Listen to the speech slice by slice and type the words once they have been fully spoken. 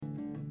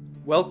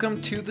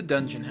Welcome to the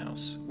Dungeon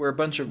House, where a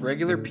bunch of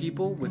regular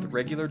people with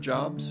regular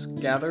jobs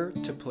gather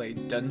to play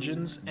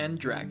Dungeons and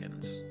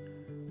Dragons.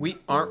 We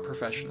aren't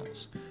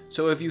professionals,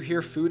 so if you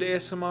hear food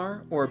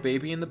ASMR or a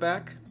baby in the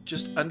back,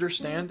 just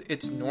understand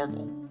it's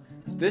normal.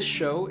 This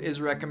show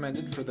is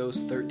recommended for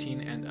those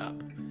 13 and up.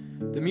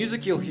 The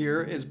music you'll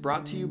hear is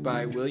brought to you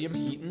by William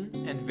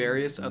Heaton and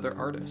various other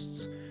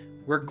artists.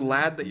 We're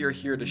glad that you're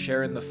here to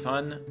share in the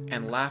fun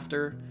and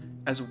laughter,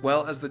 as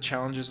well as the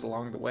challenges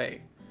along the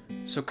way.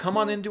 So come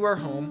on into our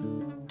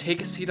home,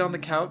 take a seat on the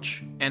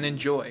couch, and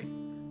enjoy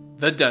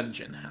the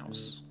Dungeon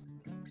House.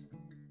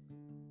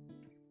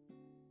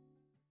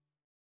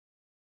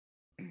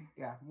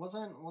 Yeah,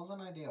 wasn't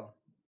ideal.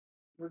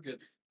 We're good.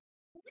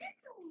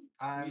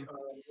 I'm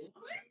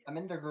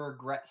in the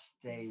regret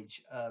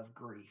stage of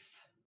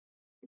grief.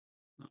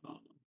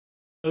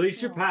 At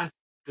least you're past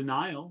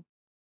denial.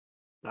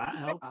 That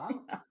helps.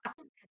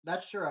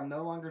 That's true. I'm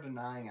no longer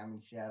denying I'm in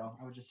Seattle.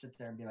 I would just sit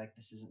there and be like,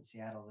 "This isn't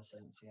Seattle. This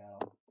isn't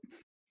Seattle."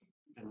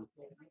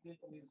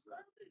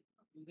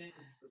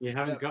 You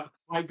haven't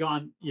quite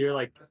gone. You're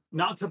like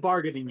not to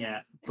bargaining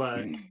yet,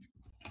 but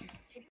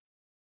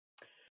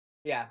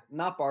Yeah,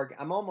 not bargain.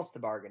 I'm almost to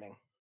bargaining.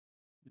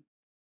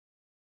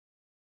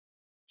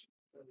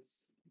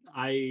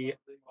 I'm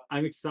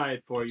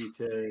excited for you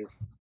to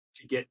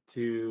get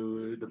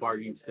to the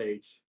bargaining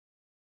stage.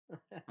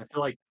 I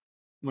feel like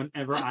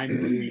whenever I'm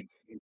reading,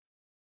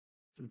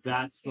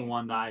 that's the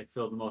one that I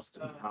feel the most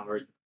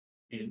empowered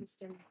in.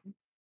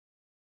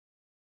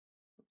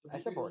 I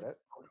support it.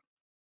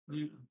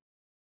 Yeah.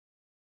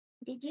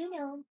 Did you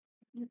know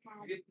you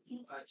have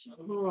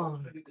Oh,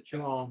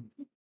 God.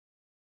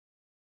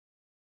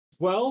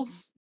 Well,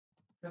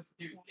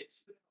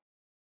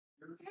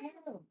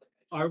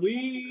 are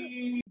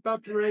we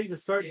about to ready to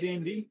start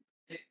D&D?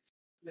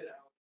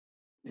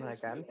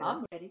 Like I'm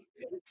ready.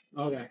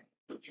 Okay.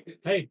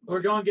 Hey,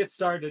 we're going to get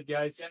started,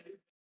 guys.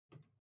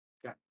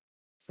 Okay.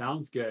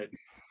 Sounds good.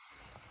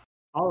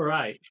 All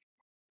right.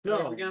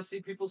 So, We're gonna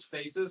see people's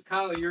faces.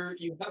 Kyle,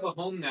 you have a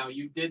home now.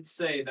 You did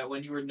say that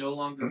when you were no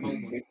longer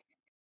home.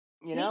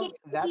 You know,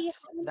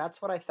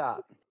 that's what I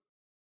thought.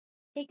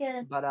 take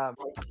a But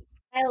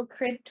Kyle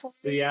crib tour?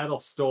 Seattle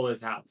stole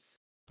his house.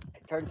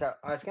 it turns out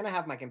I was gonna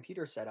have my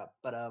computer set up,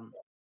 but I'm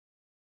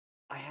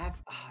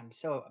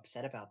so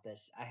upset about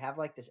this. I have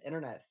like this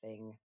internet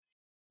thing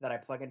that I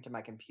plug into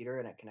my computer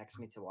and it connects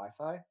me to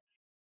Wi-Fi,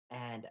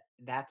 and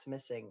that's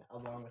missing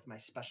along with my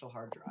special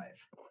hard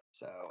drive.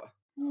 So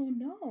Oh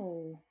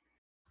no.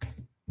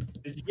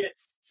 Did you get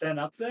sent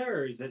up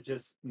there, or is it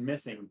just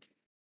missing?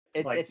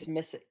 it's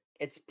missing.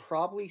 It's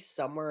probably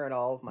somewhere in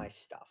all of my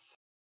stuff.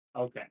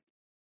 Okay.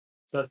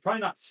 So it's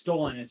probably not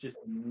stolen. It's just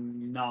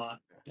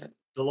not.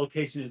 The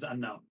location is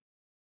unknown.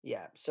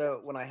 Yeah.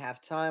 So when I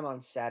have time on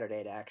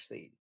Saturday to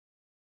actually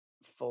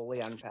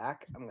fully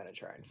unpack, I'm gonna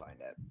try and find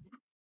it.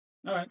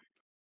 All right.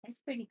 That's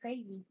pretty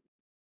crazy.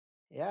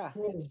 Yeah,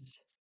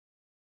 it's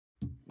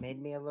made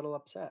me a little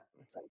upset.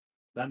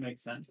 That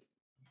makes sense.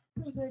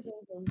 Who's your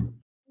days?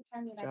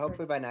 So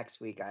hopefully by next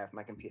week I have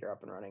my computer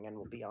up and running and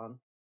we'll be on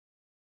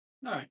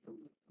All right.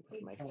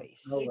 with my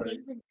face. No Your worries.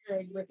 days are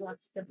good with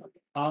lots of books.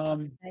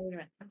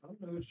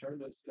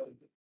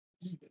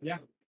 Yeah.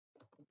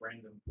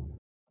 Random.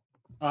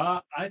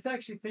 I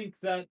actually think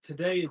that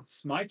today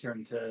it's my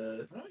turn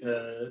to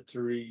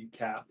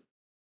recap,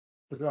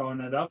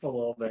 throwing it up a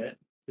little bit,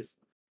 just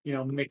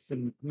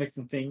mixing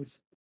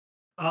things.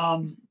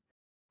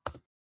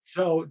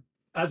 So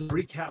as a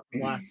recap,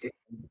 last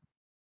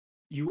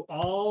we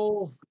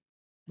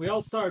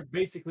all started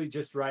basically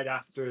just right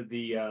after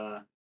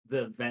the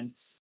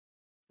events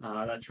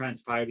that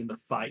transpired in the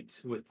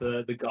fight with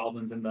the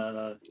goblins and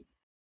the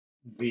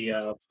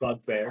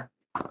bugbear.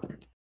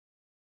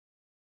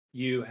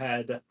 You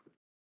had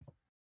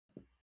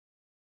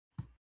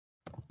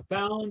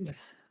found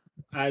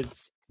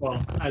as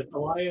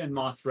Elia and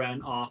Moss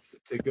ran off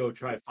to go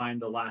try to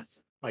find the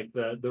last, like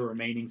the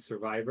remaining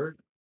survivor.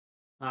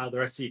 The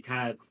rest of you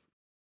kind of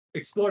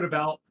explored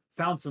about,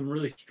 found some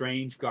really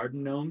strange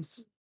garden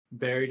gnomes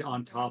buried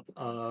on top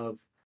of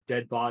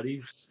dead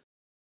bodies.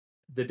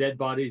 The dead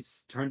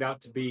bodies turned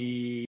out to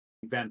be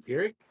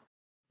vampiric,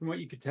 from what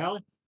you could tell.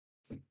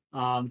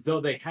 Though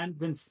they hadn't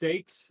been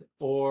staked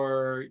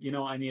or,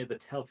 any of the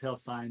telltale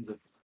signs of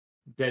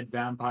dead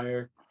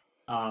vampire,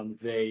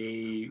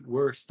 they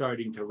were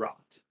starting to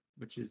rot,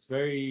 which is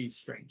very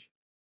strange.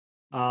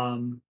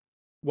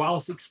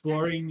 Whilst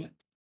exploring,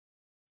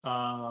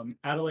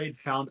 Adelaide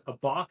found a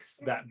box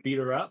that beat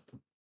her up.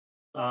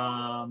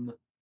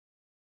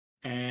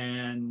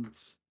 And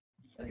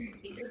I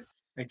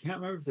can't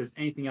remember if there's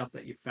anything else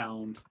that you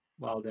found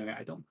while there.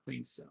 I don't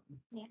think so.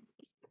 Yeah.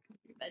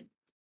 But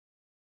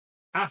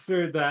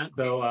After that,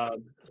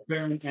 though,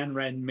 Baron and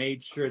Ren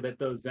made sure that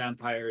those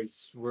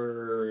vampires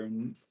were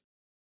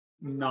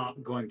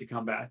not going to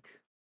come back.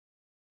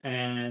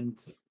 And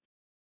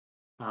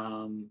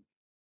Moss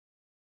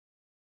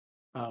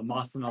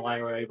and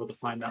Elia were able to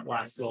find that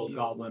last little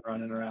goblin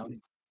running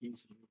around.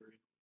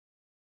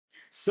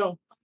 So,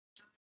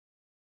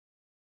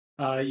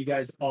 you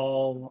guys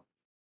all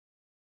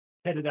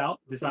headed out,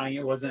 deciding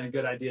it wasn't a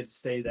good idea to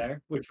stay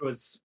there, which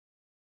was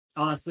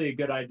honestly a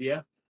good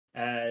idea,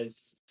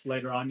 as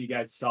later on you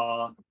guys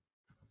saw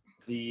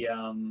the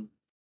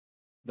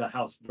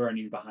house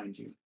burning behind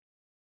you.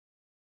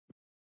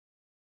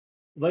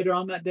 Later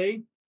on that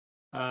day,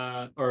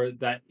 or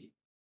that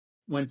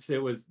once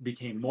it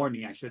became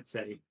morning, I should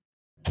say,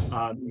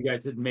 you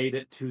guys had made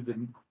it to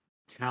the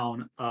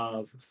town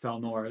of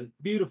Felnor,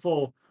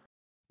 beautiful,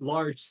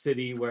 large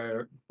city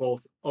where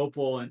both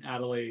Opal and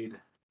Adelaide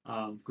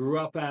grew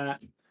up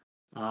at,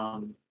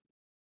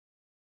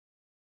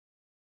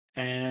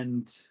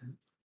 and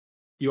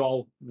you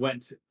all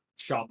went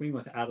shopping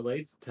with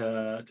Adelaide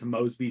to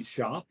Mosby's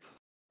shop,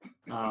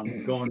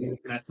 going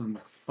looking at some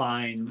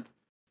fine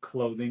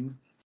clothing.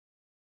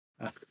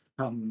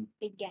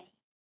 Big guy.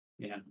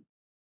 Yeah,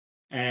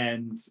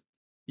 and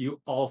you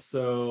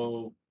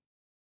also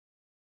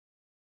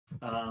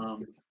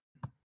went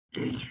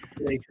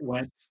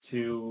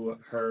to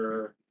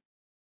her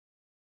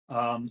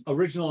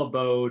original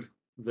abode,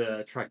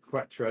 the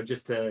Triquetra,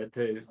 just to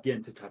get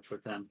into touch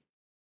with them.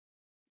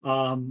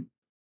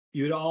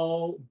 You'd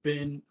all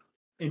been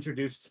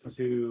introduced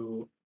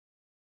to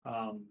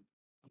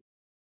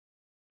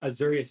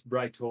Azurius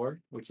Brightor,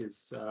 which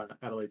is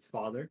Adelaide's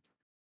father,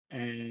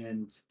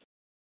 and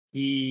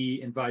he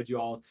invited you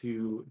all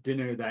to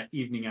dinner that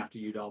evening after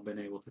you'd all been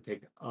able to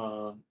take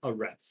a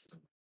rest.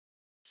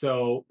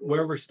 So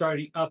where we're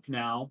starting up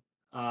now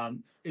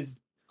is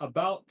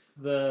about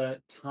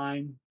the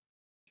time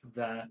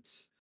that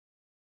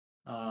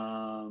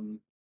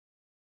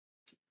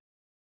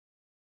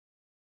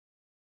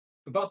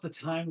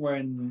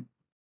when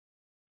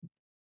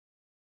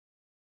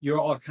you're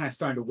all kind of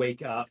starting to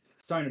wake up,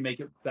 starting to make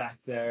it back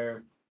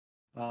there.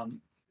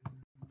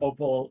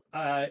 Opal,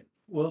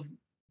 we'll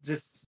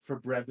just for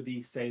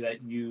brevity say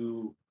that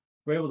you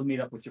were able to meet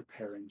up with your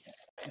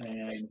parents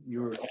and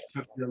you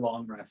took your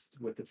long rest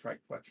with the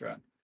Triquetra.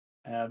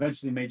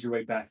 Eventually made your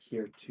way back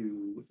here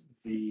to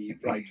the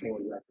Brightor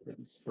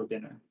residence for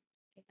dinner.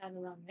 I had a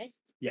long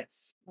rest.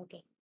 Yes.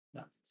 Okay.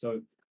 Yeah.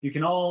 So you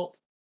can all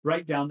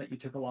write down that you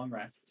took a long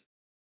rest.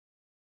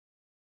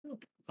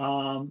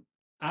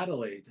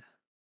 Adelaide,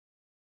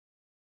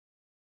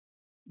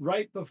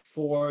 right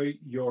before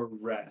your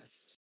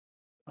rest,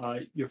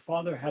 your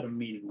father had a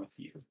meeting with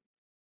you.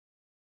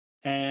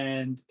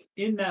 And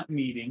in that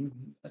meeting,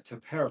 to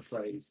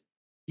paraphrase,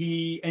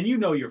 and you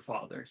know your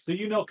father, so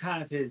you know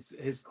kind of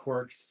his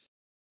quirks.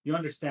 You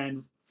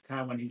understand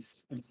kind of when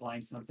he's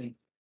implying something.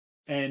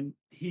 And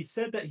he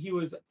said that he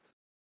was,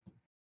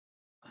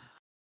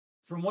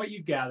 from what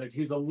you gathered,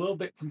 he was a little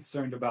bit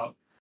concerned about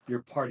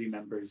your party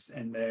members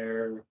and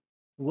their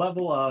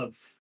level of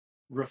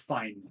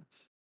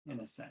refinement, in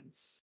a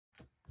sense.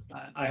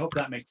 I hope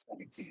that makes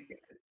sense.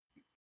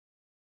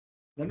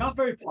 They're not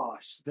very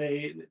posh.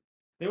 They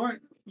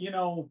weren't,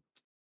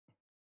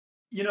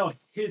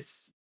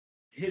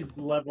 his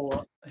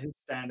level, his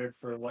standard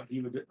for what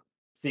he would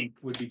think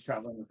would be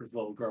traveling with his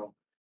little girl.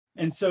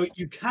 And so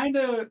you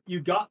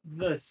got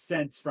the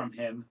sense from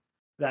him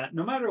that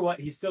no matter what,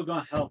 he's still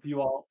going to help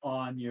you all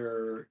on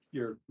your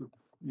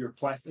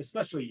quest,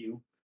 especially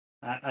you,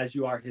 as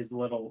you are his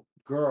little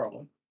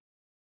girl.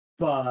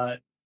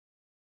 But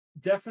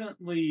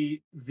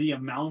definitely the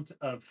amount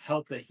of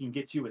help that he can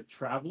get you with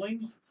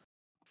traveling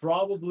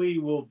probably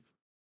will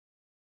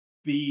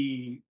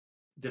be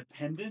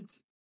dependent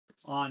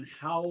on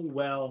how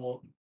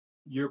well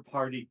your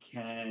party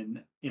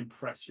can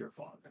impress your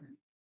father.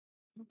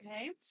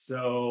 Okay.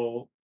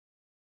 So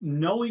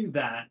knowing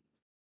that,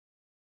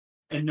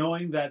 and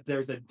knowing that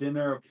there's a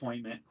dinner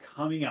appointment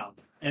coming up,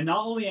 and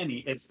not only any,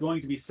 it's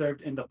going to be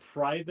served in the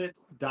private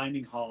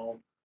dining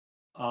hall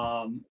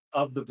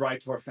of the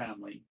Brightor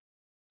family.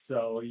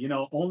 So,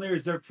 only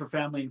reserved for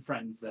family and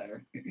friends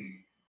there.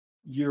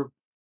 You're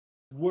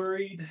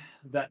worried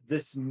that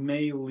this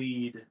may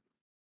lead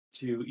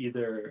to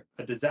either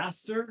a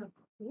disaster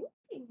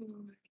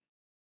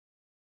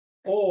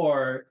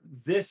or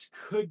this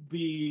could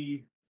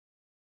be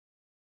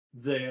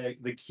the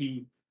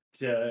key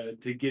to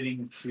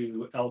getting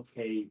to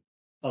LK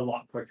a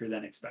lot quicker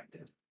than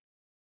expected.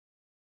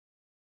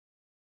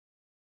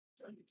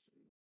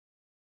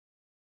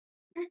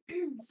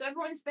 So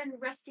everyone's been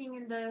resting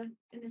in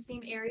the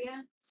same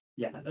area?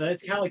 Yeah,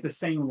 it's kind of like the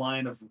same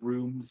line of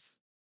rooms.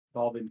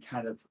 They've all been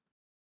kind of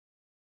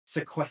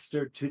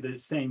sequestered to the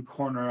same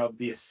corner of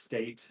the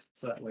estate,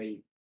 so that way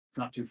it's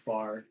not too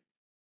far.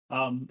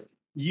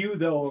 You,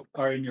 though,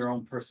 are in your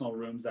own personal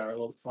rooms that are a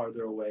little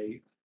farther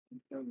away.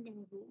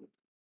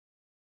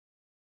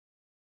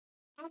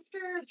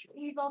 After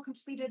we've all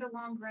completed a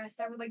long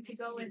rest, I would like to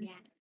go and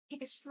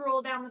take a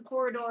stroll down the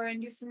corridor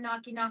and do some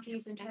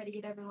knocky-knockies and try to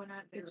get everyone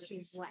out of their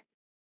rooms. What?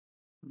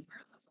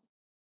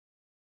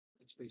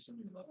 It's based on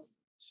your level,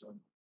 so.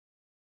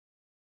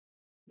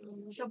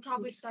 She'll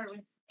probably start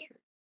with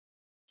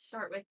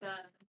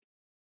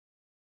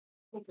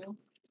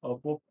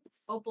Opal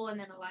and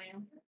then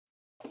Elia.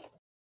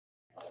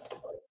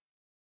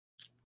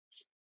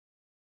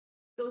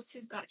 Those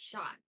two's got a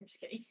shot. I'm just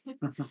kidding.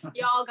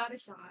 Y'all got a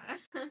shot.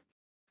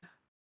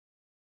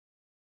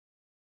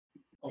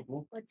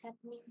 Opal. What's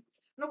happening? I'm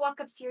gonna walk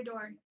up to your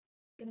door.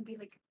 Gonna be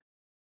like,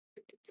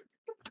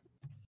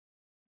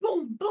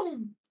 boom,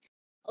 boom.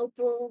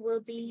 Opal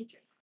will be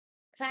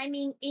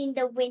climbing in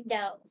the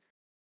window.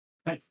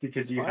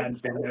 Because you What?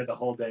 hadn't been there the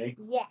whole day.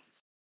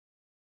 Yes.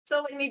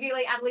 So like maybe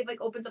like Adelaide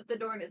like opens up the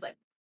door and is like,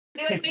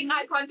 they like make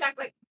eye contact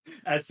like.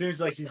 As soon as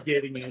like she's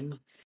getting in.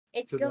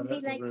 It's To gonna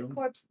the be like room. the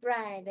corpse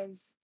bride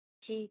as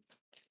she.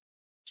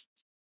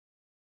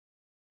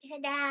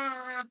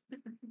 Ta-da!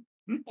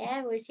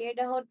 I was here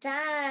the whole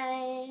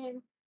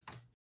time.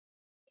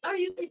 Are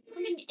you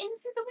coming in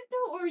through the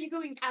window or are you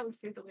going out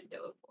through the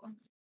window?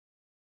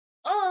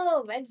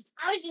 Oh,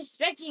 I was just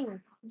stretching.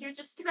 You're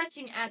just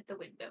stretching at the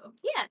window.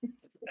 Yeah.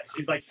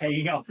 She's like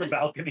hanging off the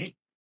balcony.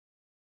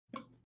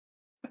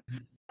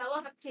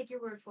 I'll have to take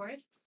your word for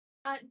it.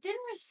 Dinner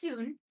is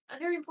soon. A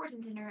very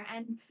important dinner,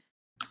 and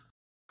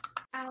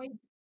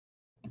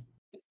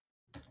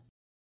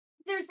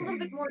there's a little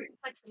bit more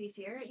complexities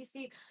here. You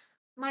see,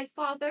 my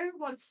father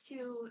wants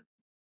to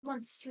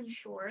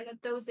ensure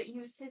that those that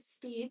use his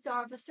steeds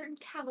are of a certain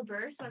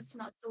caliber, so as to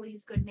not sully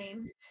his good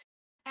name.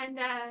 And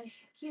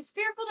he is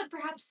fearful that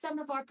perhaps some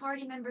of our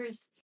party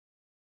members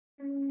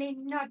may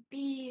not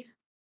be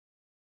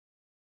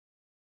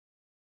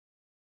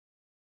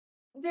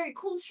very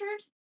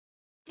cultured,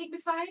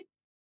 dignified,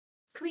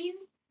 clean.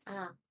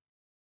 I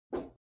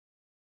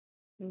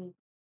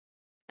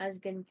was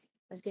gonna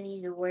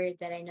use a word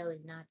that I know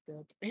is not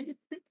good.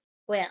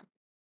 Well,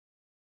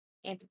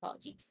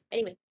 anthropology.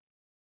 Anyway.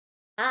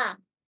 Not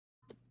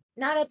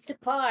up to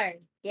par.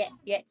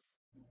 Yes.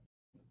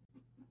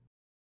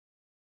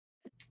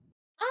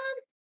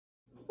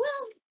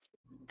 Well,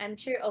 I'm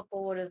sure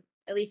Opal would have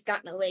at least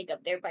gotten a leg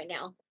up there by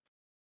now.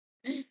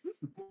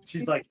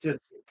 She's like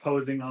just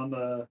posing on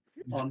the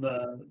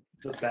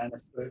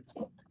banister.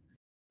 I'm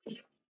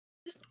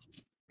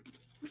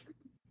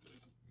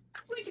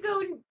going to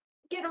go and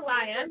get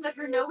Elia and let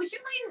her know. Would you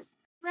mind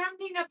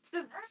rounding up the?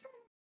 I'm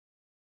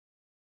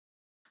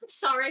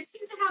sorry. I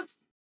seem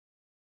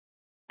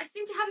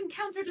to have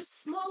encountered a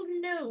small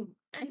gnome.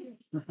 And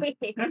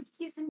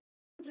he's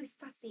incredibly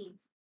fussy.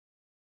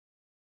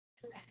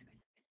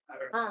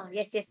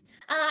 Yes.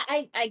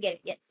 I get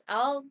it. Yes,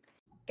 I'll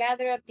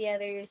gather up the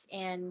others,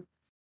 and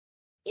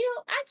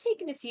I've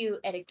taken a few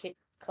etiquette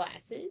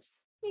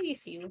classes, maybe a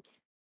few,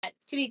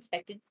 to be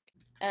expected.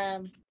 Yeah,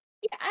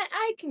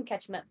 I can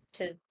catch them up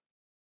to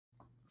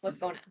what's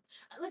going on.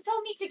 Let's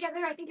all meet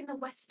together. I think in the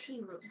West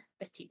Tea Room,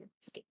 West Tea Room.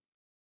 Okay.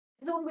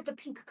 the one with the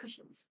pink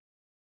cushions.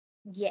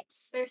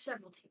 Yes. There's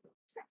several tea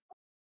rooms.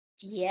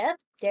 Yep.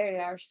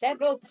 There are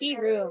several tea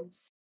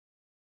rooms.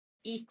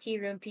 East Tea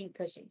Room, pink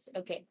cushions.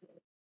 Okay.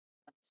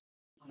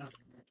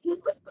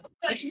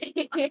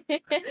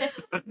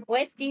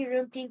 West Tea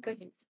Room, pink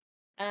cushions.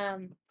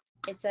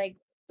 It's like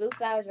blue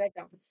flowers, red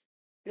thorns.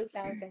 Blue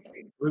flowers, red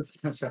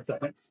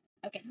thorns.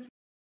 Okay.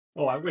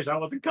 Oh, I wish I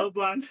wasn't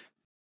colorblind.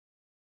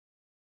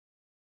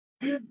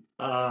 Then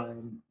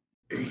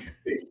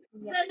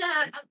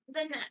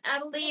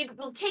Adelaide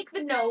will take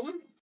the gnome,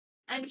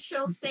 and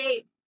she'll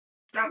say,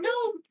 "No,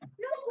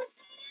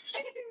 listen."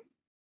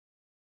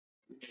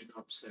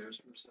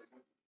 Upstairs for a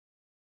second.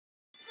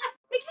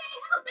 They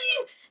can't help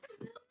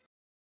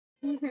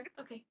me.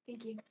 Okay,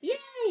 thank you.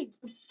 Yay!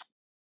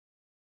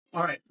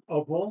 All right,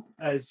 Opal,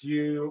 as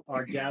you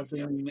are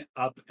gathering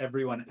up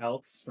everyone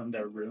else from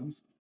their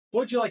rooms,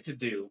 what would you like to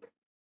do?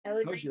 I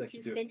would How would like you like to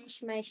to do it?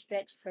 finish my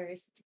stretch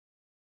first.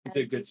 It's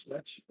a good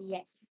stretch.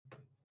 Yes.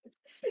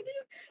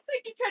 It's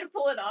like you try to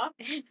pull it off.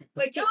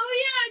 Like,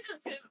 oh yeah,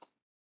 just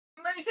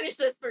let me finish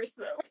this first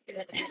though.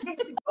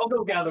 I'll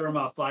go gather them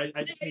up. I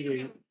just need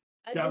to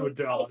I'll down do with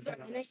dog. a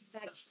nice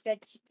back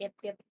stretch. Yep.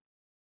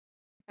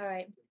 All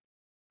right.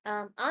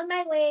 On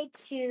my way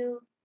to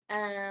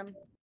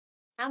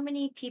how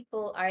many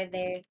people are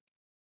there?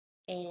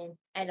 And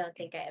I don't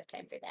think I have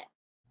time for that.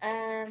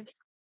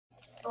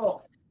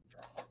 Oh,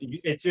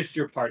 it's just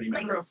your party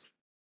members.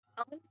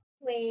 On my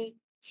way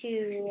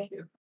to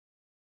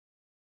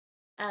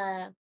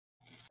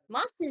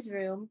Moss's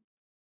room,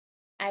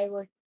 I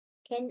was.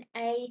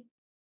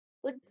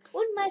 Would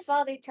my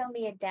father tell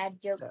me a dad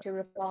joke Yeah. to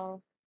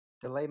recall?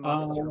 Delay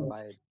Moss's room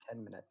by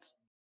 10 minutes.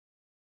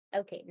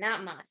 Okay,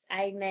 not Moss.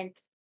 I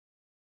meant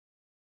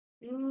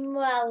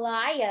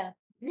Malaya.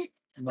 Wait,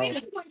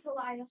 I'm going to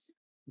Elias.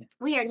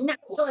 We are not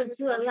going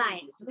to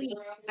Alliance. We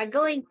are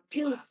going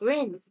to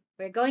Ren's.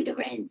 We're going to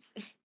Ren's.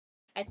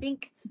 I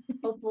think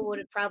Opal would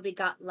have probably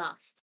got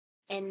lost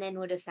and then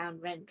would have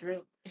found Ren's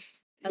room.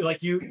 Okay.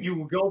 Like you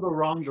go the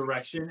wrong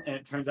direction, and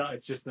it turns out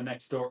it's just the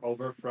next door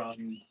over from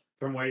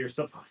where you're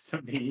supposed to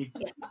be.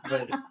 Yeah.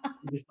 But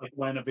you just like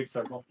went in a big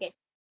circle. Yes,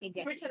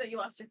 exactly. Pretend that you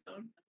lost your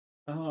phone.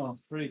 Oh,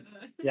 freak!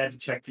 You had to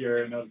check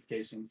your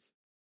notifications.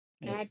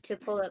 I had to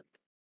pull up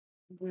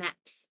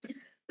maps.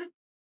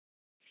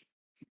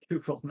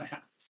 Google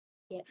Maps.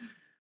 Yep.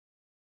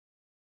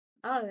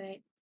 All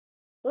right.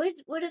 Would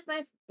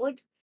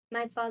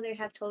my father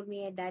have told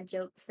me a dad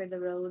joke for the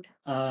road?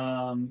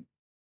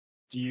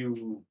 Do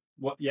you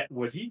what? Yeah,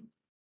 would he?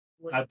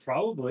 Would-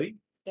 Probably.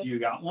 Do you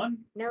got one?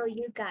 No,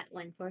 you got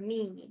one for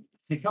me.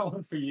 You got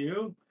one for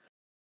you?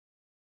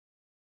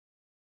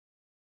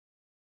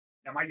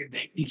 Am I gonna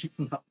take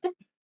no.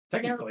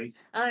 Technically.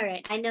 No. All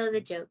right, I know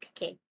the joke.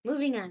 Okay,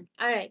 moving on.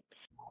 All right,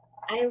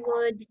 I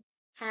would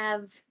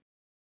have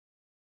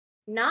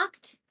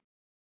knocked,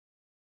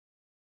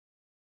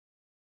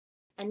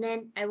 and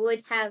then I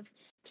would have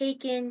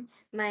taken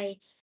my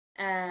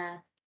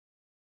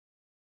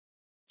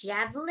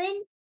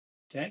javelin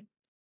Okay.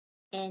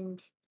 and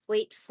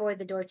wait for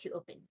the door to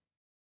open.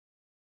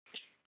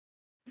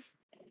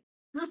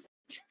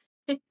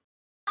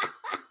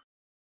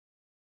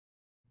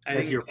 I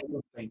As think you're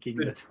thinking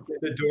that.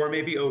 the door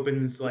maybe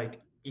opens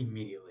like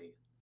immediately.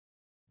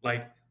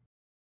 Like,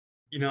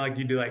 you know, like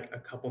you do like a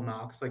couple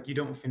knocks, like you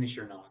don't finish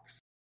your knocks.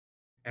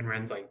 And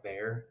Ren's like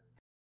there.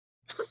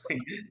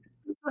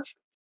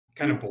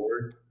 Kind of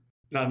bored,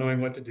 not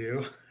knowing what to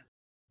do.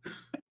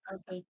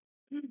 Okay.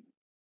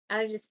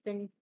 I've just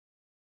been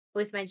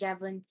with my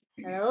javelin.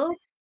 Hello?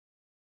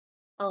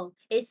 Oh,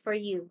 it's for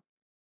you.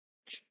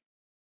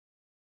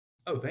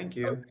 Oh, thank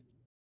you.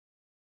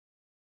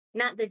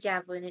 Not the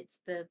javelin, it's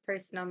the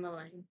person on the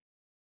line.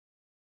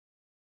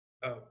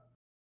 Oh.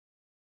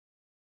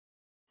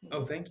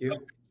 Oh, thank you.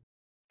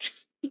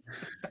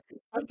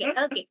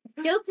 Okay.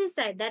 Jokes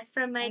aside, that's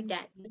from my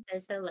dad who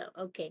says hello.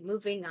 Okay,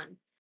 moving on.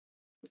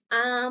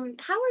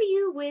 How are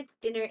you with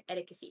dinner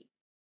etiquette?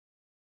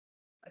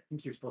 I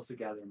think you're supposed to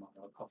gather them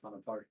all off on a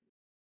part.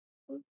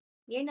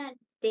 You're not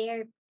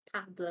there,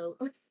 Pablo.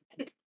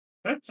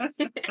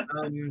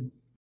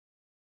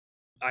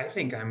 I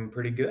think I'm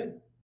pretty good.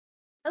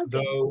 Okay.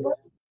 Though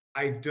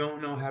I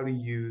don't know how to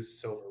use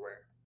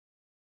silverware.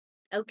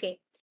 Okay.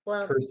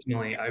 Well,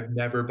 Personally, I've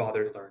never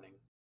bothered learning.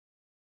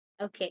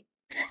 okay.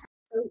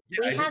 So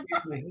Yeah, I we have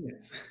just use my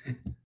hands.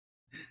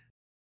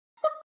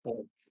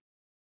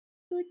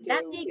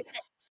 that makes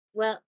sense.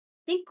 Well, I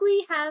think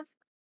we have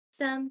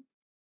some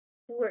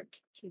work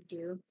to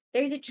do.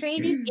 There's a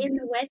training in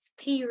the West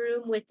Tea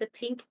Room with the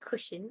pink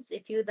cushions.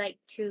 If you would like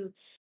to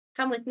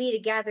come with me to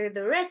gather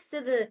the rest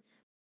of the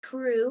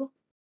crew,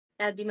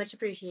 that would be much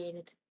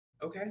appreciated.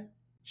 Okay,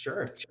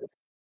 sure.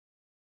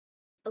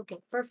 Okay,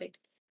 perfect.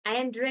 I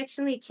am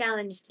directionally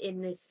challenged in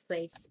this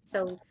place,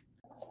 so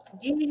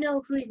do you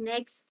know who's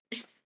next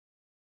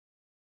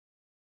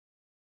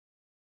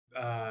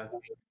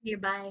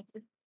nearby?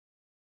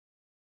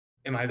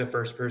 Am I the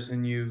first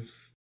person you've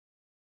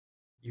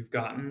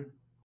gotten?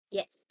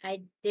 Yes,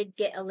 I did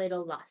get a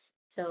little lost,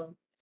 so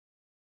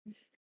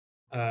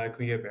Can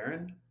we get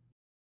Baron?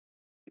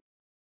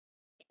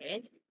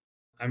 Aaron?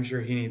 I'm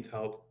sure he needs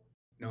help.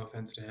 No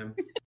offense to him.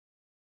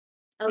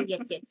 Oh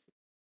yes.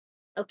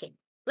 Okay,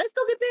 let's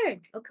go get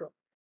Baron. Oh cool.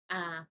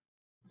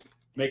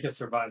 Make a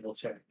survival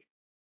check.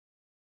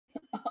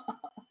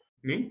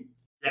 Me?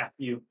 Yeah,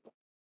 you.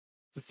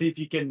 To see if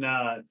you can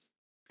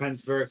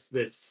transverse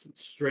this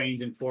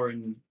strange and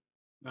foreign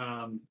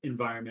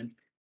environment.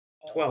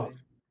 12.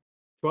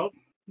 12?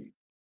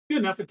 Good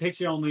enough. It takes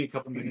you only a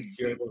couple minutes.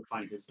 You're able to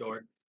find his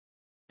door.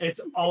 It's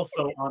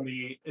also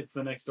it's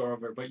the next door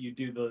over, but you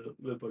do the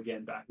loop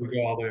again We backwards.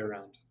 go all the way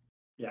around.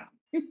 Yeah.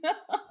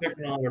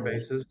 Picking all our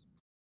bases.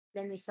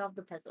 Then we solve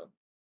the puzzle.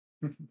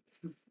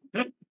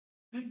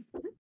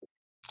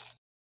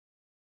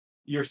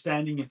 You're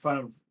standing in front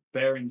of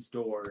Baron's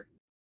door.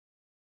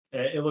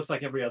 It looks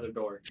like every other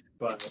door,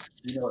 but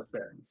you know it's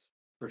Baron's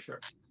for sure.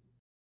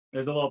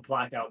 There's a little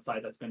plaque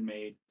outside that's been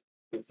made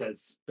that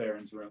says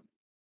Baron's room.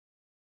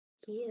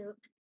 Cute.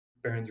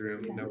 Baron's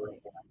room. No room.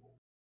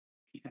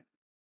 Yeah.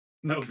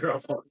 No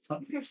girls all the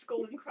time.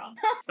 Skull and cross.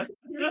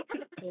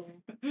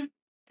 Yeah.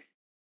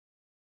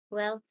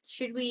 Well,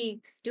 should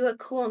we do a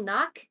cool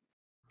knock?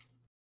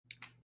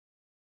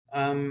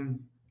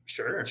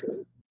 Sure.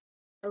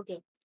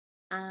 Okay.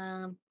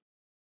 I'll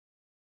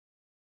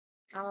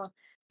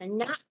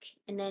knock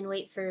and then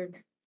wait for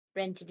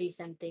Ren to do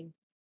something.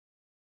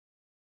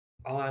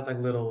 I'll add like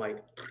little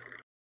like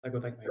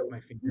with like my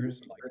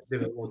fingers, like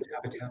give it a little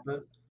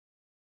tappa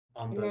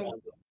on And the then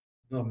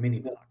little mini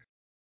knock.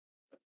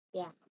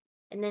 yeah.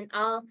 And then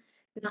I'll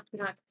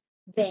knock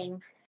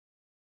bang.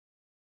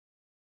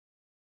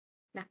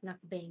 Knock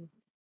bang.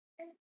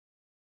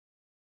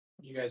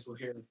 You guys will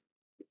hear.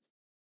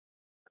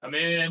 Come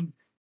in.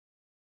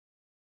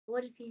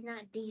 What if he's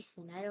not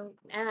decent? I don't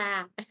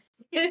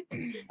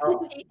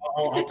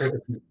I'll take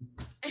it.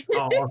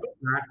 I'll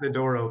crack the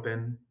door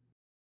open.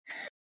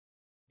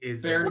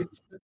 Is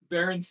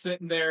Baron's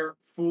sitting there,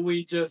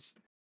 fully just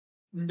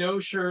no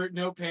shirt,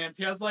 no pants.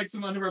 He has like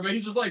some underwear, but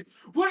he's just like,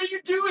 "What are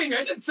you doing?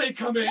 I didn't say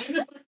come in."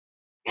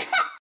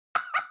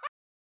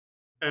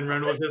 And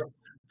Ren will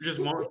just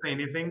won't say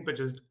anything, but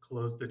just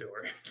close the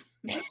door.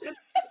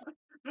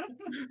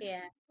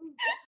 Yeah.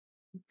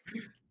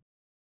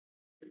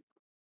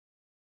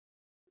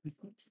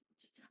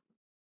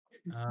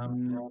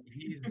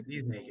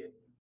 He's naked,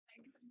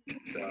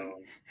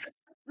 so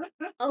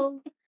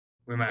Oh.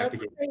 we might have to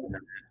get him.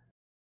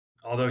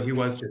 Although he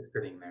was just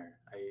sitting there.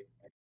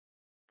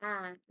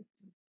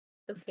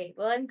 Okay.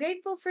 Well, I'm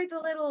grateful for the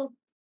little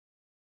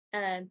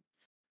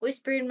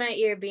whisper in my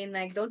ear, being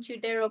like, "Don't you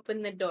dare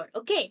open the door."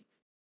 Okay.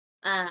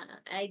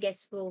 I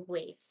guess we'll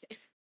wait.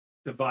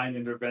 Divine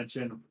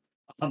intervention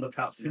on the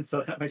paladin,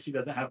 so that way she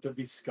doesn't have to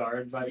be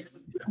scarred by.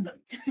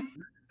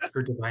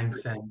 Her divine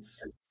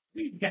sense.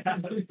 Yeah,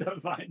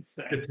 divine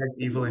sense. Detect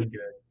evil and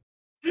good.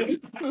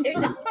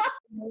 There's a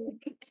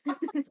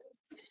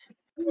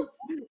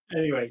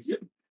Anyways,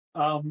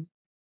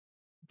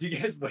 do you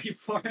guys wait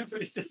for him, or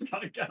is just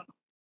gonna go?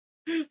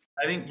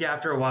 I think yeah.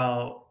 After a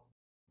while,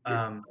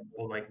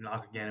 we'll like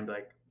knock again and be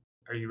like,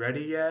 "Are you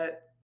ready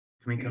yet?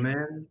 Can we come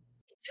in?"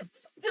 Just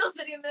still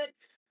sitting in the.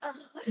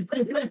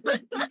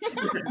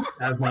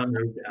 Has not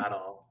moved at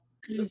all.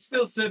 He's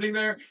still sitting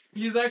there.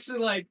 He's actually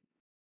like,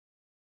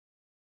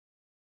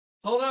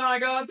 hold on, I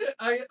got it.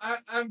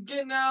 I'm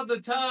getting out of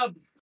the tub.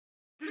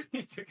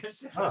 He took a Oh,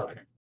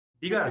 shower.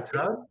 you got a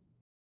tub?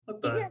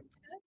 What the?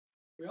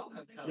 We all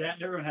have tubs. Yeah,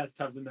 everyone has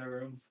tubs in their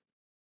rooms.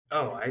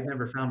 Oh, I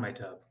never found my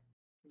tub.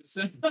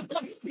 But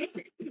I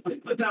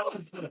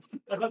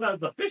thought that was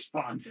the fish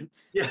pond.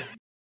 Yeah,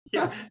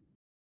 yeah.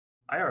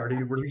 I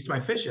already released my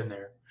fish in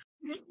there.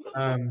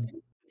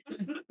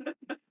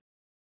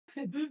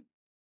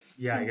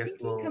 Yeah, I Can guess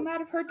Pinky we'll. come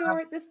out of her door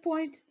at this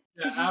point?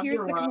 Yeah, Because she after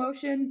hears a the while-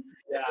 commotion.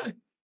 Yeah.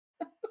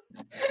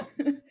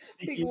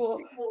 Pinky will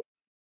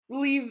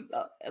leave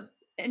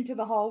into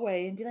the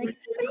hallway and be like,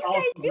 "What are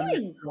Also, you guys when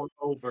doing?" you're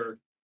over,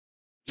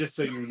 just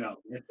so you know,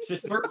 it's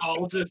just We're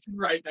all just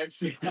right next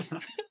to you.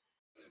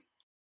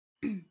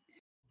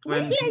 What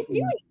are you guys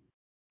doing?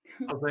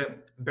 I'll say,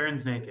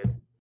 Baron's naked.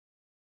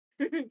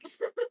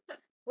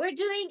 We're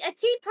doing a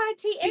tea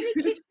party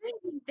etiquette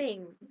drinking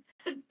thing.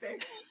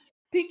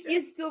 Pinky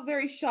is still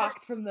very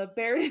shocked from the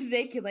Baron is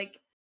naked. Like,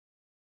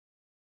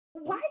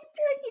 why did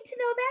I need to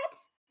know that?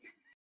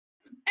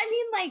 I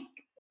mean, like,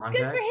 good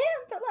for Contact? him,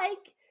 but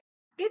like,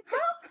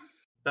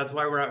 That's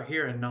why we're out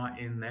here and not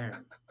in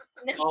there.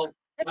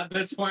 At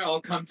this point,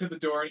 I'll come to the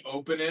door and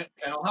open it,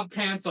 and I'll have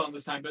pants on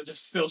this time, but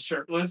just still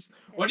shirtless.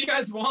 What do you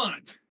guys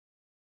want?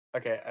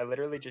 Okay, I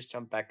literally just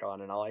jumped back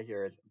on, and all I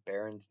hear is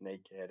Baron's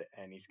naked,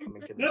 and he's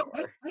coming to the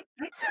door.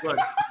 Look,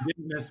 you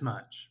didn't miss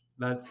much.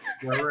 That's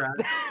where we're at.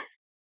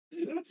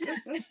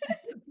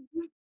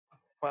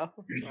 Well,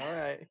 all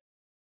right.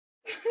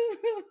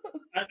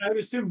 I would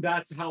assume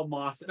that's how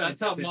Moss.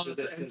 That's how enters into Moss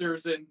this-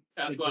 enters in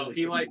as into well. the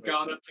He like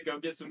got situation. up to go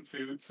get some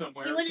food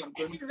somewhere He or went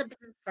something. into the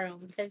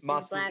bathroom because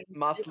Moss, his bladder.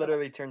 Moss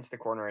literally turns the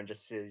corner and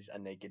just sees a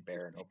naked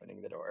Baron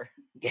opening the door.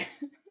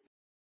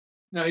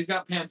 No, he's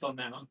got pants on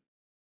now.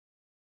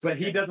 But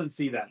he doesn't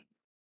see that.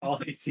 All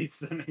he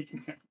sees is a naked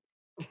man.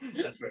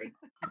 That's right.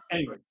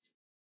 Anyways,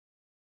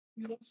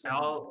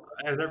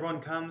 As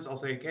everyone comes, I'll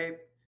say, okay,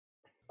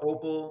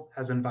 Opal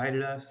has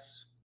invited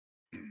us.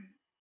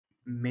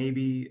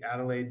 Maybe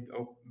Adelaide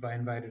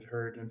invited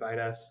her to invite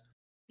us.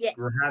 Yes.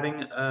 We're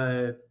having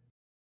a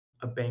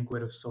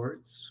banquet of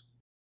sorts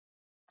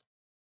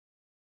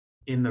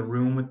in the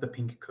room with the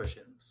pink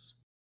cushions.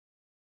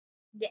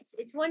 Yes,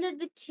 it's one of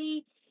the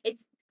tea.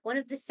 It's one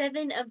of the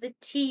 7 of the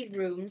tea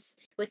rooms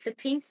with the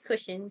pink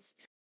cushions.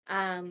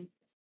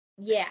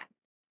 Yeah.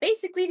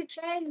 Basically, to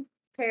try and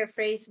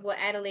paraphrase what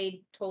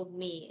Adelaide told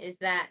me, is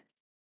that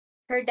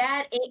her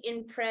dad ain't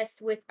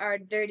impressed with our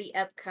dirty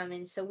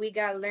upcoming, so we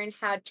gotta learn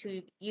how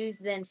to use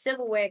them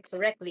silverware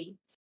correctly.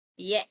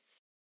 Yes.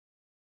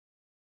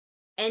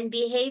 And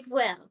behave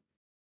well.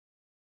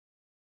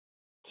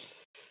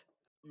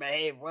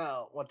 Behave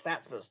well. What's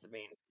that supposed to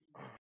mean?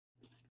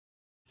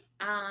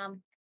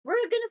 We're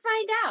gonna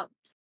find out.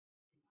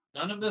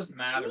 None of this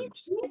matters.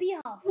 Be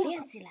all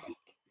fancy like.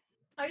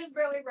 I just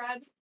barely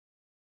read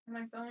on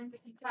my phone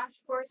crash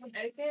course on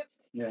etiquette.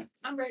 yeah,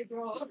 I'm ready to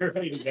roll. we're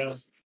ready to go.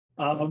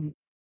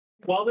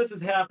 While this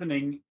is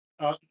happening,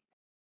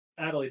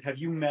 Adelaide, have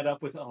you met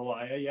up with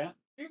Alaya yet?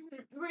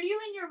 Were you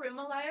in your room,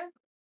 Alaya?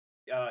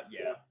 Yeah.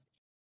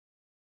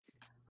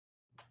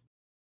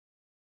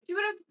 You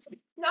would have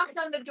knocked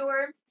on the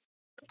door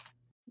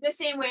the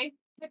same way.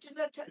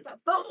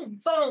 Boom,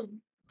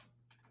 boom.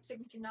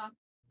 Signature knock.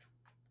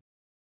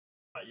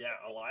 Yeah,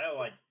 Elia,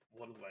 like,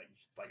 what,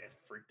 like, I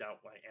freaked out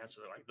when I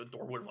answered it. Like, the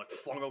door would have, like,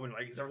 flung open.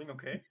 Like, is everything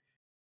okay?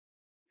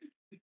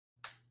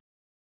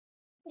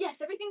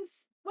 Yes,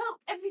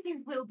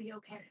 everything will be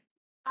okay.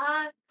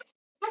 How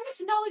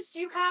much knowledge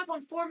do you have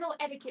on formal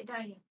etiquette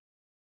dining?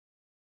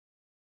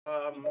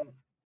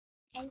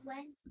 And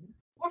when?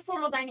 Or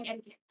formal dining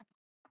etiquette?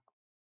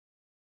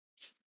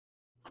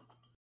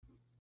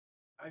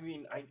 I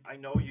mean, I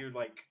know you,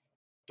 like,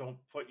 don't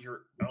put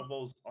your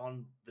elbows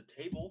on the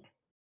table.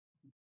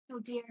 Oh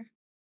dear.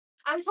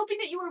 I was hoping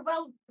that you were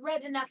well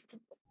read enough to,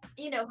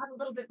 have a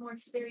little bit more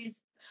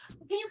experience.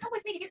 Can you come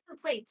with me to get some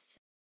plates?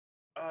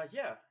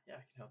 Yeah, I can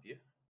help you.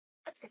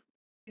 Let's go.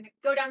 I'm gonna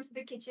go down to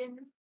the kitchen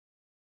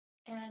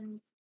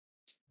and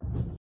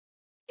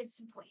get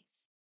some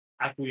plates.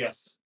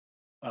 Acquiesce.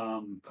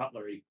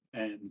 Cutlery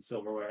and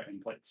silverware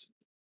and plates.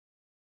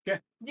 Do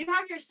you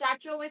have your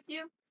satchel with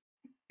you?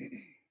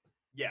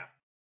 Yeah.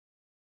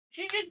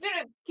 She's just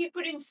gonna keep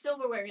putting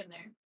silverware in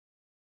there.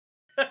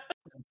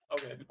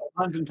 Okay.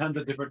 Tons and tons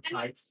of different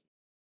types.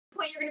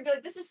 Point, you're gonna be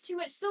like, this is too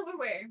much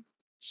silverware.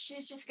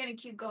 she's just gonna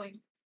keep going.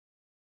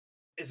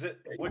 Is it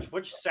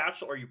which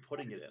satchel are you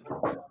putting it in?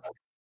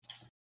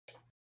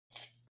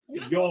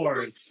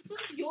 Yours.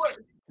 It's yours.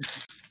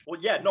 Well,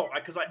 yeah, no,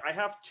 because I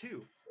have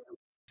two.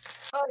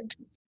 Oh,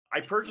 I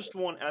purchased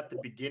one at the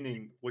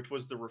beginning, which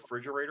was the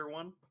refrigerator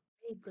one.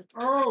 Very good.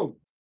 Oh,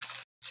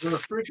 the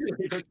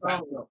refrigerator.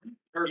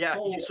 Yeah,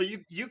 so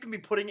you can be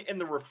putting it in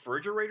the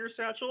refrigerator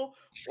satchel,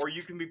 or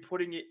you can be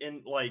putting it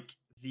in like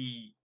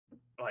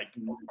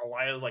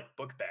Elia's like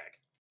book bag.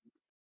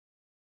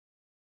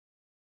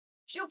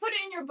 she'll put it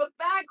in your book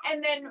bag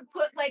and then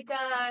put like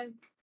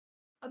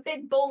a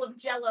big bowl of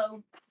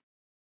Jello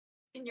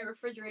in your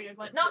refrigerated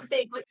one. Not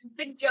big, like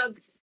big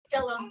jugs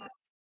Jello,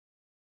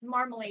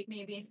 marmalade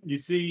maybe. You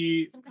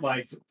see, Some kind of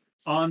like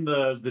on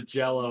the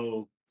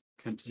Jello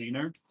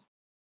container,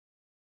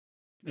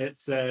 it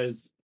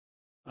says,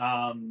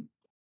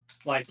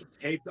 like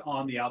taped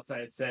on the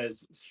outside, it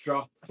says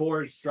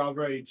forged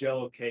strawberry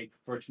Jello cake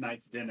for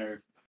tonight's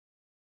dinner.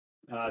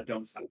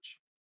 Don't touch.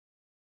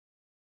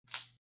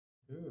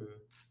 Ooh.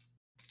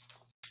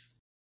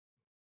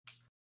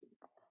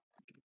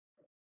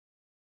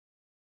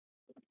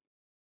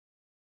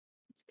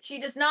 She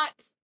does not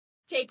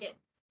take it.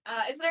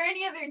 Is there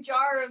any other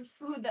jar of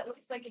food that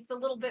looks like it's a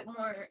little bit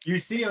more? You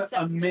see a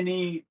accessible?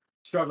 mini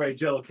strawberry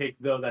Jello cake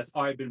though that's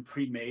already been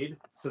pre-made,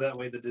 so that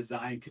way the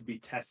design could be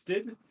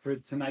tested for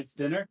tonight's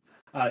dinner,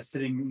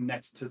 sitting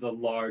next to the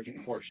large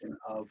portion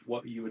of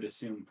what you would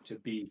assume to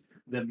be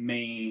the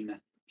main.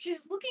 She's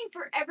looking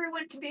for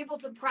everyone to be able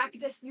to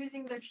practice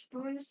using their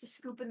spoons to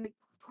scoop in the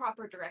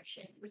proper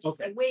direction, which is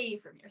Okay. away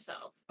from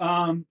yourself.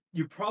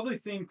 You probably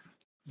think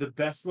the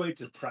best way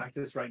to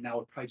practice right now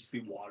would probably just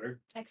be water,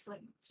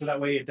 Excellent. so that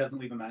way it doesn't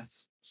leave a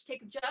mess. Just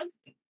take a jug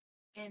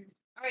and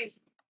all right.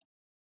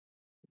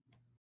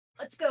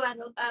 Let's go,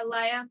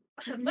 Laya.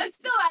 Let's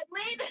go,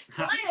 Adelaide.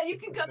 Laya, you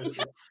can come. You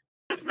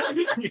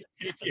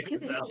say to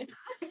yourself,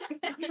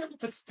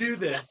 let's do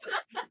this.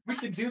 We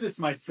can do this,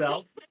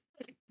 myself.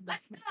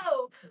 Let's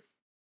go.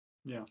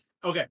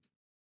 Okay.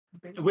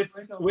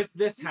 With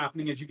this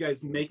happening, as you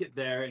guys make it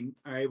there and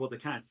are able to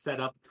kind of set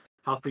up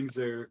how things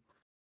are,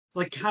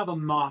 like have a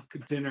mock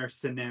dinner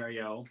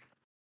scenario,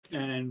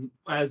 and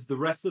as the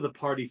rest of the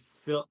party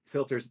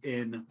filters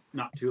in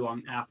not too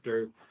long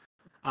after,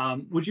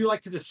 would you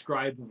like to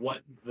describe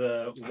what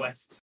the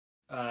West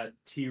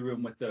tea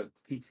room with the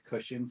pink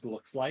cushions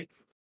looks like?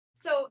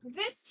 So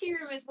this tea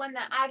room is one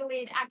that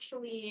Adelaide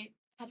actually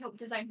had helped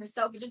design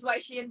herself, which is why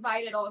she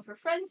invited all of her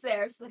friends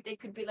there so that they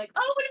could be like,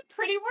 oh, what a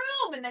pretty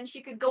room. And then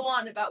she could go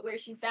on about where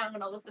she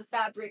found all of the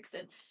fabrics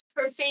and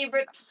her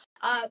favorite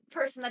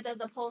person that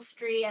does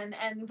upholstery and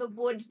the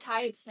wood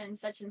types and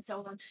such and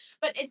so on.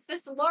 But it's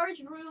this large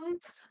room,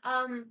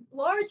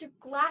 large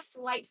glass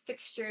light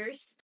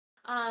fixtures.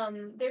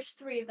 There's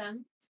 3 of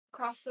them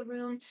across the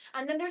room.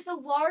 And then there's a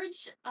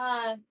large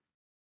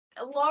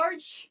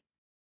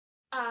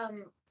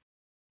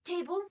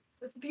table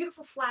with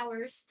beautiful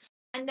flowers,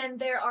 and then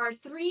there are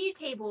 3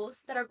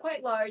 tables that are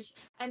quite large,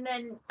 and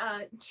then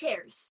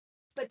chairs.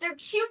 But they're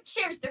cute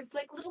chairs. There's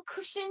like little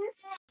cushions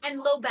and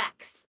low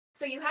backs,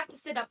 so you have to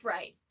sit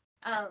upright.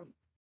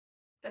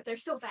 But they're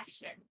so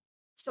fashion,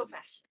 so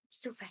fashion,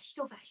 so fashion,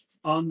 so fashion.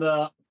 On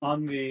the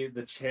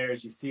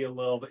chairs, you see a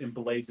little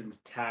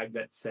emblazoned tag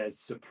that says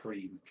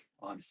Supreme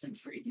on it.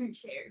 Supreme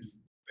chairs.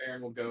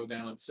 Baron will go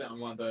down and sit on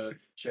one of the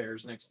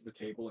chairs next to the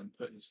table and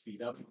put his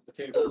feet up on the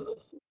table.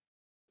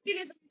 It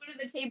is one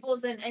of the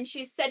tables, and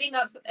she's setting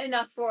up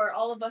enough for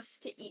all of us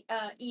to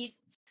eat,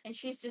 and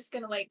she's just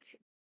gonna like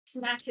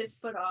smack his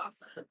foot off,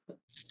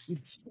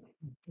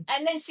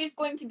 and then she's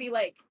going to be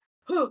like,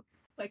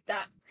 like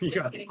that. You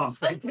Just got kidding.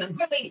 pumped. Like, the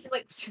poor lady, she's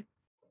like,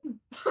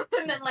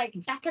 and then like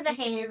Back of the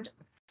continue hand.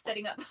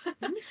 setting up.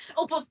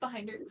 Opal's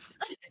behind her.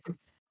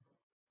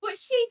 What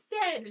she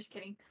said. Just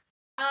kidding.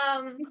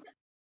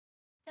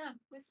 Yeah,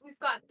 we've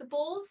got the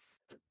bowls,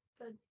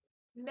 the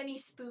many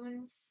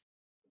spoons,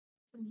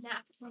 some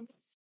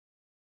napkins,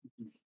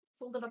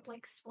 folded up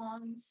like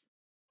swans.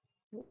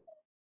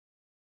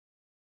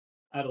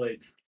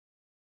 Adelaide,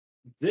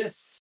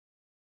 this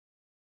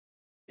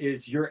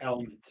is your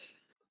element.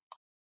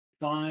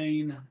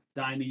 Fine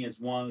dining is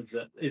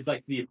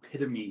like the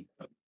epitome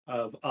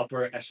of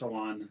upper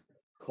echelon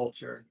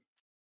culture.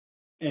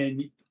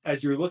 And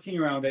as you're looking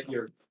around at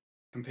your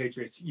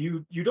compatriots,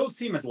 you don't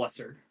see them as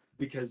lesser,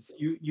 because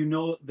you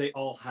know they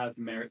all have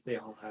merit, they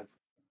all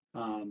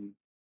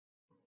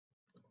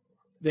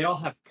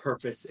have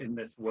purpose in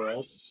this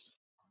world.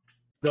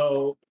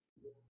 Though,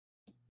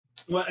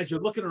 well, as you're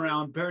looking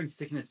around, Baron's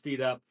sticking his feet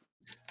up.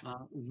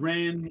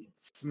 Ren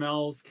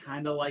smells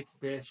kind of like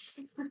fish.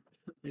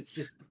 It's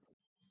just,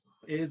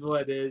 it is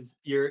what it is.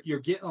 You're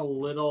getting a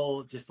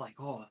little just like,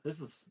 oh,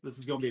 this is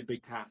going to be a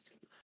big task.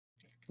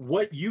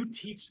 What you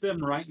teach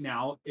them right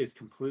now is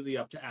completely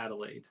up to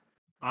Adelaide.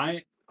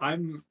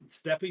 I'm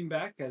stepping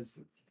back as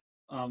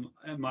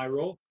in my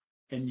role,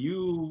 and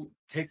you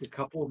take a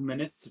couple of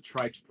minutes to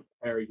try to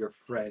prepare your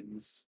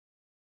friends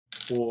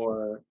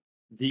for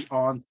the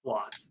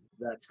onslaught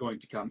that's going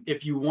to come.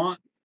 If you want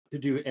to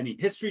do any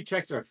history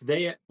checks, or if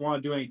they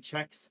want to do any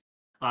checks,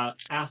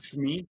 ask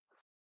me.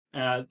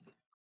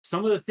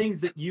 Some of the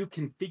things that you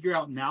can figure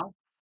out now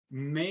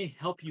may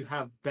help you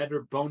have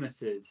better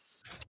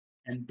bonuses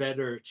and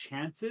better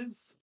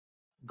chances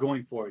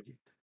going forward.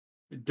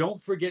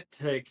 Don't forget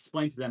to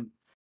explain to them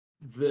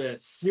the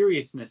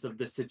seriousness of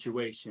the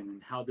situation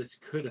and how this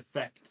could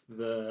affect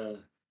the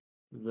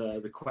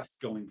quest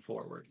going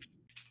forward.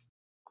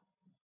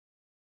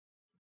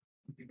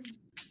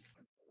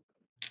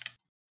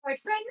 All right,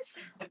 friends,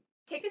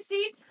 take a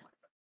seat.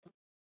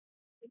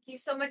 Thank you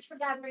so much for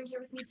gathering here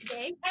with me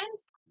today.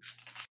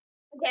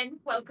 And again,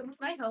 welcome to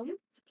my home.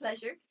 It's a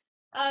pleasure.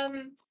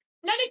 None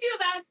of you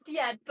have asked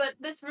yet, but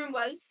this room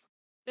was,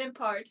 in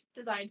part,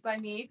 designed by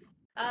me.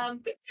 We can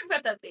talk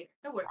about that later.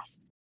 No worries.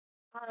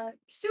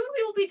 Soon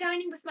we will be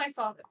dining with my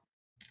father.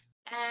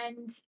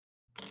 And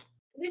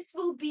this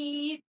will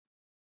be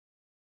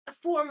a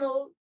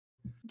formal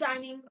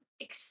dining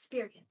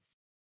experience.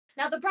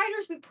 Now, the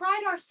Briders, we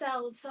pride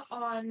ourselves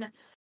on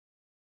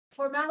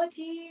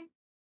formality,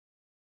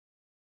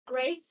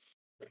 grace,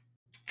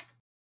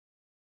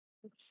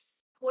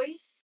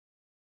 poise.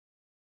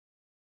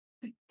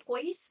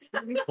 Poise?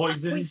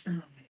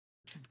 Poison.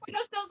 Put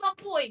ourselves on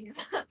poise.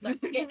 Sorry,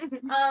 okay.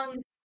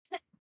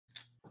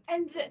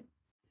 And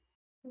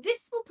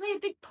this will play a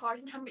big part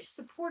in how much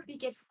support we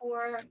get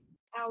for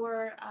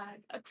our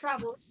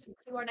travels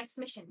through our next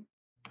mission.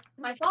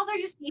 My father,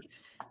 you see,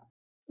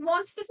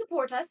 wants to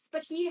support us,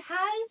 but he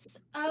has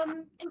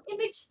an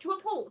image to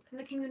uphold in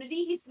the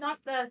community. He's not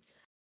the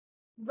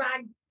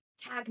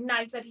ragtag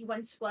knight that he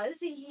once was.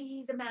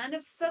 He's a man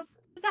of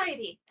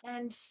society,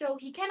 and so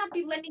he cannot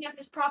be lending out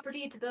his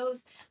property to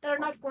those that are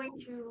not going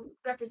to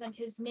represent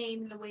his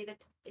name in the way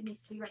that it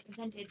needs to be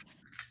represented.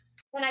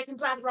 And I can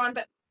blather on,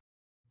 but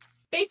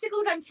basically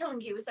what I'm telling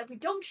you is that we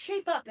don't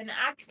shape up and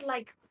act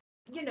like,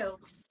 you know,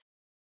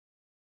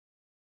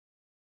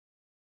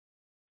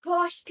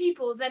 posh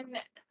people, then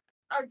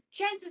our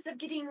chances of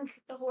getting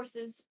the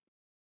horses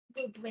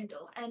will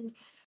dwindle. And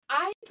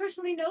I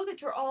personally know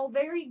that you're all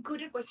very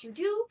good at what you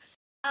do.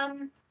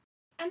 And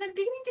I'm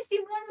beginning to see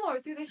more and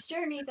more through this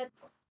journey that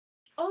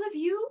all of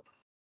you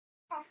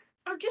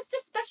are just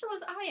as special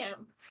as I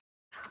am.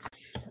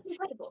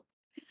 Incredible.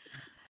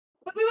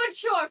 But we want to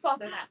show our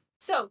father that.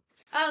 So,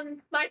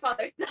 my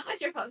father,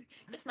 not your father,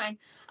 just mine.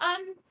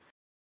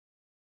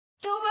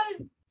 So,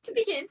 to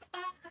begin,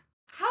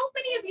 how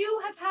many of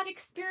you have had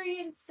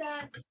experience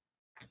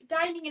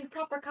dining in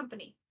proper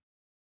company?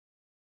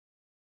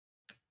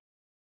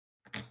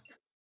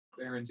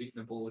 Baron's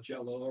eating a bowl of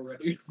Jello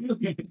already.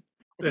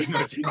 There's no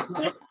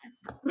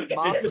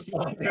Moss is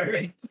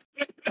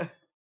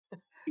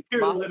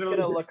You're Moss is literally gonna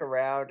just- look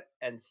around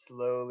and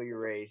slowly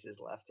raise his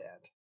left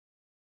hand.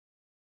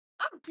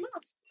 Oh,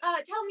 Moss,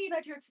 tell me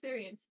about your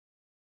experience.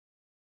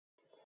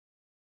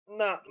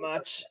 Not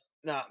much.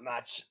 Not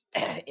much.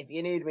 If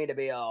you need me to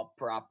be all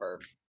proper,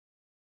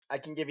 I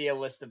can give you a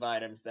list of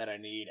items that I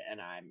need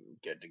and I'm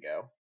good to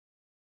go.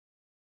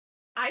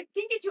 I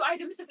can get you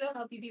items if they'll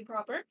help you be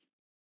proper.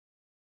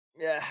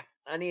 Yeah,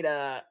 I need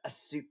a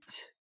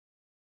suit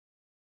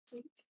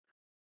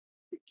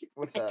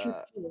with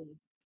a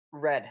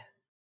red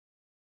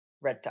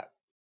tuck,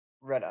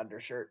 red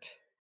undershirt.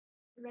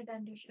 Red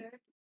undershirt.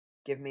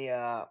 Give me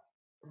a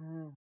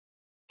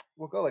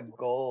we'll go with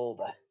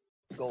gold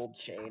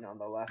chain on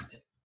the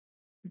left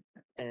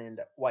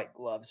and white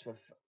gloves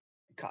with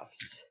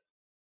cuffs.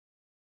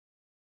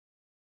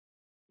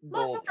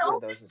 Moss, Gold after for all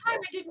those this as time,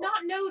 well. I did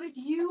not know that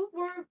you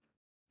were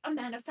a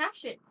man of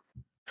fashion.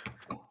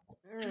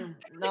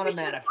 Not We a should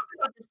man have of talked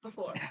about this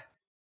before.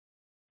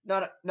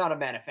 not a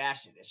man of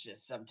fashion. It's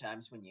just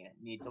sometimes when you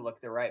need to look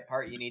the right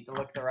part, you need to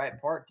look the right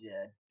part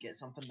to get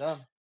something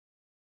done.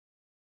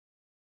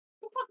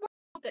 We'll talk more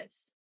about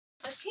this.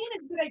 A chain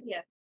is a good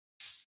idea.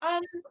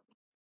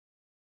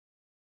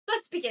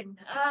 Let's begin.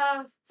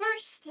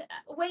 First,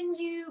 when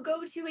you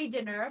go to a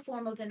dinner, a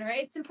formal dinner,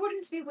 it's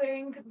important to be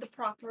wearing the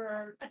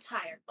proper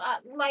attire.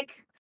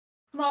 Like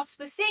Moss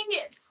was saying,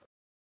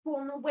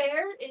 formal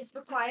wear is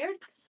required.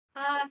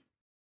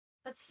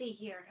 Let's see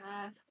here.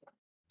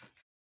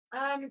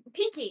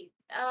 Pinky.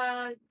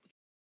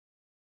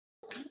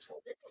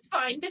 This is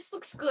fine. This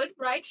looks good,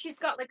 right? She's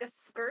got like a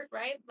skirt,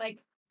 right?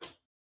 Like,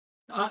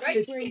 right?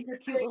 it's Wearing her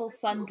cute little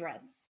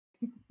sundress.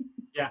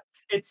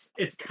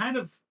 it's kind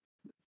of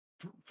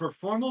for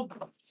formal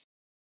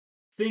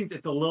things.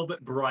 It's a little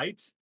bit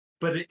bright,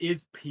 but it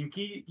is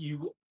pinky.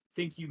 You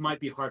think you might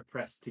be hard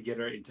pressed to get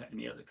her into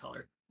any other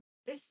color.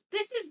 This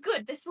is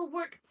good. This will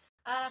work.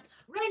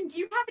 Ren, do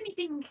you have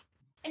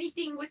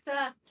anything with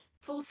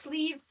full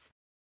sleeves,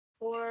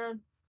 or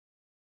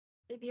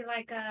maybe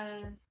like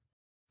a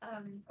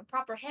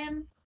proper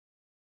hem?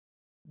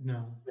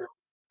 No.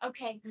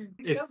 Okay,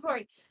 If- go for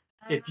it.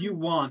 If you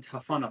want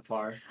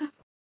Hafanapar,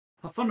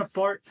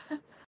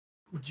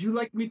 would you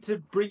like me to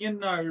bring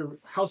in our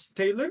house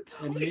tailor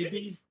and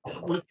maybe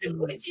would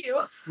you?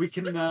 we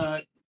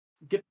can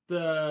get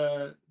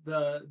the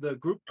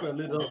group a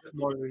little bit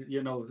more,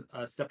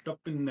 stepped up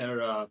in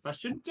their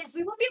fashion? Yes,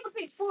 we won't be able to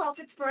make full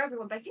outfits for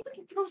everyone, but I think we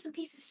can throw some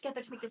pieces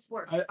together to make this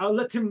work. I'll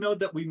let him know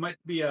that we might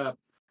be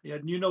Yeah,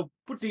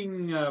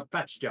 pudding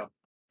patch job.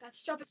 That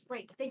job is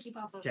great. Thank you,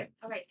 Papa. Okay.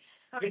 All right.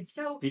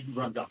 So He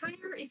runs off.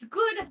 fire is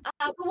good.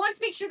 We want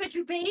to make sure that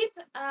you bathe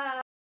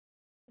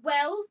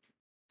well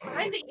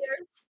behind the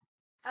ears,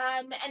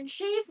 and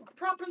shave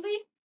properly.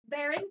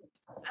 Baron,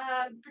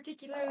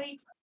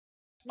 particularly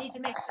need to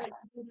make sure that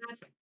you do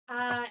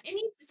that.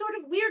 Any sort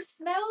of weird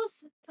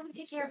smells, come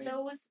take care of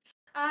those.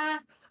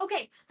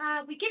 Okay.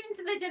 We get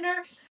into the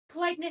dinner.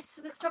 Politeness.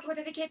 Let's talk about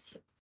etiquette.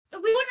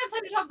 We won't have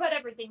time to talk about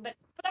everything, but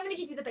I'm going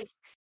to give you the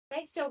basics.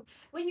 Okay. So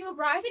when you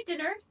arrive at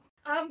dinner,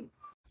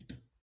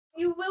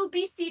 you will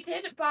be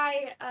seated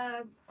by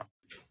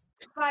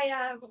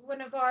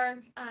one of our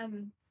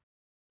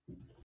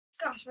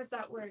gosh, what's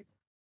that word?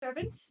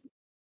 Servants,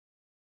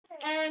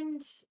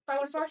 and by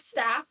one of our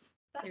staff.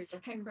 That's the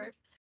right word.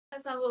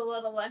 That sounds a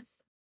little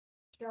less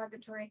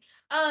derogatory.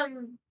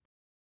 And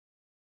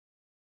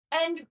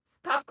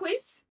pop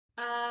quiz.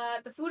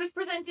 The food is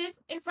presented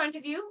in front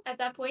of you at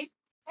that point.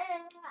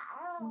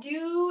 Do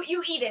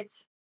you eat it?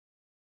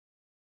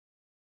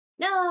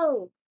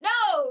 No.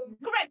 No!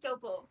 Correct,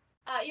 Opal.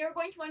 You're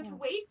going to want to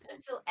wait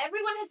until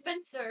everyone has been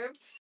served,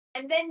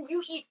 and then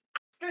you eat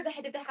after the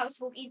head of the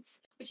household eats,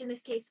 which in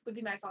this case would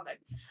be my father.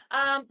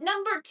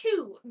 Number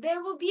 2,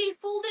 there will be a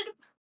folded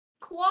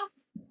cloth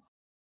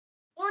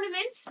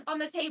ornament on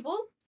the table.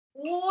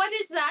 What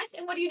is that,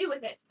 and what do you do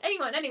with it?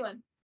 Anyone?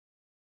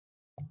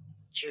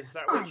 Is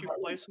that what you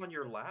place on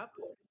your lap?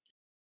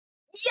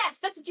 Yes,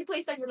 that's what you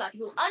place on your lap.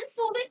 You will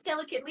unfold it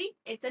delicately.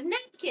 It's a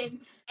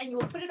napkin, and you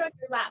will put it on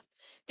your lap.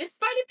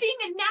 Despite it being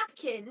a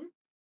napkin,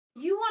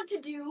 you want to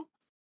do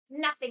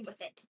nothing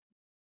with it.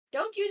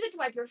 Don't use it to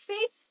wipe your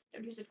face.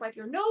 Don't use it to wipe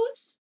your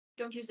nose.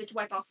 Don't use it to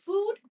wipe off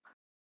food.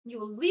 You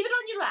will leave it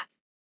on your lap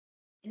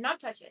and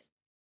not touch it.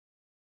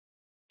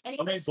 Any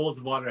How many questions? bowls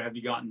of water have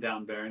you gotten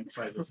down, Baron,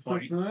 by this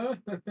point?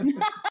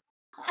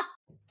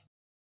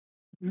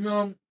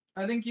 No,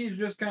 I think he's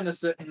just kind of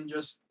sitting,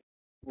 just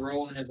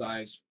rolling his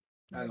eyes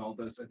at all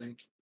this, I think.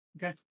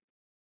 Okay.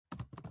 I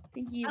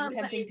think he's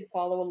attempting to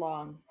follow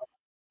along,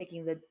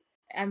 taking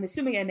I'm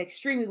assuming an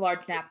extremely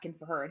large napkin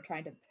for her and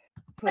trying to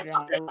put it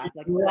on her lap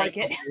like a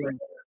blanket.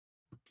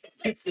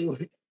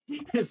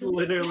 It's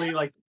literally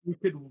like you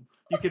could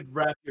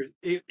wrap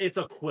it's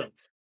a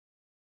quilt.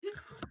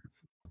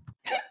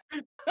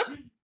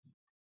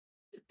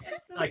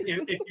 Like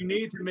if you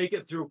need to make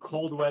it through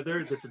cold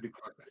weather, this would be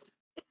perfect.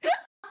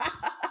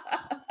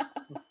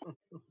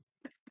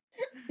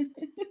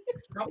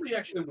 It's probably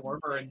actually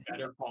warmer and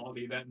better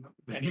quality than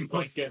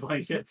most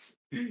blankets.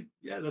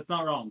 Yeah, that's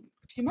not wrong.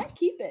 She might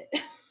keep it.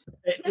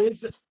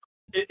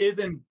 It is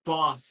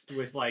embossed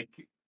with like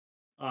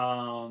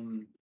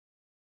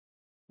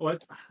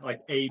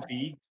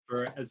AB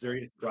for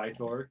Azurius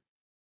Drytor.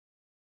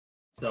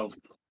 So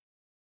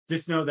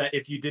just know that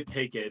if you did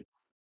take it,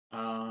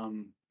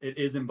 it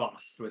is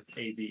embossed with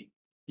AB.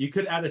 You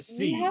could add a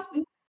C.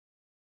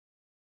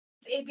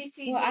 It's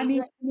ABC. Well,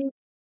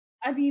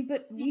 I mean,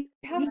 but we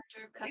have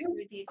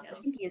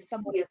details. Pinky is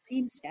somewhat a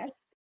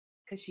seamstress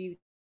because she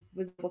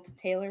was able to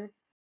tailor,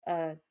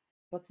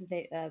 what's his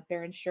name,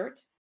 Baron's shirt.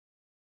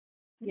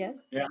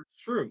 Yes. Yeah,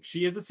 it's true.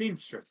 She is a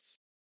seamstress.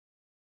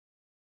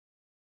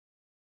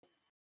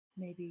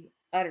 Maybe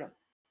I don't know.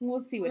 We'll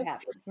see what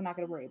happens. We're not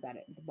going to worry about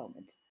it at the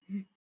moment.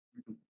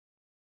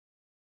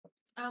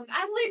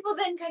 Adelaide will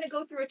then kind of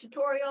go through a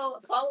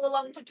tutorial, follow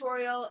along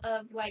tutorial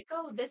of like,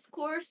 oh, this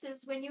course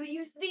is when you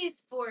use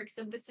these forks,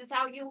 and this is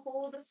how you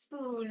hold a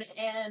spoon,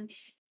 and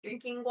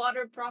drinking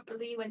water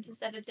properly, when to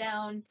set it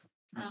down,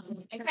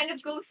 and kind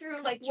of go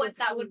through like what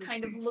that would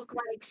kind of look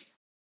like.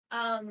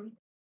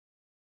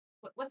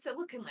 What's it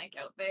looking like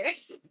out there?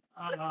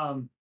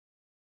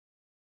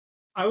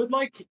 I would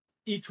like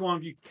each one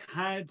of you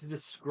kind of to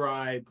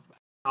describe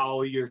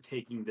how you're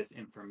taking this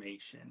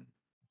information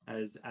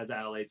as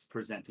Adelaide's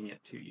presenting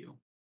it to you.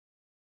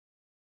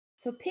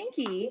 So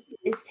Pinky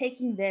is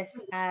taking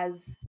this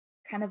as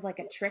kind of like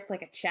a trick,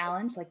 like a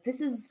challenge. Like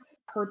this is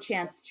her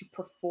chance to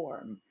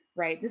perform,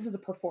 right? This is a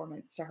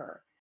performance to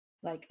her,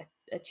 like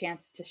a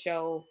chance to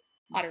show,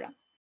 I don't know.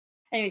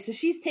 Anyway, so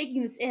she's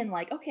taking this in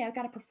like, okay, I've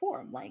got to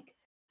perform. Like,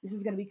 this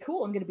is going to be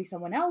cool. I'm going to be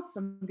someone else.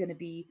 I'm going to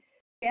be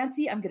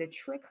fancy. I'm going to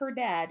trick her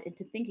dad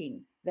into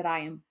thinking that I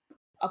am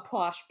a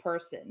posh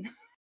person.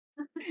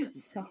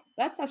 So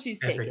that's how she's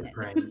taking it.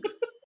 Prank.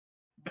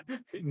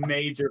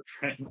 Major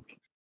prank.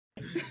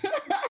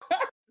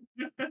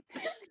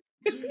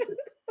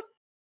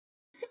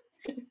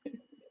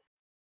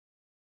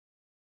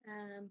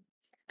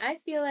 I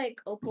feel like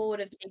Opal would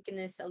have taken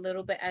this a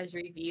little bit as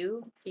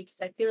review because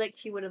I feel like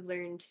she would have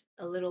learned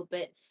a little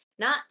bit,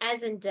 not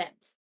as in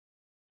depth,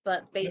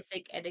 but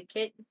basic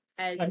etiquette.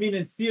 I mean,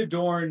 in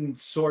Theodorn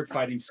sword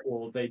fighting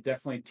school, they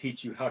definitely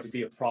teach you how to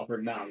be a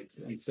proper knight,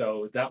 and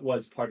so that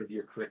was part of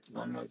your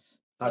curriculum: was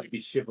how to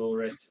be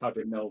chivalrous, how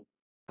to know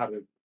how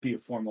to be a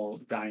formal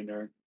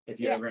diner. If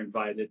you're ever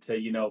invited to,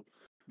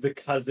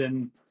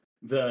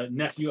 the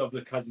nephew of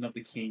the cousin of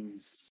the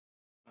king's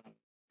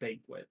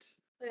banquet.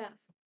 Yeah.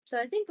 So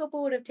I think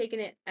Opal would have taken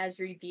it as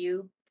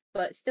review,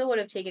 but still would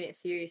have taken it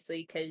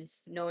seriously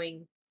because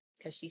knowing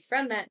because she's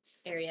from that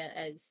area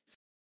as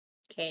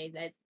okay,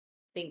 that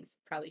things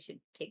probably should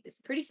take this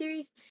pretty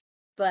serious,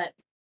 but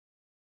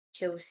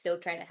she'll still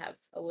try to have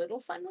a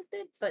little fun with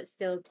it, but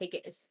still take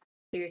it as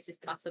serious as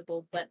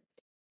possible. But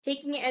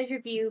taking it as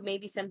review,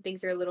 maybe some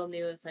things are a little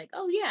new. It's like,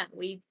 oh yeah,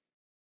 we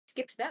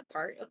skipped that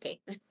part. Okay.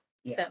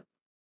 Yeah. So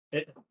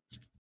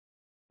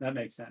that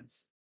makes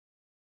sense.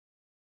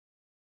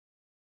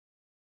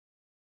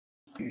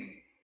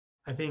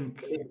 I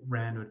think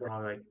Rand would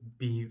probably like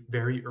be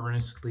very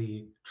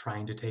earnestly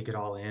trying to take it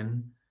all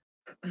in,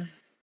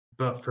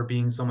 but for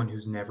being someone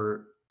who's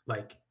never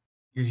like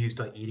who's used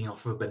to like eating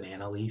off of a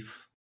banana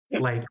leaf,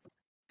 like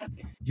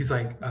he's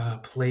like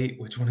plate.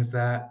 Which one is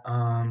that?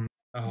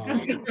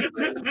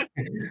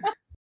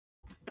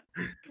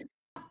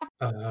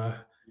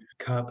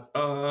 Cup.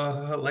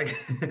 Like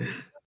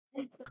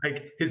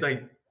like he's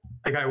like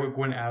the guy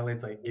when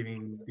Adelaide's like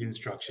giving the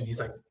instruction, he's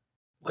like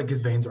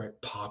his veins are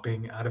like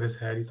popping out of his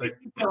head. He's like,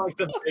 Like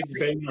the big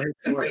vein on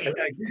his forehead.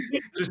 like,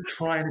 just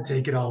trying to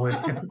take it all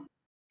in.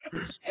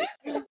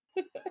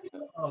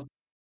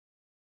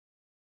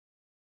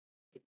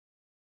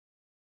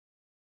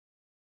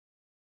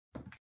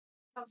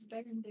 How's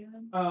Baron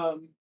doing?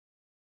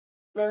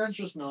 Baron's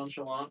just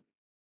nonchalant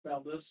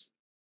about this.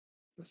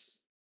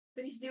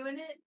 But he's doing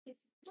it? He's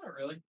Not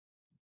really.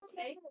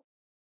 okay.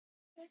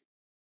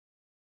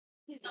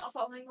 He's not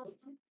following along?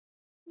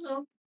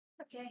 No.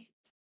 Okay.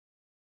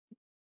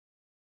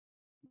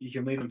 You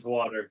can lead them to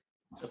water,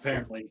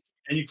 apparently,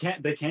 and you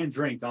can't. They can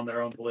drink on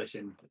their own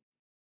volition,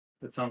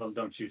 but some of them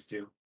don't choose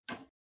to.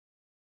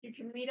 You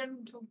can lead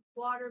them to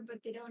water, but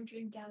they don't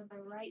drink out of the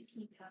right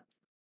teacup.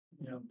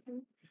 Yeah.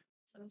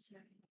 So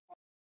sorry.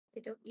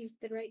 they don't use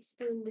the right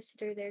spoon to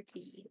stir their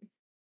tea.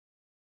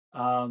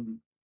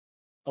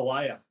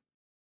 Elia.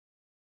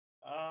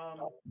 I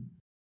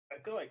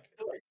feel like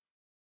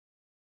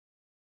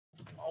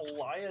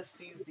Elia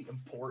sees the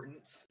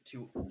importance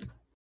to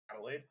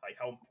Adelaide, like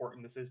how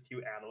important this is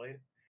to Adelaide.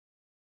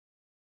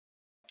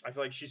 I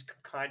feel like she's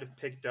kind of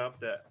picked up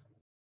that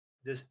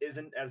this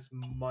isn't as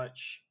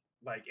much,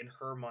 like in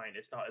her mind,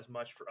 it's not as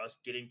much for us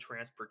getting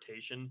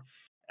transportation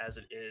as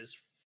it is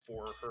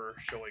for her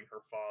showing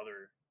her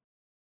father,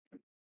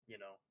 you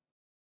know,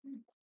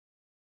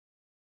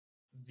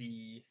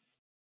 the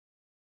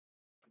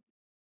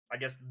I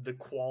guess the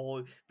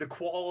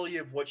quality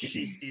of what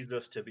she sees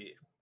us to be.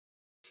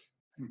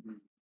 Mm-hmm.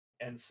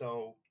 And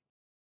so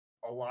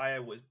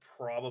Elia would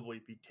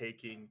probably be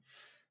taking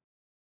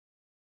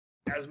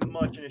as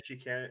much in as she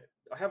can.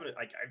 I feel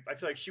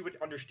like she would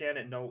understand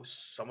and know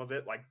some of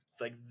it, like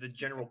the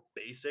general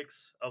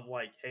basics of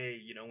like, hey,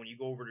 you know, when you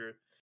go over to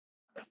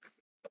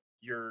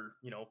your,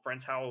 you know,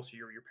 friend's house,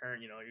 your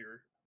parent, you know,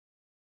 your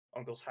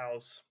uncle's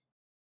house,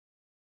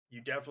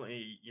 you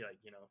definitely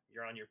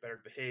you're on your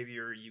better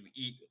behavior, you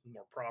eat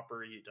more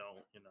proper, you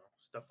don't, you know,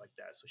 stuff like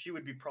that. So she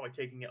would be probably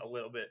taking it a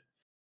little bit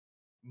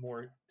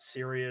more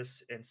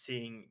serious and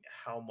seeing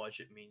how much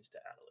it means to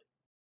Adelaide.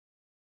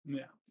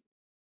 Yeah,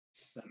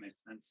 that makes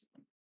sense.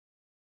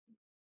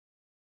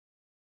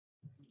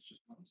 It's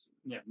just Moss.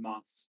 Yeah,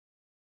 Moss.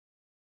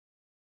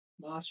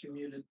 Moss, you're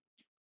muted.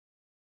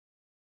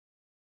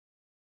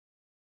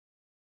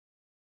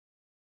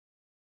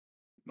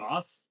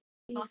 Moss?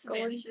 Moss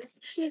vanishes.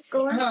 She's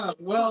going.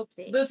 Well,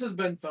 this has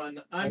been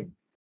fun.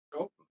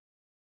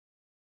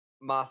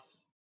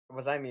 Moss,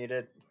 was I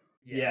muted?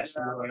 Yes.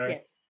 you are.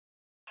 Yes.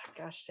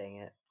 Gosh dang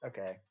it.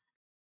 Okay.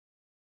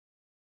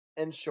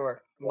 In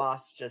short,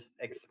 Moss just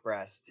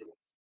expressed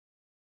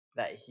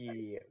that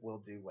he will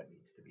do what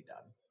needs to be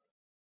done.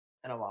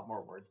 And a lot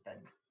more words than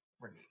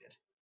were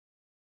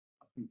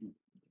needed.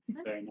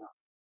 Fair enough.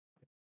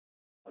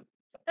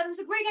 That was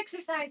a great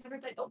exercise,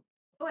 everybody. Oh,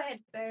 go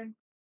ahead, Baron.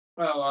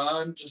 Well,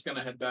 I'm just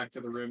gonna head back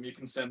to the room. You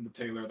can send the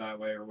tailor that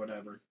way or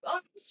whatever.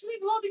 We'll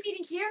all be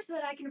meeting here so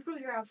that I can approve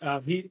your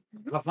outfits.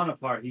 Fun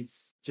apart.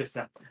 He's just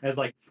as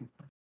like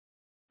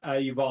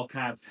you've all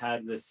kind of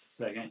had this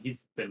second.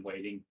 He's been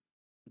waiting.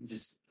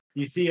 Just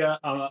you see a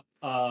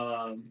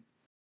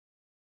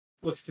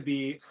looks to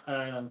be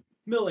a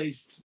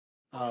middle-aged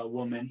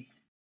woman.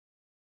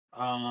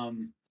 Her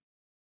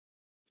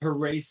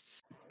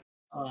race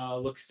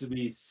looks to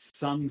be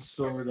some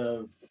sort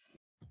of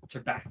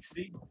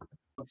tabaxi,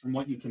 from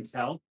what you can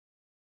tell.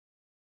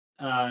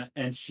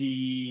 And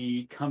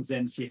she comes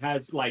in. She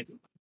has like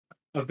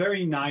a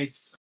very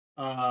nice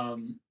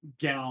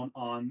gown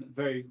on,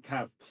 very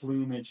kind of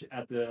plumage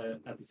at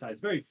the sides,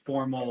 very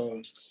formal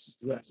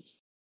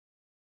dress.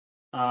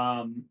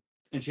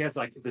 And she has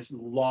like this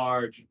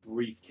large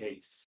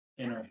briefcase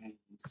in her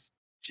hands.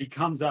 She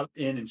comes up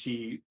in and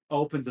she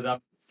opens it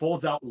up,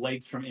 folds out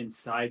legs from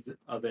inside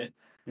of it,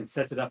 and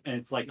sets it up. And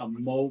it's like a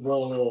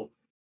mobile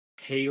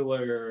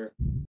tailor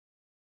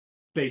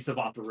base of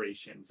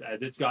operations,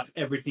 as it's got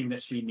everything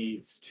that she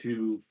needs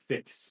to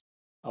fix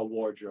a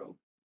wardrobe.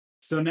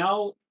 So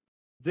now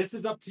this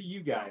is up to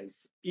you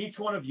guys. Each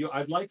one of you,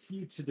 I'd like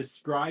you to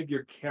describe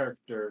your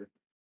character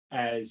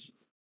as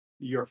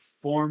your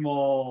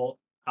formal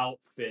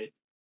outfit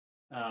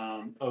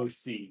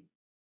OC.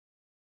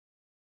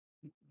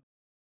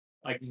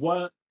 Like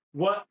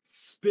What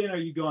spin are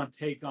you going to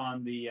take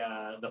on the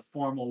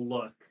formal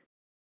look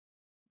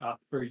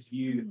for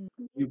you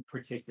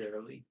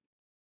particularly?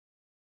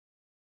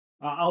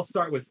 I'll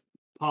start with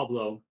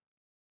Pablo.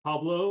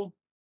 Pablo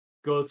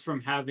goes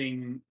from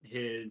having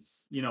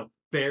his,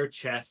 bare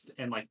chest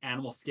and like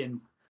animal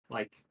skin,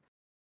 like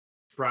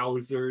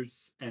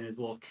trousers and his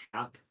little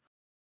cap,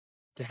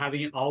 to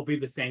having it all be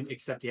the same,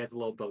 except he has a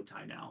little bow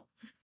tie now.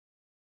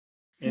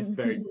 It's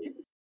very cute.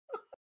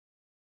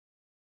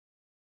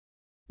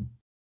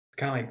 It's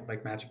kind of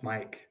like Magic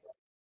Mike.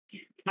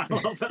 I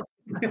love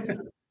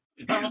that.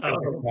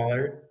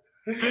 Smaller.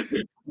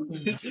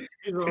 He's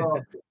a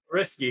little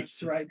risky.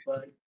 That's right,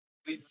 bud.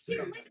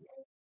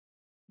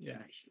 Yeah,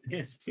 he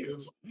is too.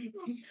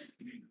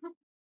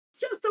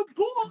 Just a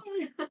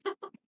boy.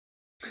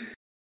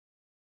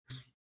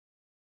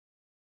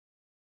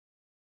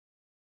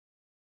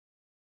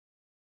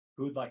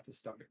 Who would like to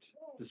start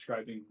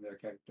describing their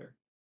character?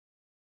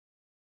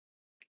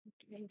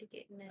 Trying to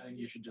get I think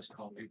you should just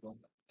call people.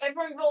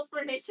 Everyone roll for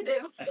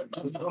initiative.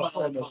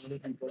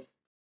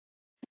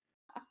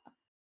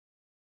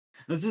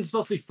 This is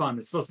supposed to be fun.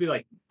 It's supposed to be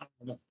like, I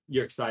don't know,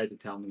 you're excited to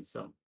tell me.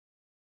 So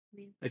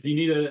Yeah. if you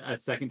need a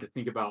second to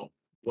think about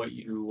what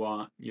you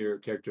want your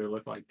character to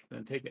look like,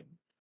 then take it.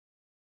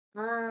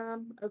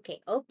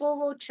 Okay. Opal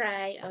will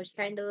try. I was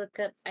trying to look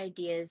up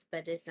ideas,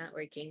 but it's not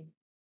working.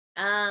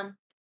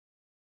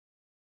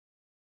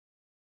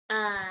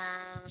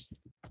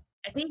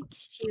 I think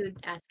she would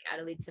ask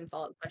Adelaide some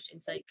follow-up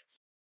questions like,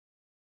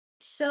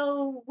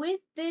 so with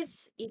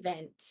this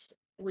event,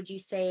 would you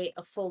say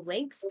a full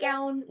length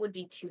gown would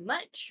be too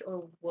much,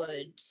 or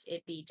would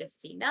it be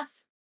just enough?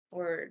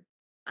 Or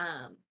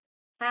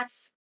half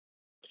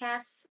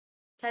calf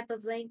type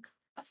of length?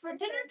 For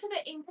dinner to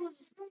the ankles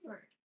is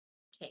preferred.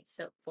 Okay,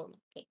 so formal.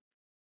 Okay.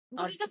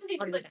 But it doesn't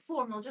even do like that.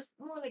 formal, just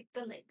more like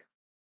the leg.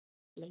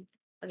 Length.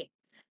 Okay.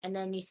 And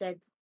then you said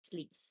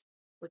sleeves,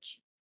 which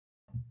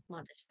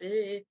modest.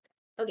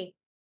 Okay.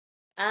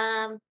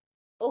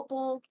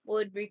 Opal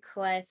would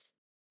request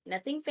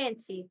nothing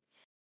fancy,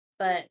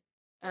 but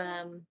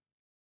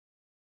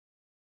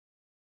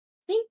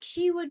think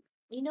she would,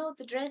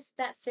 the dress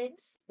that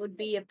fits would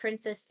be a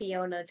Princess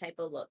Fiona type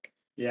of look.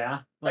 Yeah,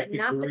 But like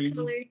not green, the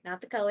color,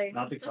 not the color.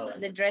 not the color.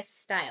 The dress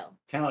style.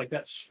 Kind of like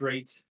that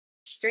straight.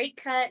 Straight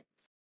cut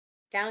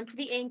down to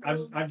the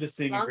ankle. I'm just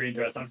seeing a long green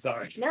dress. I'm sleeves.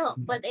 sorry. No,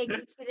 but it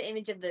gives you the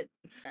image of the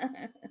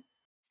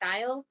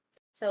style.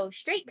 So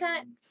straight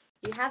cut,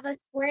 you have a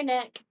square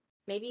neck,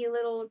 maybe a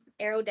little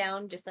arrow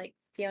down, just like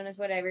Fiona's,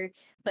 whatever.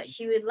 But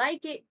she would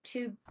like it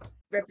to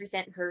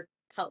represent her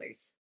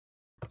colors.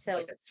 So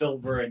Like a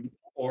silver and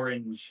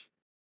orange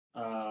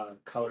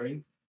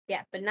coloring.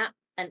 yeah, but not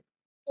an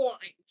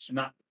orange.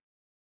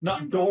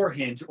 Not door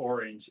hinge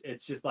orange.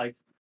 It's just like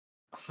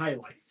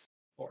highlights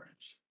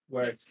orange,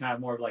 where it's kind of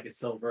more of like a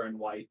silver and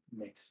white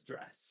mixed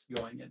dress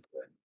going into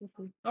it.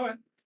 Mhm. All right,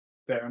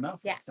 fair enough.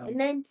 Yeah, So, and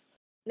then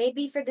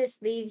maybe for the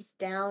sleeves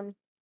down,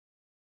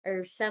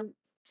 or some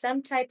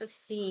type of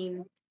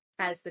seam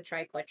has the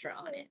triquetra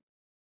on it.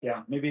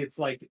 yeah, maybe it's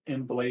like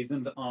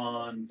emblazoned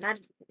on.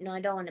 No, I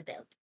don't want a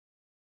belt.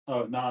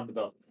 Oh, not on the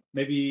belt.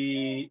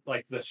 Maybe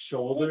like the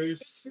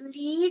shoulders,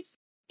 Sleeves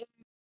and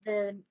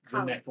the the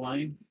collar.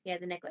 neckline. Yeah,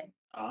 the neckline.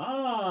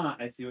 Ah,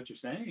 I see what you're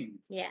saying.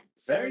 Yeah.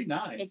 Very so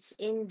nice. It's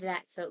in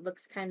that, so it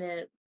looks kind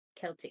of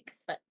Celtic,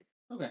 but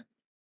Okay.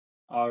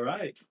 All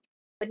right.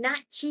 not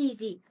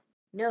cheesy.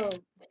 No.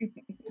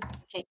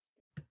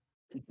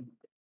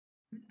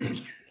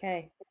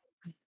 Okay.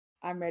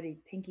 I'm ready.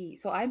 Pinky.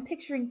 So I'm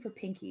picturing for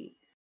Pinky.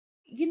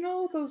 You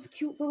know those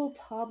cute little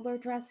toddler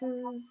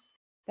dresses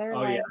that are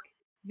Oh, yeah. like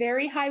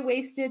very high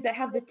waisted that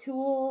have the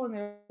tulle and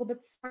they're a little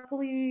bit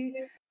sparkly,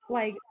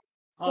 like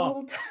the Oh,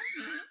 little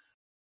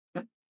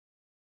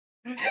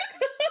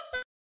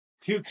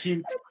too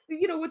cute.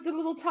 with the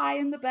little tie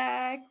in the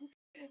back.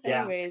 Yeah.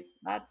 Anyways,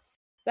 that's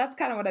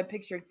kind of what I'm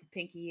picturing for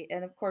Pinky,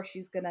 and of course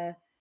she's gonna.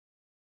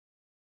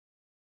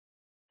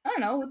 I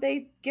don't know. Would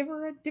they give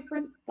her a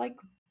different like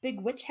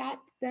big witch hat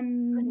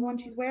than the one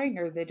she's wearing,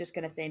 or are they just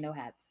gonna say no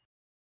hats?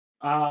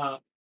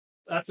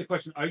 That's the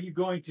question. Are you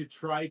going to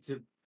try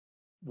to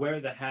wear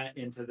the hat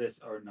into this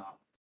or not?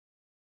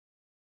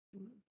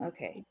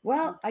 Okay.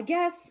 Well, I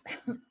guess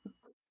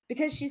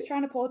because she's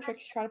trying to pull a trick,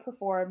 she's trying to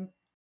perform,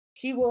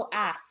 she will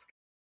ask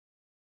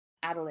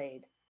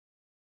Adelaide,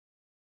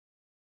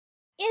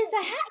 "Is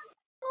the hat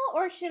full,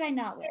 or should I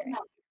not wear it?"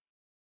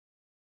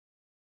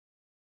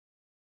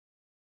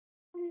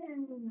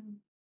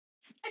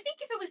 I think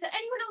if it was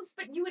anyone else,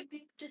 but you would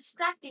be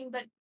distracting,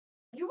 but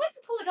you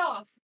wouldn't pull it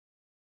off.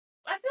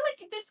 I feel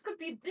like this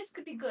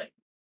could be good.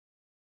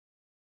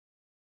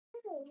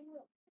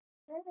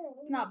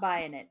 Not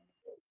buying it.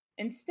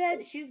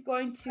 Instead, she's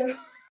going to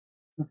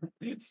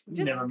just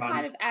Never mind.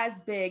 kind of as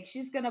big.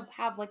 She's gonna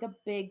have like a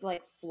big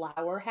like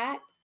flower hat.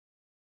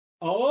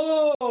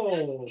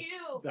 Oh,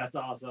 Cute. that's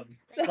awesome.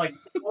 Like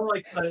more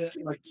like the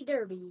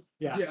Derby.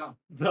 yeah.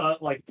 The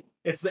like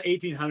it's the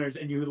 1800s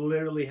and you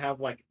literally have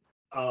like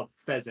a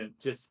pheasant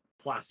just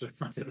plastered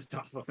onto the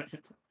top of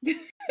it.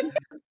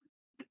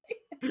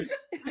 No,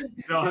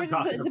 So I'm it's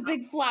just talking it's a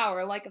big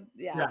flower, like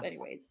Yeah.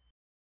 anyways.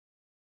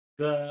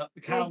 the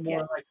kind of Like,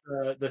 more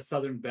like the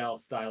Southern Belle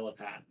style of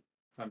hat.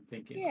 If I'm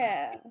thinking.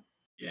 Yeah.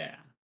 Yeah.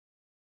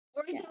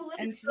 Or is Yeah. it literally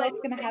And she's like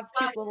also gonna big have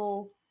flower? cute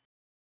little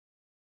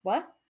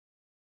what?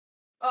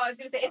 Oh, I was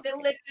gonna say, is it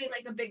literally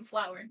like a big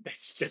flower?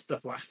 It's just a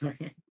flower.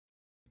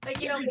 Like,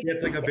 you know, like, Yeah,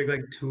 it's like a big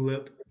like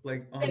tulip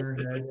like on her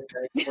head.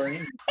 Like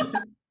a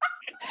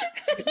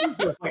I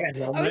was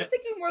helmet.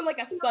 thinking more like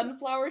a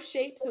sunflower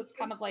shape, so it's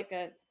kind of like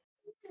a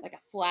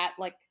flat,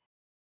 like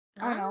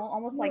I don't know,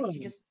 almost like she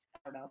just I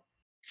don't know.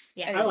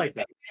 Yeah. I like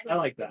that. I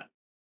like that.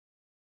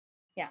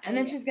 Yeah, and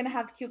then she's gonna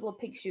have cute little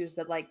pink shoes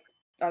that like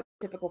are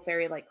typical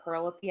fairy like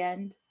curl at the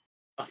end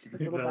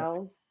with little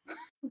bells.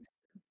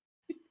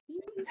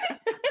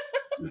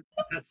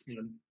 That's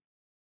fun.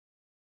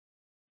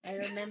 I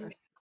remember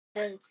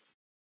the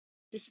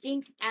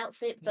distinct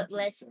outfit but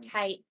less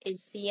tight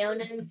is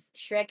Fiona's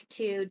Shrek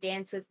 2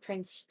 Dance with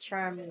Prince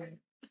Charming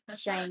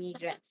shiny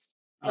dress,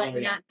 but Oh,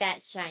 yeah. not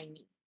that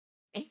shiny.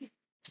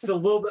 Just a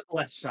little bit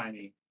less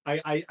shiny.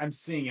 I'm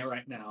seeing it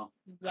right now.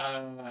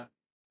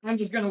 I'm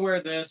just gonna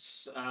wear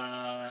this.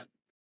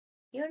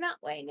 You're not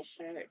wearing a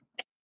shirt.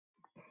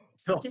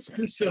 So,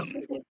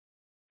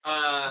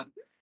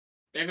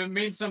 If it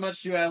means so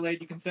much to you, Adelaide,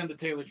 you can send the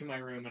tailor to my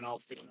room, and I'll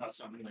figure out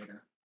something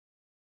later.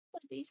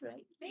 But he's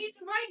right. he's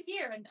right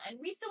here, and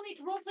we still need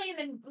to roleplay and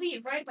then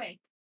leave right away.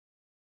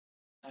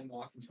 I'm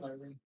walking to my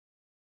room.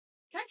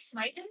 Can I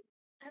smite him?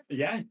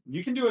 yeah,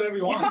 you can do whatever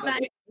you want.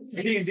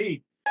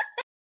 D&D.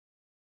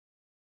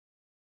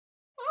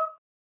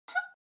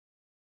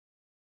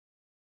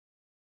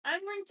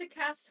 I'm going to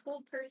cast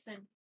Hold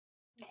Person.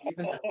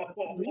 Even Grab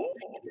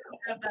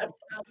that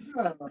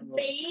spell.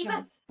 Babe.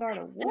 Gonna start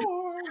a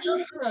war.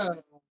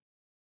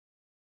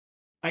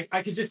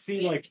 I could just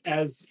see like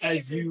as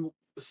you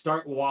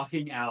start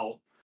walking out,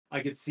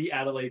 I could see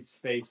Adelaide's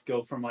face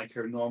go from like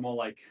her normal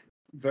like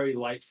very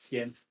light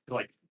skin to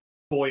like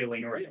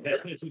boiling right.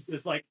 It's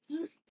just like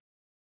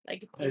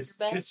Like a it's,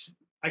 Tinkerbell.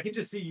 I can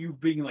just see you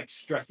being like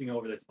stressing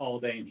over this all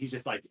day, and he's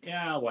just like,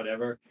 yeah,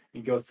 whatever.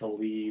 He goes to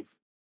leave,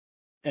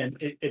 and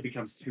it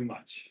becomes too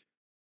much.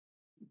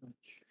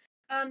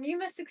 You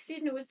must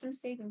succeed in a wisdom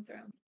saving throw.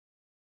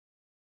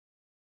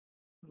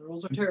 the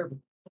rules are terrible.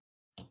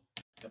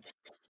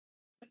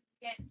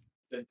 Okay.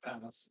 They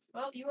pass.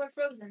 Well, you are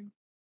frozen.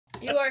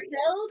 You are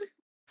held.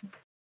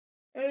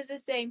 What does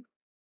this say?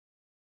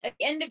 At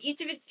the end of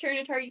each of its turn,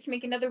 a target can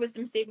make another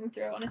wisdom saving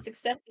throw. On a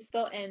success, the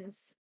spell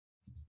ends.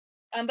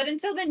 But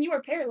until then, you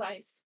are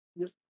paralyzed.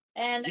 Yep.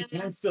 And He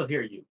can still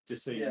hear you,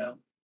 just so you know.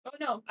 oh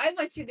no, I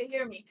want you to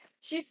hear me.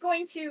 She's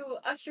going to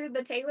usher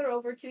the tailor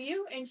over to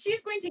you, and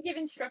she's going to give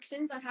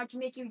instructions on how to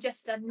make you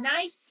just a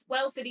nice,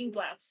 well-fitting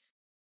blouse.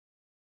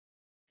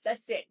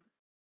 That's it.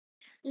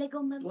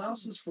 Lego my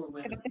Blouses for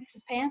Gonna women. fix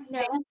his pants.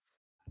 No.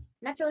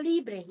 Nacho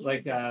Libre.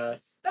 Like But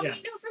yeah.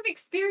 we know from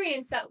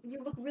experience that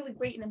you look really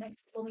great in a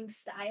nice flowing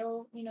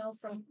style, you know,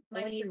 from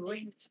my When you shirt that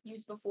you ripped.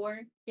 used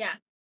before. Yeah.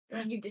 The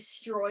one you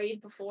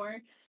destroyed before.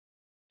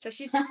 So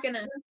she's just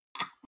gonna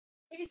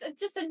maybe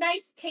just a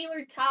nice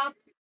tailored top.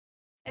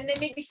 And then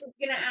maybe she's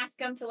gonna ask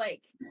him to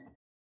like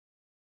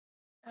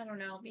I don't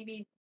know,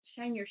 maybe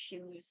shine your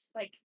shoes.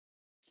 Like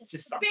just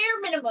something.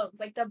 bare minimum.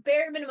 Like the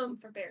bare minimum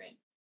for Baron.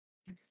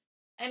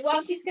 And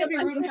while she's She's gonna be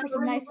still rooting for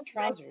some nice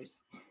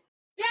trousers.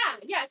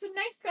 Yeah, some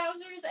nice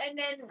trousers, and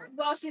then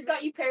while she's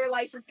got you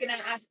paralyzed, she's gonna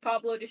ask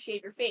Pablo to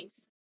shave your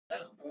face. So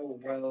Oh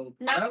well,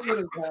 No. that would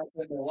have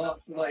happened a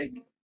lot. Like,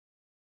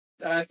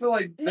 I feel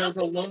like there's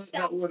a nothing lot just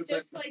that would have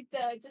just been.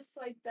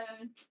 like the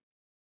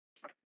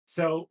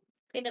So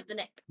Clean up the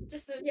neck.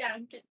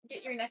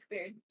 get your neck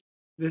beard.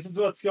 this is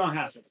what's going to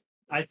happen.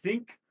 I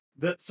think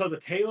the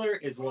tailor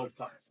is world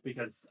class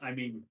because I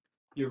mean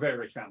you're a very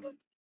rich family.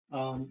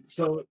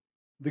 So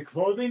the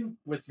clothing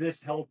with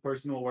this held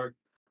person will work.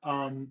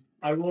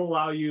 I will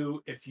allow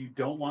you if you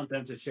don't want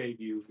them to shave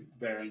you,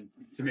 Baron,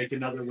 to make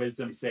another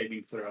wisdom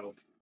saving throw.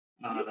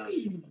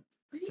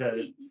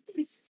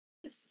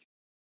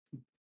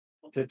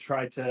 To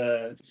try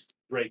to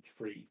break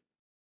free.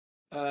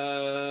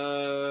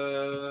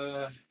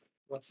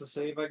 What's the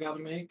save I gotta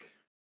make?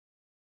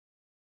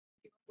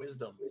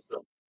 Wisdom.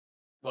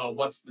 Well,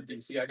 what's the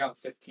DC? I got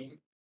 15.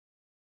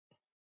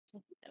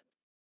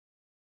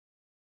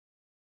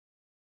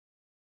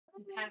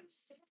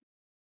 Pass.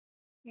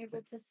 You're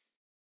able to.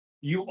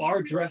 You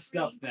are dressed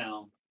up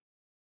now,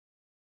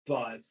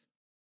 but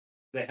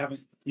they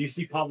haven't. You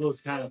see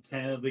Pablo's kind of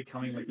tentatively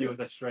coming with you with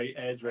a straight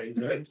edge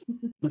razor.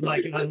 It's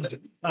like,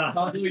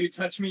 Pablo, you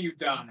touch me, you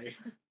die.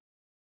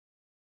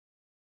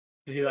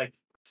 he like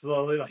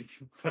slowly like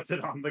puts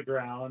it on the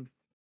ground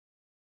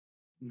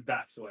and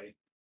backs away.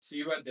 See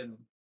you at dinner.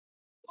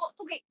 Well,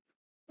 okay.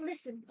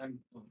 Listen. I'm.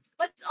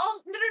 Let's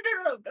all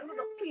no,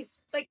 please.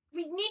 Like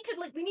we need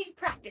to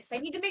practice. I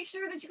need to make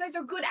sure that you guys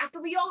are good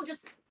after we all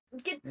just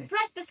get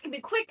dressed. This can be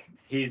quick.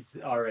 He's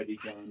already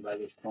gone by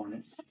this point.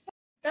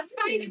 That's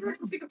fine. Everyone,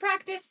 we can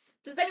practice.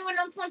 Does anyone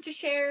else want to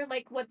share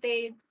like what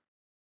they?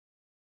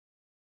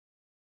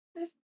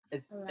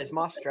 Is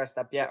Moss dressed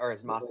up yet, or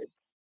is Moss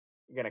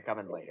gonna come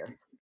in later?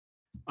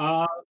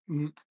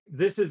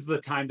 This is the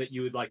time that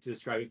you would like to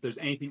describe. If there's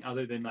anything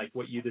other than like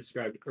what you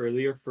described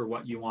earlier for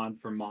what you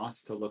want for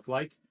Moss to look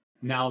like,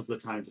 now's the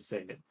time to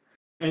say it.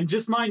 And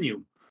just mind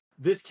you,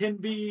 this can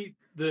be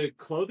the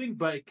clothing,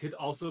 but it could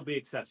also be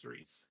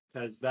accessories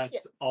because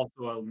that's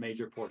also a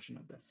major portion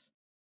of this.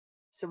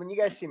 So when you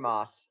guys see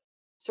Moss,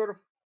 sort of,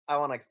 I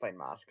want to explain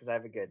Moss because I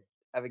have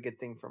a good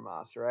thing for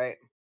Moss, right?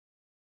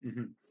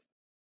 Mm-hmm.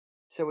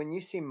 So when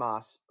you see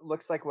Moss,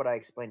 looks like what I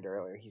explained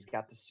earlier. He's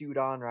got the suit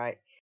on, right?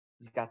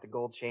 He's got the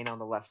gold chain on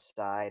the left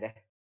side.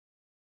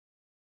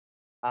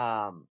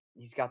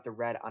 He's got the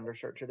red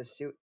undershirt to the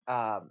suit.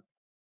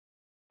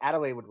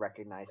 Adelaide would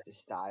recognize the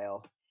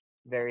style,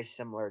 very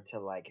similar to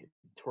like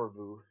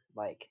Torvu.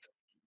 Like,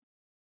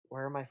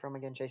 where am I from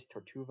again, Chase?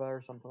 Tortuva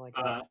or something like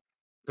that.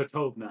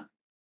 Petovna.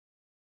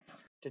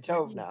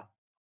 Titovna.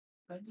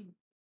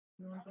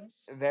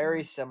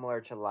 Very similar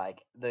to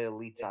like the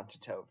elites on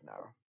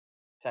Titovna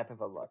type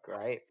of a look,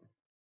 right?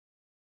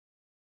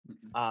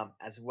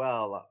 As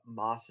well,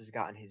 Moss has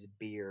gotten his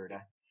beard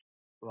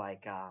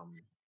like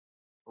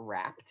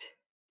wrapped.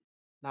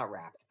 Not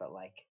wrapped, but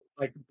like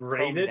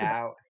braided combed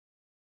out,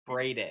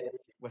 braided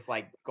with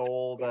like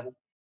gold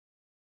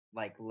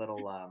like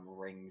little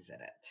rings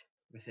in it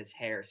with his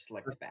hair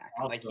slicked back.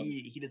 Awesome. Like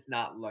he does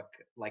not look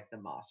like the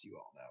Moss you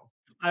all know.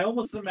 I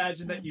almost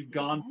imagine that you've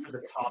gone for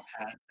the top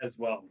hat as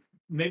well.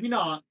 Maybe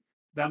not.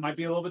 That might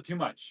be a little bit too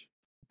much.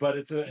 But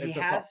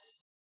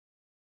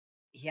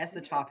he has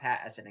the top hat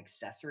as an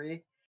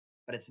accessory,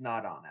 but it's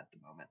not on at the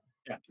moment.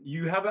 Yeah,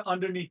 you have it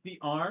underneath the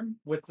arm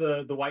with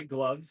the white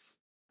gloves,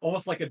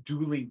 almost like a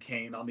dueling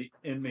cane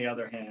in the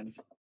other hand.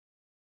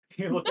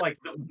 You look like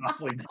the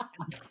muffling.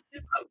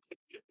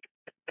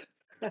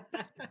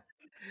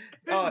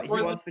 Oh, he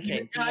wants the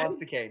cane. He wants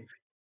the cane.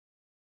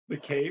 The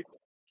cape.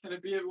 Can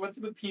it be? What's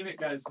the peanut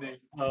guy's name?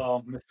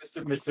 Oh,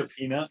 Mr.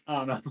 Peanut.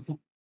 I don't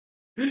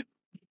know.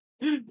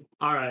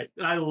 All right,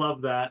 I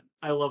love that.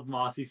 I love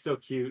Moss. He's so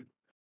cute.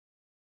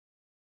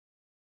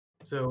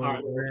 So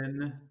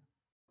Ren,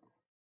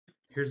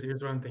 here's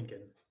what I'm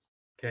thinking.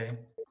 Okay.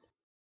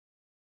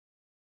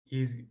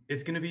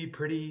 It's gonna be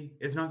pretty.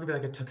 It's not gonna be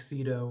like a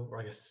tuxedo or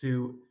like a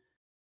suit,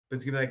 but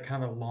it's gonna be like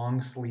kind of a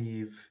long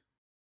sleeve.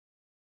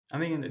 I'm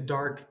thinking a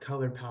dark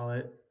color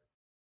palette,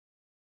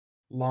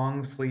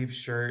 long sleeve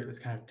shirt that's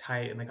kind of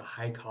tight and like a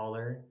high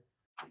collar.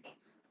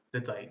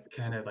 That's like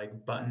kind of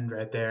like buttoned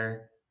right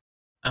there.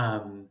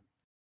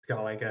 It's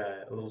got like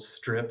a little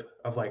strip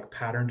of like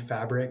patterned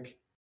fabric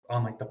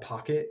on like the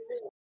pocket.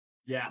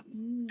 Yeah.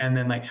 And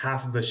then like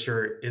half of the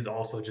shirt is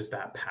also just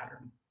that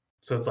pattern.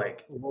 So it's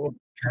like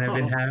kind of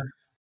in half.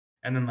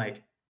 And then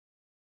like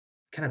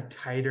kind of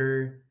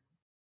tighter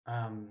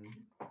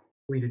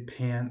pleated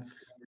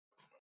pants.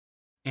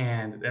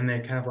 And they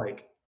kind of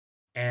like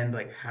end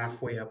like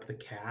halfway up the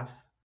calf.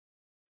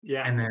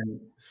 Yeah. And then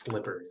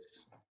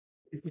slippers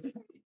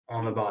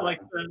on the bottom.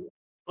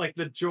 Like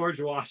the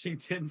George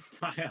Washington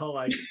style,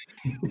 like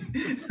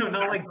no,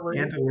 not like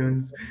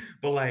pantaloons,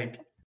 but like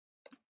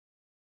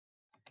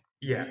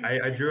yeah,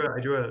 I drew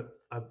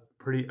a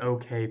pretty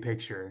okay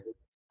picture.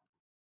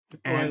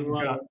 And he's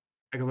got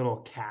like a little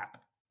cap,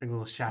 like a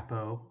little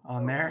chapeau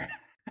on there.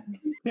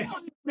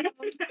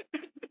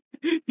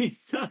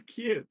 He's so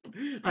cute.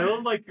 I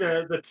love like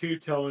the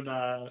two-tone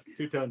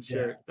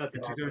shirt. That's a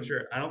awesome. Two-tone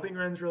shirt. I don't think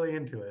Ren's really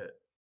into it.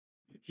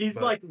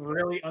 He's like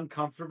really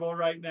uncomfortable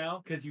right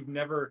now because you've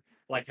never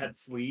like had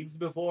sleeves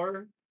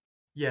before.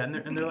 Yeah,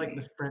 and they're like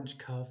the French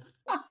cuff.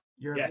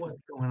 You're like, what's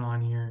going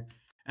on here?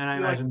 And I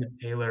imagine the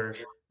tailor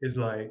is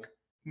like,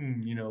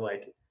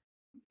 like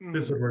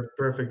this would work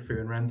perfect for you.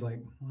 And Ren's like,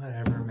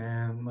 whatever,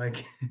 man.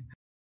 Like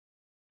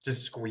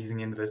just squeezing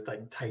into this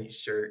like tight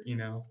shirt,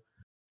 You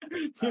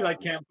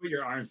like can't put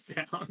your arms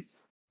down.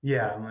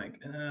 Yeah, I'm like,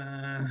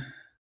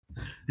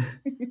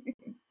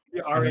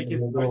 Your RA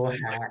gets little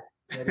hat.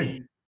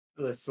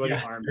 The sweaty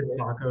arm.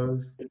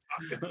 Tacos.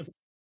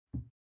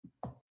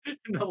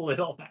 And the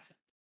little hat.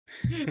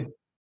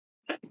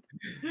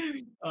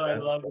 I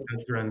love it.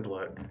 That's Ren's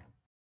look.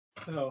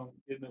 Oh,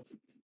 goodness.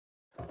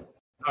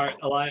 All right,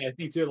 Elia, I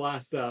think you're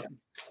last up.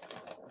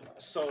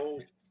 So,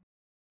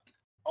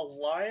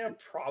 Elia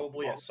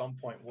probably at some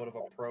point would have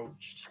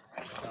approached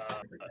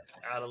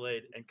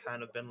Adelaide and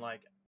kind of been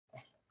like,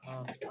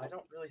 I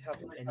don't really have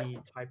any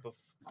type of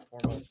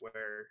formal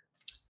wear.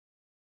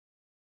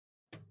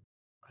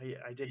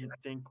 I didn't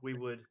think we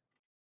would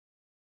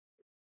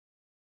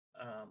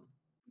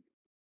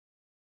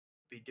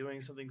be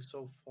doing something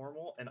so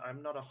formal, and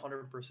I'm not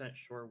 100%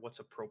 sure what's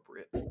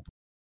appropriate.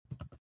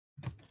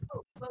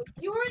 Well,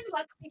 you're in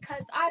luck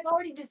because I've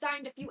already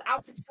designed a few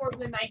outfits for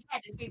you in my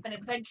head as we've been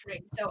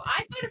adventuring. So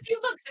I've got a few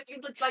looks if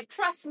you'd like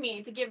trust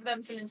me to give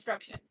them some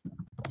instruction.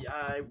 Yeah,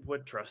 I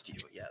would trust you.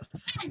 Yes.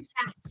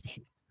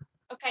 Fantastic.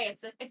 Okay,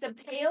 it's a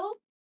pale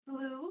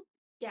blue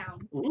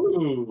gown.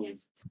 Ooh.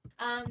 Yes.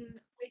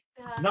 With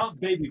not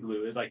baby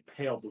blue. It's like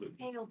pale blue.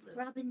 Pale blue.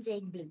 Robin's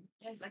egg blue.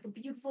 Yes, like a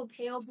beautiful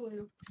pale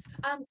blue.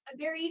 A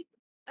very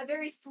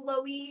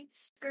flowy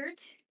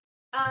skirt.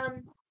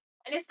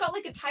 And it's got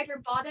like a tighter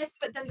bodice,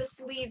 but then the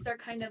sleeves are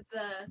kind of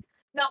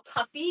not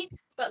puffy,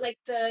 but like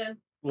the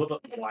A little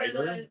bit like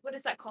wider. what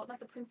is that called? Not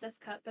the princess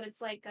cut, but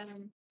it's like Oh, do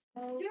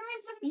you know what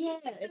I'm talking yeah,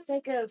 about? it's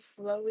like a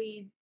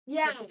flowy.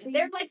 Yeah, Silky.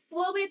 they're like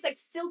flowy. It's like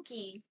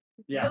silky.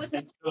 Yeah, it's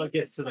until it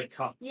gets to the like,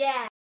 cup,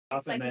 Yeah,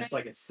 and then nice. it's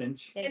like a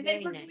cinch. They're And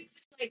then very we're doing nice.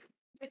 this, like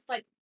with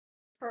like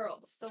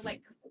pearls, so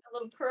like a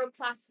little pearl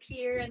clasp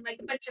here and like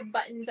a bunch of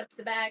buttons up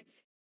the back.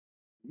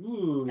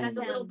 Ooh, It has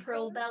a little Sounds-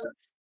 pearl belt.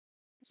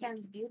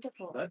 Sounds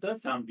beautiful. that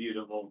does sound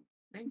beautiful.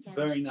 Mine It's sounds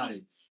very cheap.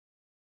 nice.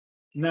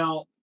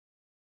 Now,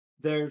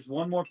 there's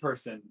one more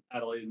person,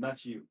 Adelaide, and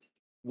that's you.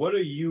 What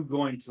are you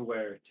going to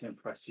wear to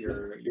impress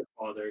your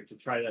father to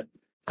try to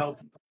help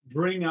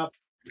bring up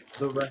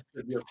the rest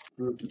of your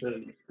group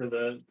to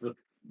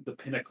the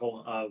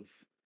pinnacle of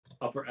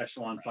upper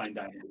echelon fine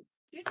dining?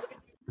 She's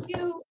a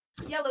few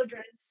yellow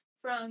dreads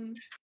from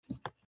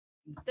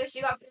that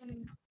she got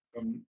from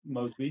From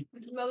Mosby?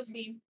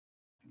 Mosby.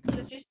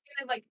 So she's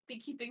gonna like be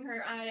keeping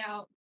her eye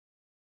out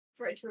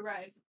for it to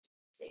arrive.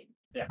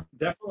 Yeah,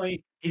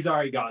 definitely. He's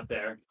already got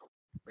there.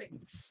 Great.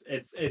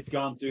 It's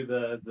gone through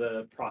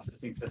the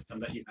processing system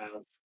that you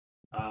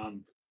have.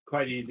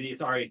 Quite easy.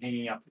 It's already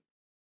hanging up.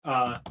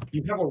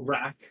 You have a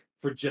rack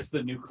for just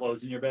the new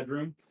clothes in your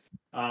bedroom,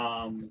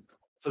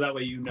 so that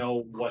way you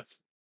know what's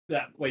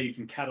that way you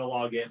can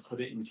catalog it,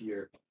 put it into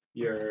your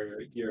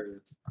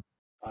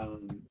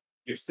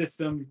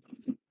system.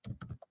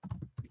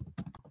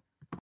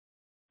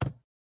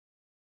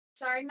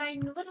 Sorry, my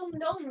little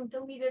gnome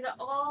deleted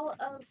all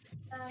of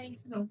my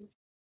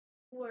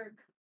work.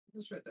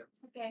 It's right there.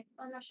 Okay,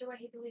 I'm not sure why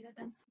he deleted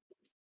them.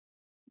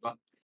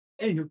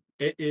 Anywho,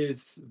 it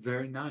is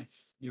very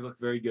nice. You look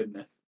very good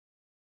in it.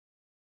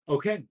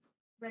 Okay.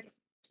 Ready.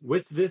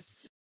 With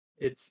this,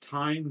 it's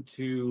time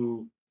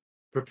to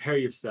prepare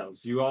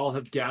yourselves. You all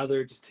have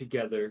gathered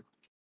together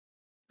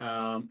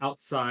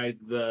outside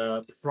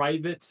the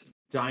private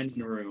dining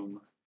room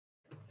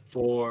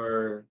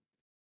for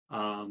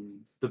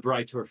the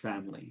Brightor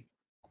family.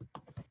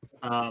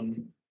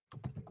 Baron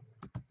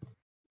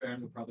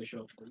will probably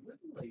show up a little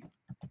late.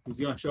 He's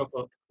going to show up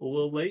a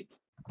little late.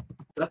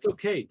 That's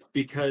okay,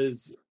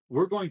 because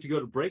we're going to go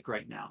to break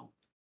right now.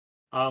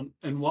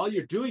 And while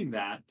you're doing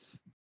that,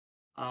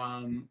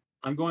 I'm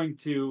going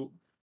to...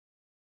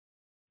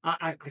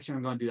 I'm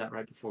going to do that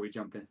right before we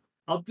jump in.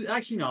 I'll do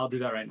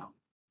that right now.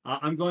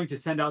 I'm going to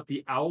send out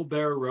the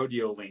Owlbear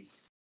Rodeo link.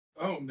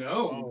 Oh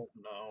no!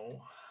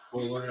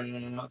 Oh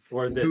no!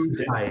 For this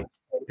Food fight.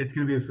 It's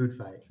gonna be a food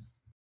fight.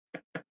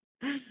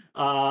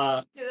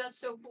 Dude, that's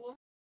so cool.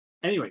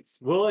 Anyways,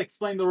 we'll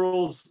explain the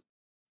rules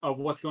of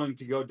what's going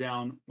to go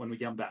down when we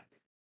come back.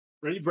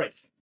 Ready, break.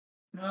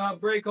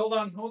 Break. Hold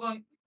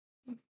on.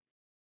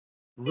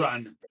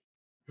 Run.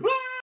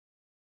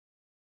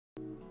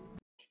 Did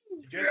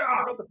you guys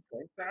hear about the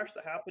plane crash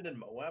that happened in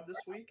Moab this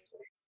week?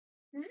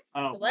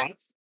 What?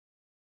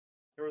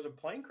 There was a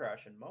plane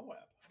crash in Moab.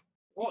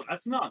 Oh,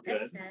 that's not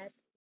good. That's sad.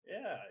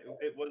 Yeah,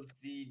 it was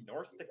the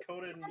North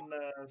Dakotan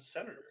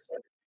senator.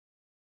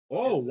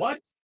 Oh, what?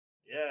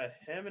 Yeah,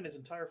 him and his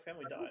entire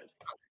family died.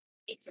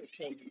 It's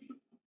okay.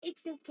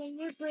 It's okay.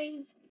 You're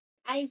brave.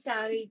 I'm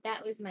sorry.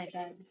 That was my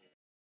bad.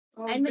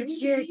 I'm a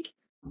jerk.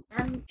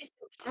 I'm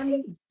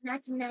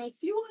not nice.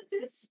 You want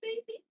this,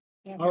 baby?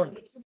 Yes, All I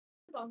right.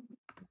 Hold on.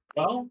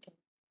 Well,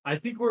 I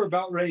think we're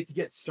about ready to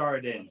get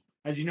started in.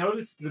 As you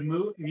notice,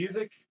 the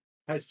music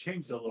has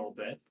changed a little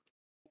bit,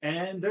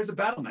 and there's a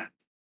battle map,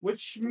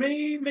 which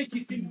may make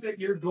you think that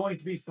you're going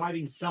to be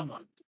fighting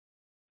someone.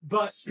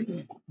 But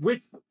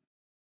with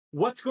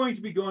what's going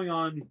to be going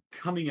on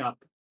coming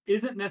up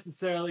isn't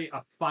necessarily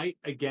a fight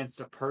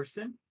against a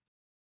person.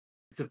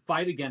 It's a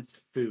fight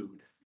against food.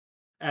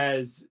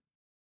 As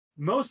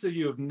most of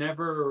you have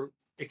never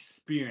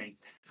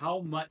experienced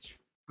how much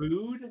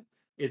food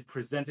is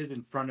presented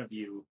in front of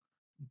you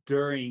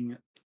during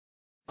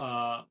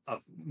a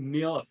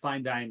meal of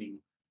fine dining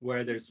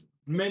where there's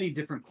many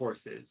different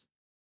courses.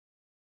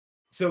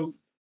 So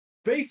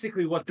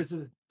basically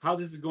how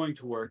this is going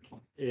to work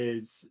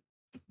is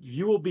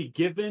you will be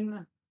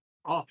given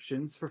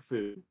options for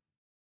food,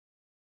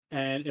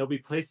 and it'll be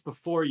placed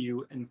before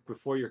you and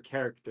before your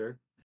character.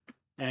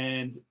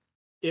 And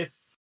if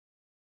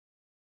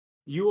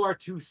you are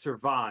to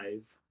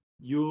survive,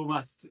 you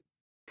must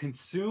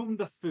consume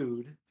the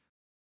food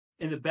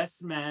in the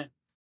best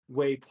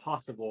way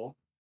possible,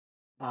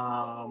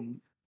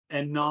 and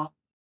not,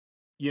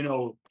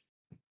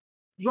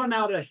 run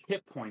out of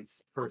hit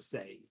points per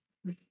se.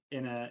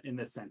 In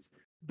this sense,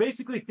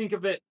 basically think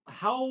of it: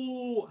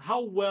 how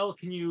well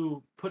can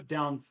you put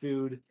down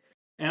food?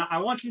 And I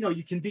want you to know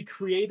you can be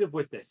creative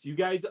with this. You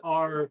guys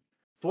are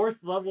 4th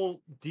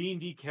level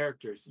D&D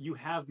characters. You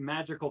have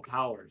magical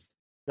powers.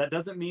 That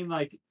doesn't mean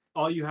like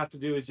all you have to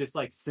do is just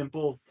like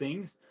simple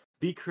things.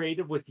 Be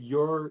creative with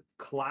your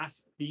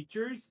class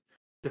features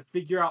to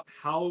figure out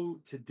how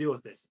to deal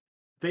with this.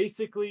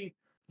 Basically,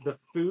 the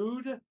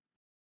food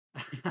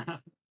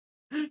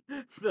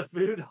the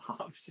food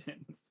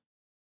options.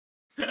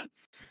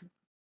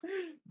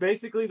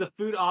 Basically, the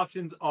food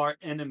options are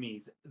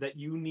enemies that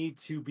you need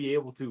to be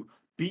able to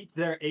beat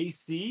their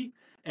AC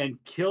and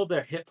kill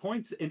their hit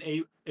points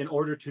in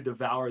order to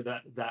devour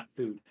that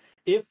food.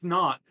 If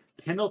not,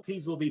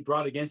 penalties will be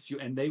brought against you,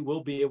 and they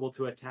will be able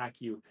to attack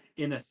you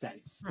in a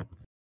sense.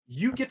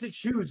 You get to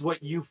choose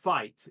what you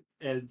fight,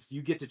 as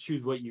you get to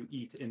choose what you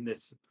eat in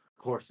this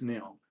course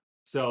meal.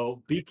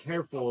 So be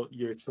careful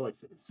your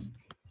choices.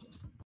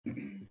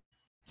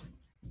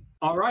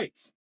 All right.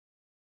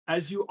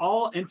 As you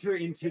all enter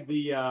into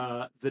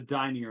the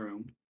dining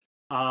room,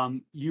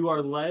 you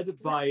are led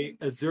by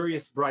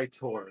Azurius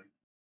Brightor.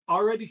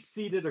 Already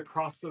seated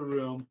across the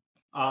room,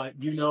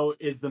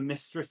 is the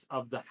mistress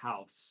of the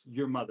house,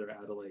 your mother,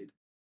 Adelaide.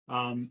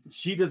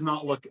 She does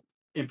not look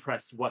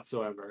impressed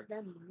whatsoever.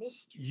 The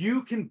mistress.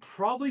 You can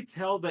probably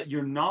tell that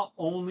you're not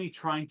only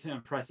trying to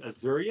impress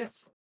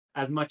Azurius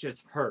as much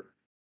as her,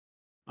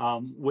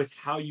 with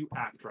how you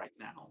act right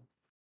now.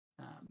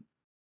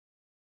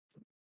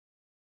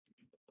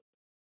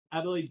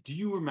 Adelaide, do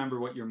you remember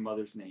what your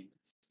mother's name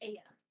is?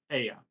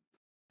 Aya.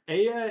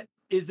 Aya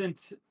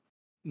isn't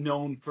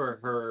known for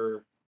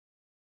her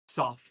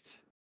soft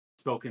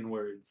spoken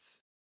words.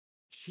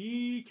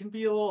 She can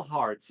be a little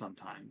hard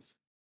sometimes.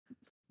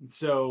 And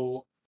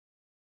so,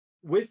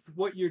 with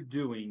what you're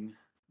doing,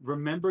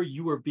 remember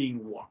you are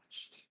being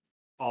watched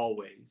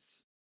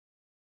always.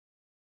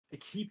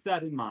 Keep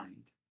that in mind.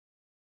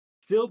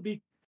 Still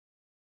be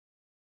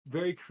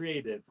very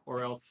creative,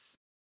 or else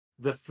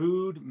the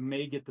food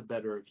may get the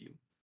better of you.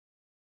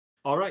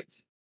 All right.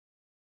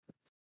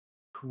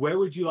 Where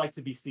would you like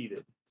to be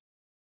seated?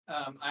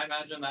 I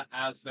imagine that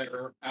as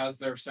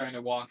they're starting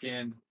to walk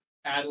in,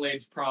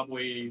 Adelaide's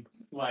probably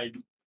like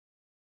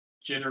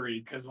jittery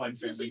because like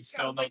She's Billy's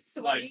got, still like, not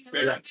sweating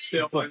very around.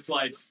 still is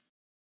like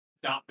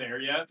not there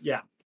yet.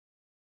 Yeah.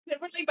 They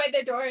were like by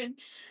the door, and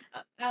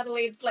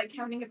Adelaide's like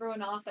counting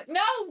everyone off, like,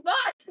 no,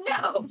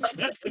 Moss,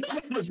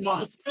 no.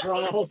 Moss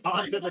crawls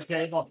onto the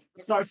table,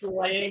 starts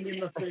laying in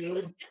the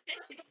food.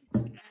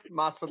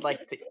 Moss would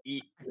like to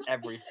eat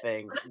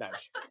everything. No.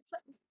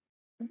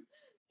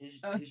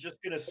 He's just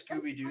gonna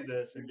Scooby Doo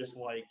this and just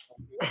like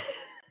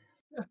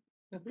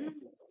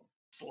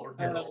slurp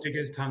it all. Stick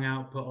his tongue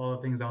out, put all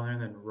the things on there,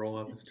 and then roll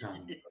up his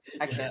tongue.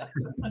 Actually,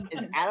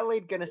 is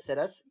Adelaide gonna sit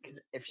us?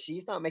 Because if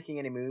she's not making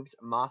any moves,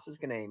 Moss is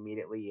gonna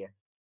immediately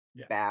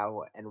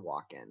bow and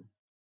walk in.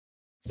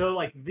 So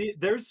like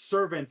there's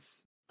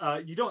servants.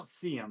 You don't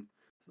see them.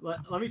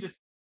 Let me just.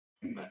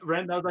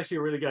 Ren, that was actually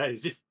a really good idea.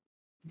 Just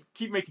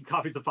keep making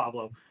copies of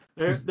Pablo.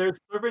 There's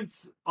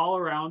servants all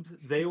around.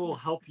 They will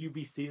help you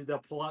be seated. They'll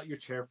pull out your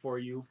chair for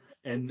you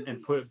and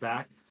put it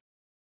back.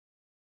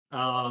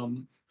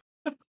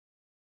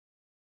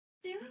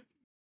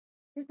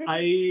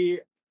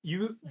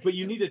 But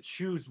you need to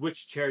choose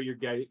which chair you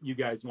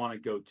guys want to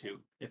go to,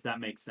 if that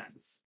makes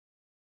sense.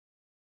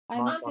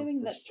 I'm Moss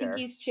assuming wants that this chair.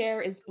 Pinky's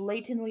chair is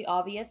blatantly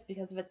obvious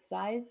because of its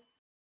size.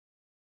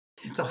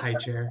 It's a high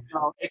chair.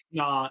 No, it's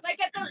not.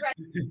 Like at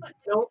the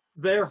No,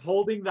 they're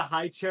holding the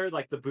high chair,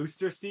 like the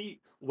booster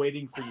seat,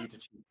 waiting for you to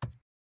choose.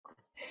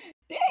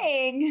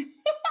 Dang!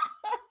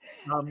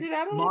 Did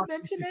Adelaide Moss,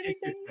 mention you take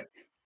your anything? pick.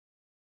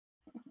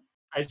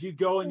 As you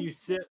go and you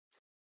sit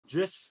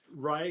just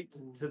right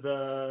to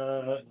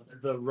the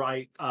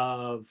right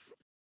of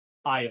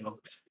Io,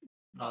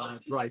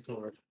 right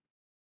forward.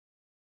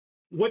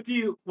 What do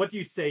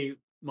you say,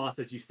 Moss,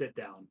 as you sit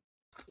down?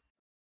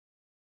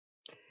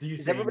 Do you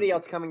Is say everybody anything?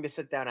 else coming to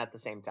sit down at the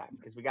same time?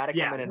 Because we got to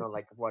come in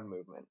like one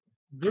movement.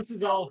 This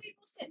is So all we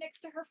will sit next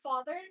to her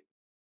father,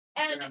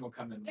 and Aaron will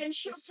come in. and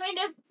she'll kind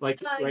of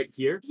like right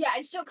here. yeah,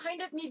 and she'll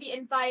kind of maybe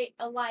invite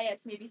Elia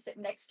to maybe sit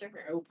next to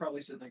her. I will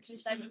probably sit next to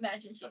Just I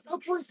imagine she's Oh,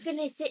 who's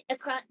gonna sit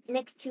across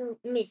next to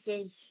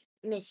Mrs.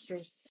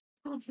 Mistress?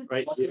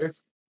 Right here.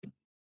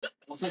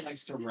 I'll sit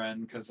next to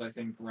Ren because I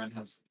think Ren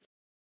has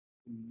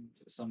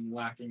some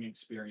lacking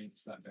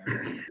experience that bear.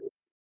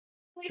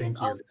 We Thank just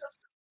you. also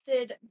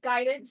did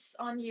guidance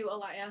on you,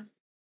 Elia.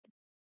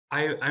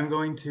 I'm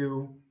going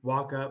to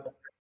walk up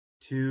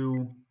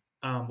to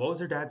what was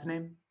her dad's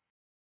name?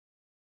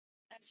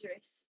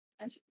 Azurius.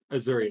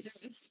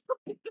 Azurius.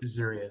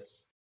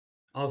 Azurius.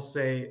 I'll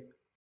say,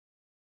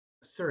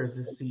 sir, is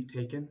this seat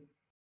taken?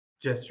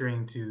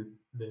 Gesturing to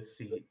the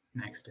seat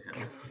next to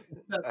him.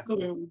 That's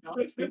clearly not.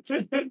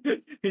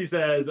 He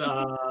says,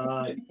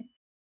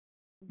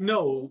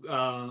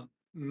 no,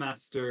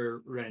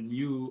 Master Ren,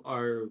 you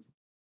are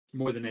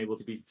more than able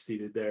to be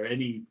seated there.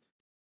 Any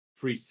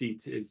free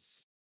seat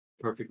is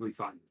perfectly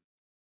fine.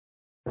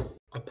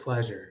 A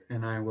pleasure,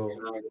 and I will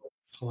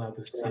pull out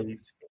the seat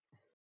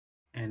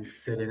and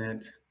sit in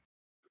it.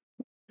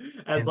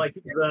 As And like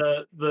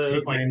the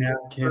Take my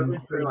napkin,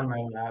 servants put it are on my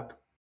like- lap.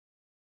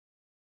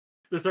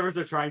 the servants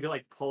are trying to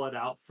like pull it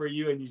out for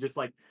you, and you just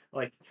like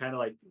kind of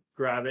like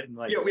grab it and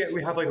like Yeah,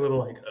 we have like a little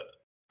like.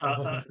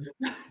 uh,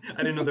 I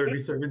didn't know there would be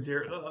servants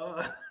here.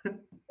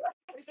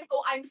 He's like,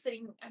 oh, I'm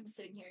sitting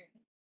here.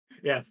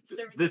 yeah.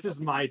 Servants This will- is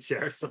my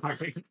chair.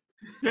 Sorry.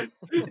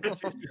 It's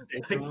just your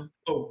Like, station.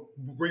 oh,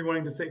 were you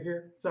wanting to sit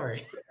here?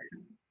 Sorry.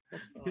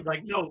 He's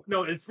like, no,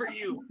 it's for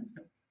you.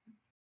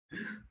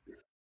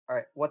 All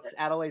right. What's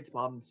Adelaide's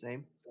mom's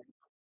name?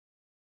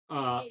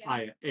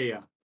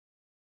 Aya.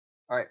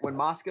 All right. When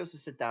Moss goes to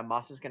sit down,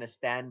 Moss is going to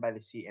stand by the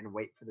seat and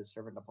wait for the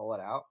servant to pull it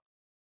out.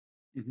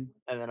 Mhm.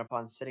 And then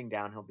upon sitting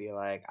down, he'll be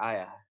like,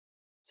 Aya,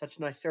 such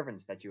nice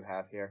servants that you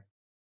have here.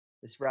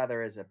 This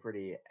rather is a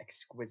pretty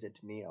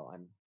exquisite meal.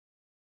 I'm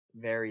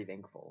very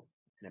thankful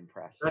and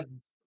impressed.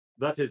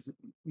 That is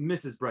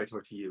Mrs.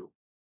 Brightor to you.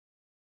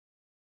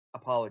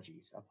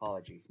 Apologies,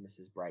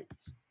 Mrs.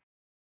 Brights.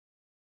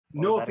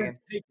 What No was that offense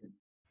taken.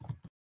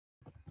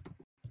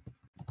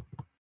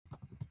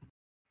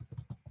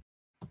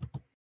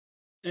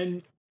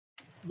 And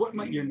what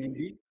might your name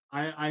be?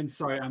 I'm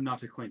sorry, I'm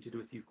not acquainted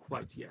with you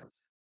quite yet.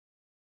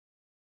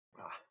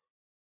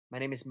 My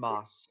name is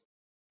Moss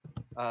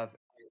of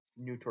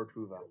New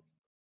Tortuga.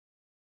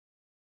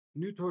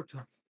 New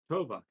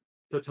Totovna.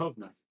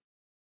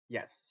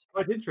 Yes.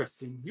 Quite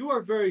interesting. You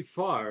are very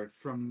far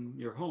from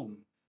your home.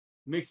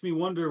 Makes me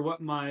wonder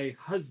what my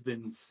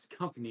husband's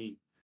company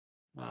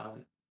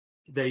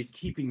that he's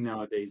keeping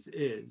nowadays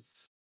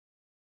is.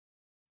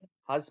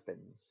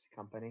 Husband's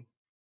company?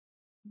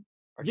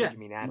 Or Yes.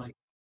 did you mean Adam? Like,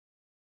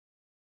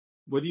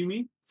 what do you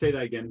mean? Say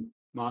that again,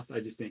 Moss.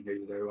 I just didn't hear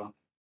you very well.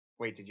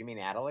 Wait, did you mean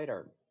Adelaide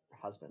or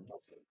husband?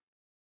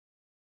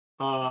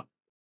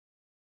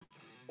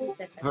 Who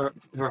said that?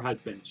 Her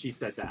husband. She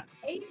said that.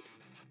 Ain't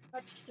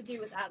much to do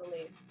with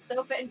Adelaide.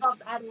 So if it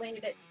involves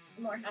Adelaide, it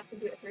more has to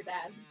do with her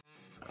dad.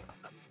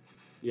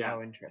 Yeah.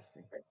 Oh,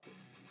 interesting.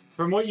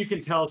 From what you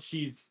can tell,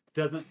 she's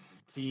doesn't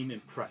seem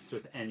impressed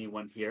with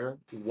anyone here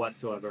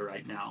whatsoever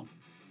right now.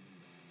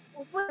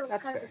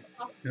 That's fair.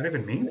 Not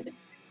even me.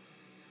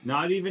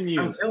 Not even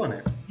you. I'm killing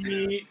it.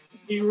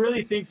 He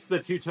really thinks the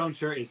two-tone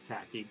shirt is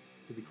tacky,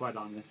 to be quite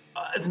honest.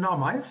 It's not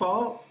my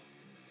fault.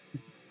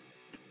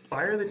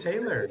 Fire the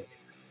tailor.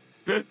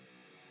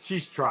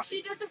 She's trying.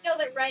 She doesn't know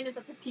that Ryan is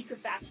at the peak of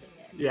fashion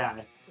yet.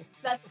 Yeah.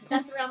 That's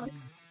around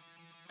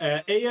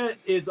the Aya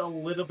is a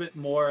little bit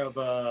more of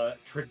a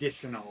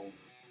traditional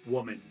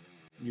woman,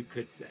 you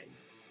could say.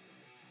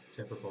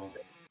 Typical.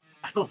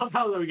 I love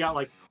how we got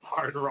like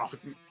hard rock,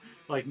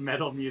 like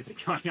metal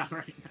music going on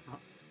right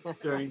now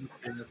during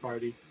the dinner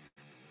party.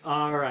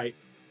 All right.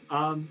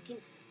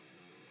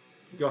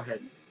 Go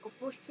ahead.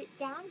 Opal, sit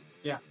down.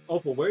 Yeah.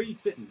 Opal, where are you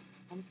sitting?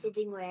 I'm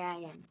sitting where I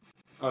am.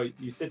 Oh,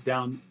 you sit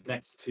down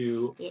next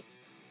to Yes.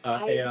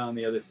 Aya on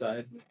the other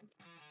side.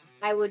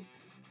 I would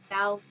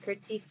bow,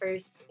 curtsy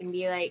first, and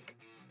be like,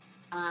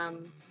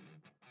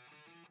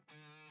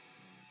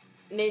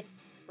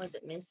 Miss, was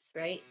it Miss,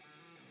 right?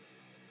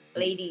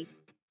 Lady,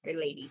 or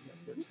lady.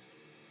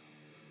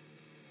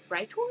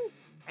 Brightor,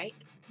 right?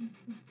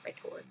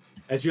 Brightor.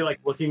 As you're like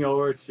looking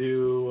over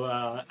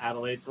to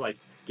Adelaide to like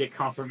get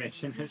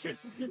confirmation as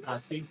you're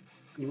asking,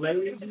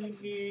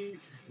 Lady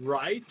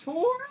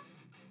Brightor?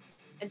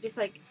 And just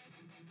like,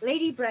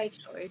 Lady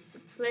Brightor, it's a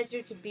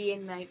pleasure to be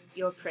in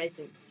your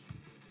presence.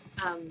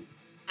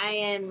 I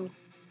am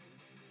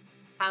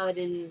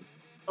Paladin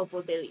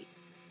Opal Billies.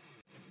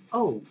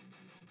 Oh,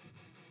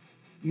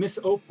 Miss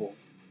Opal,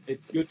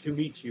 it's good to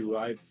meet you.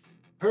 I've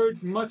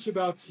heard much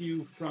about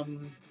you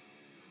from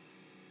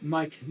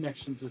my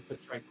connections with the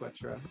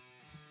Triquetra.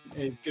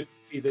 It's good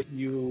to see that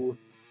you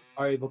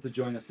are able to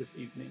join us this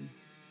evening.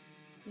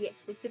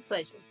 Yes, it's a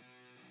pleasure.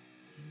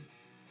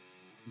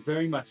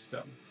 Very much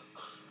so.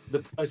 The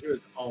pleasure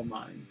is all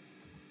mine.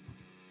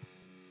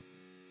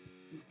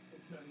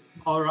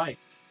 All right.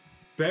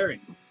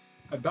 Baron,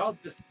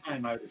 about this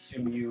time, I would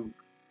assume you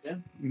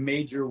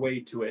made your way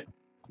to it.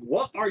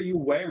 What are you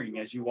wearing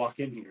as you walk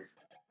in here?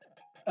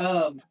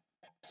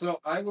 So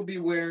I will be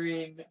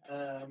wearing,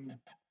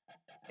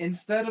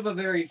 instead of a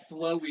very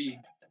flowy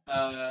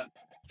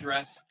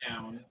dress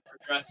gown, or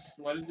dress,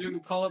 what do we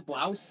call it,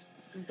 blouse?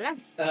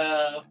 Bless.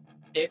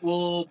 It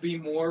will be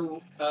more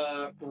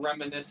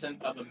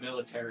reminiscent of a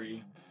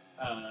military,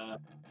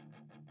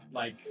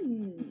 like,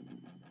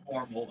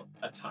 formal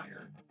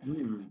attire.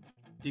 Hmm.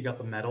 Do you got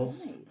the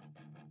medals?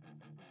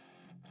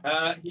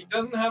 Nice. He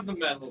doesn't have the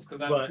medals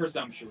because I'm But-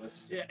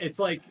 presumptuous. Yeah, it's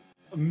like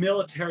a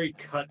military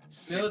cut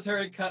suit.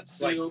 Military cut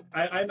Like, suit.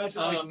 I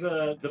imagine like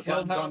the he'll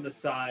buttons have- on the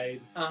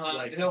side.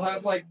 like- He'll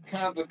have like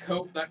kind of a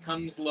coat that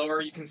comes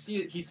lower. You can see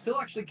it. He still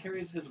actually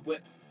carries his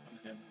whip on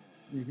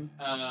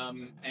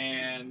him.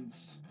 And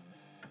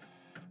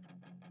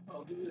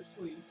oh, he was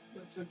asleep.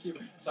 That's so cute.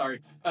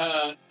 Sorry.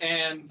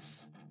 And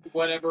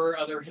whatever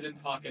other hidden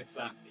pockets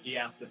that he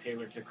asked the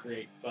tailor to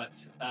create. But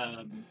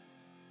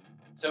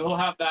so he'll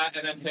have that,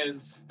 and then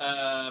his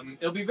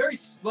it'll be very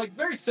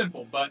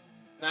simple, but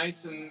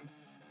nice and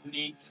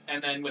neat.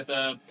 And then with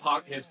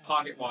his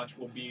pocket watch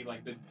will be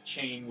like the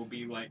chain will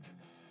be like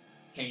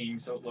hanging,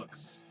 so it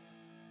looks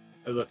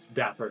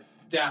dapper.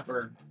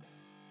 dapper.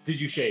 Did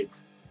you shave?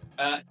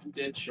 He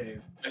did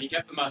shave. He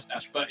kept the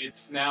mustache, but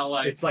it's now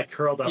like It's like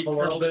curled up he a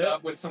little curled it bit.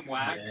 up with some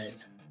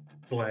wax.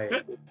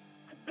 Slay.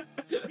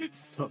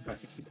 So nice.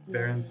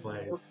 Baron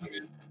slays.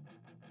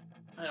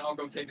 And I'll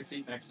go take a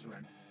seat next to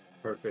him.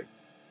 Perfect.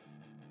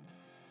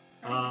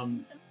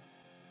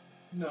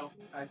 No,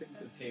 I think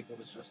the table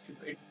was just too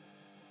big.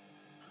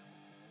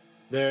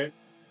 There,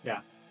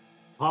 yeah.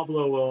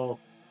 Pablo will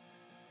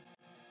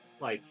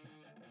like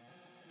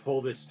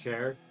pull this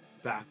chair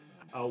back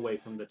away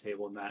from the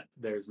table and that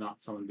there's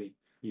not someone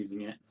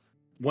using it.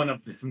 One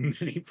of the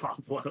many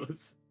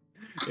Pablos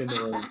in the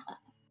room.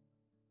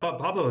 But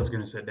Pablo is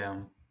going to sit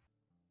down.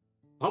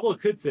 Pablo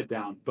could sit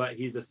down, but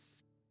he's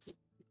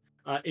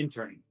a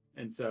intern,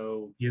 and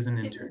so He is an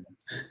intern.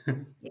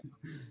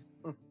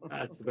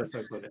 that's the best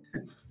way to put it.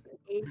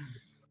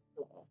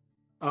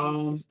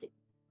 Assistant.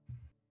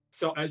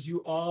 So as you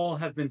all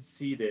have been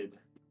seated,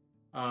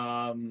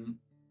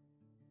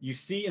 you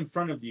see in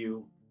front of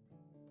you,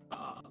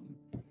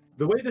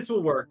 the way this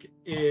will work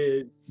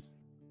is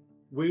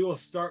we will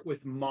start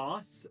with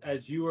Moss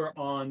as you are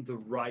on the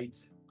right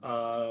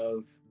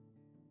of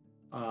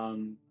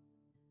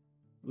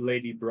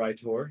Lady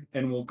Brightor,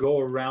 and we'll go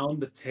around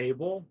the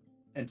table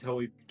until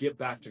we get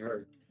back to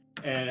her.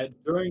 And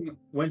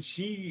when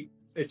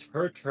it's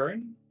her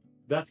turn,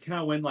 that's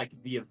kind of when like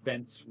the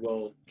events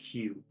will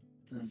cue.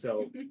 And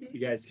so you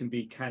guys can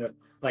be kind of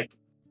like,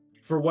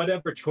 for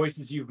whatever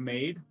choices you've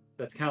made,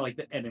 that's kind of like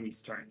the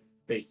enemy's turn,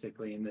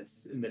 basically, in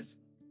this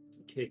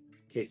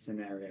case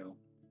scenario.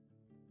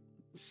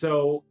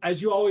 So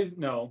as you always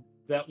know,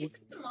 that Is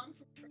it the mom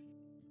from Trey?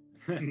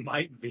 it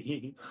might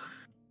be.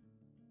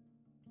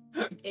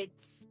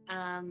 It's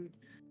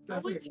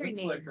what's her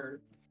name? Like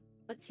her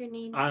What's her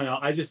name? I don't know.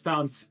 I just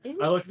found.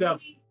 Isn't I it looked up.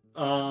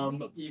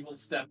 Emily? evil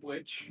step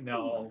witch.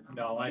 No,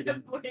 I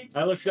didn't.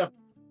 I looked up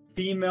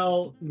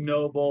female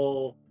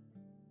noble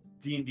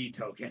D&D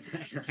token.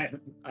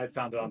 I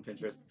found it on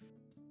Pinterest.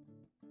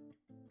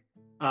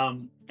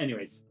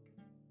 Anyways,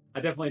 I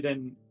definitely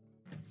didn't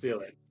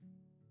steal it.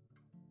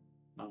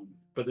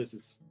 But this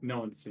is no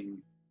one's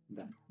seen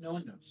that. No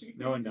one knows.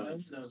 No one No one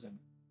knows. knows him.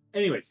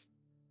 Anyways,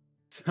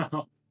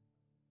 so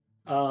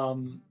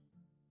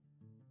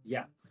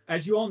yeah,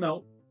 as you all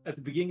know, at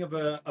the beginning of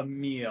a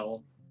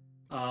meal,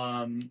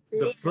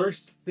 the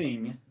first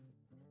thing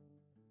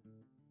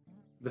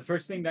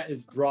that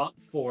is brought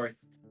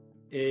forth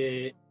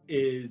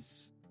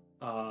is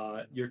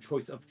your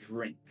choice of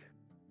drink.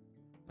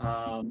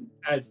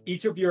 As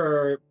each of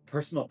your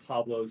personal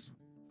Pablos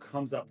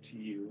comes up to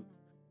you,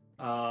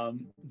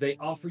 they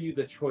offer you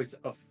the choice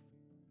of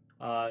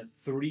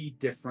 3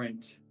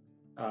 different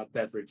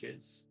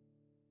beverages.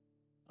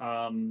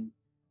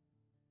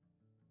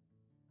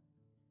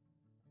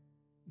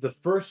 The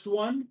first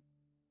one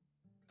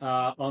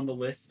on the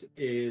list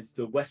is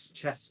the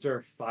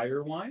Westchester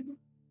Fire Wine.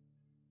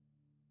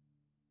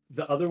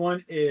 The other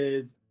one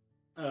is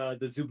the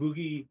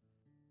Zubugi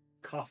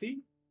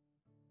Coffee.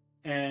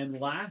 And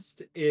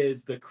last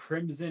is the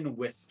Crimson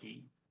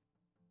Whiskey.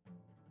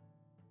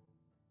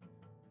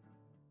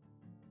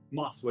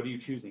 Moss, what are you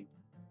choosing?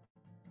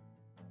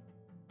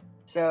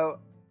 So,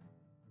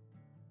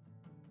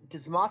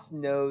 does Moss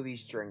know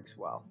these drinks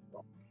well?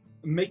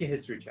 Make a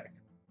history check.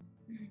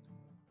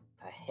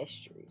 A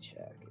history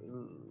check.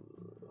 Ooh.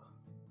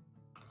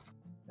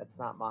 That's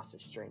not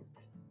Moss's strength.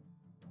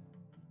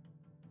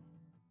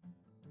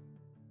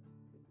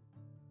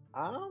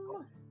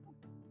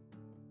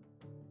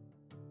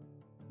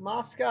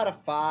 Moss got a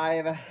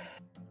 5.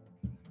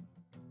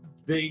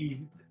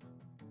 They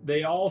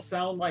all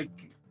sound like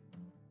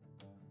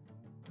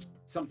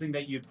something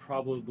that you'd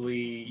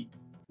probably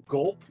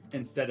gulp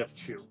instead of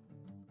chew.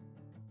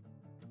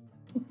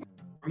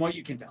 From what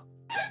you can tell.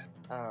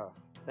 Oh,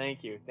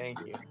 thank you.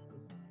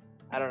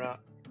 I don't know.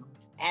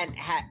 And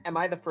am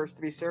I the first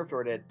to be served,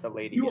 or did the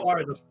lady? You get are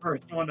served? the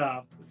first one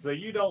up, so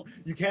you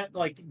can't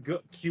like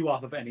cue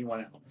off of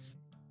anyone else.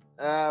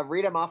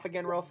 Read them off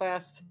again real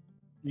fast.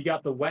 You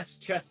got the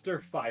Westchester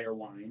Fire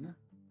Wine,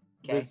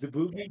 Okay. the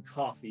Zubugi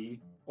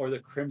Coffee, or the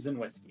Crimson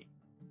Whiskey.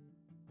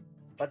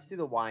 Let's do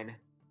the wine.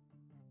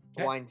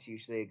 Okay. Wine's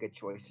usually a good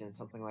choice in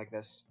something like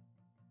this.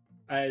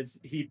 As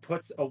he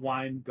puts a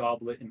wine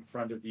goblet in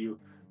front of you,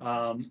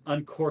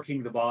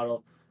 uncorking the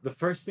bottle, the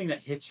first thing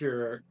that hits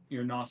your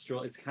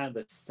nostril is kind of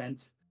the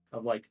scent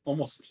of like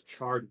almost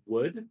charred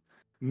wood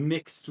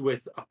mixed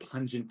with a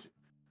pungent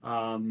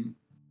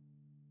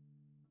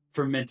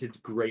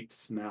fermented grape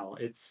smell.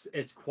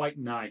 It's quite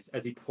nice.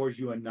 As he pours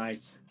you a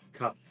nice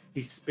cup,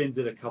 he spins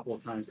it a couple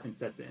of times and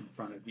sets it in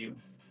front of you.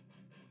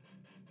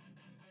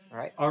 All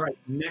All right,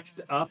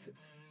 next up,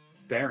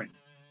 Baron.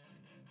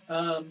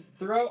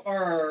 Throughout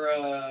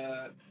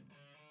our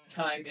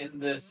time in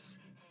this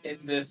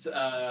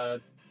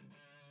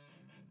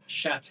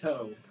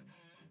chateau,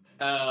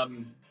 have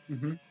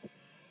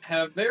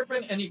there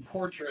been any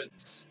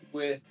portraits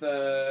with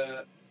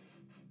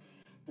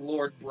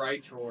Lord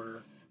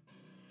Brightor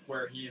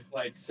where he's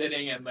like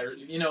sitting and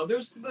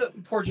there's the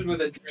portrait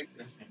with a drink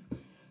in his hand?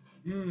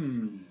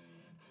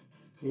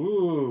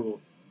 Ooh.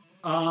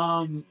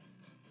 I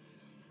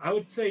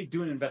would say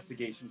do an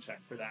investigation check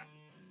for that.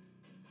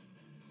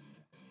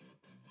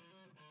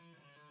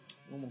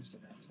 Almost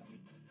at that time.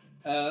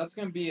 That's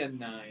gonna be a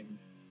 9.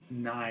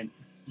 9.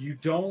 You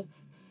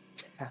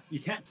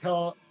can't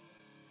tell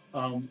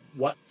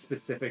what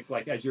specific,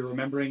 like as you're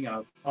remembering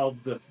of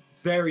the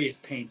various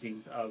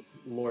paintings of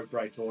Lord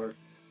Brightor,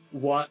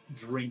 what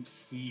drink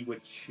he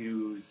would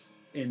choose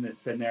in this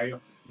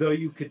scenario. Though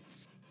you could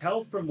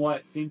tell from what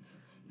it seemed,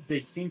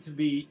 they seem to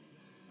be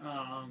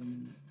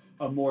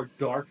a more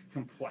dark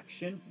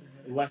complexion,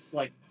 less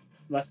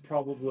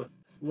probable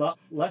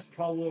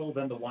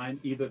than the wine,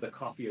 either the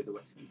coffee or the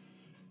whiskey.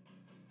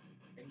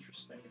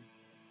 Interesting.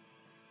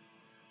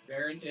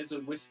 Baron is a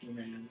whiskey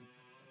man.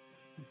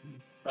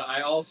 But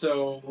I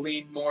also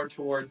lean more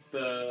towards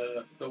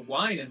the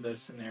wine in this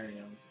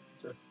scenario.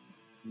 So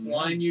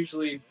wine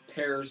usually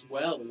pairs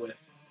well with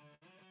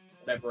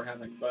whatever we're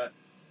having, but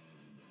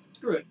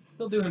screw it.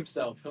 He'll do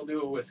himself. He'll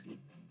do a whiskey.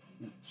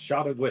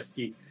 Shot of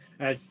whiskey.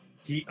 As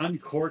he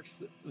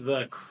uncorks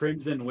the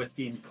crimson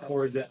whiskey and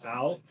pours it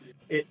out,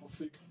 it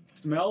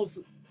smells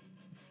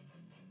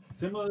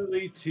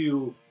similarly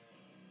to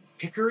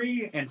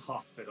hickory and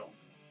hospital,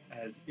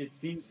 as it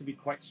seems to be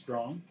quite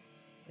strong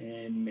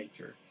in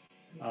nature.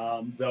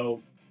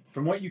 Though,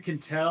 from what you can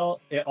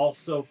tell, it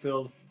also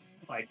feels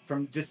like,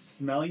 from just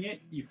smelling it,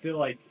 you feel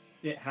like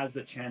it has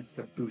the chance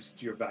to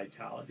boost your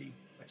vitality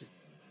by just,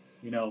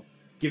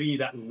 giving you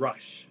that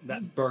rush,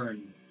 that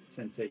burn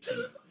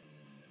sensation.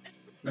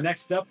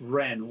 Next up,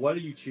 Ren, what are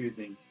you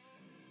choosing?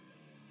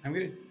 I'm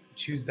gonna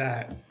choose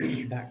that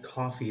that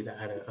coffee that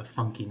had a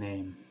funky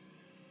name.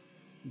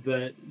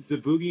 The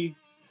Zabugi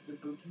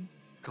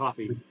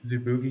coffee.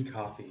 Zabugi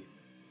coffee.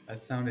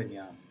 That sounded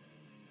yum.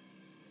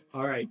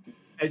 All right.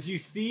 As you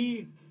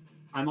see,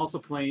 I'm also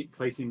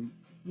placing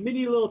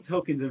many little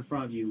tokens in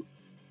front of you,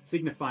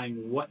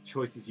 signifying what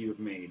choices you have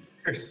made.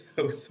 They're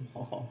so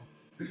small.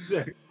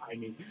 They're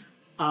tiny.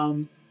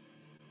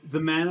 The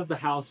man of the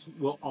house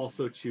will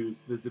also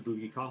choose the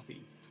Zabugi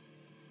coffee.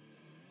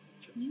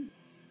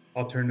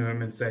 I'll turn to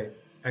him and say,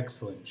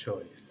 "Excellent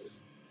choice."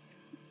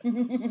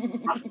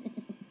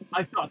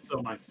 I thought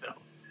so myself.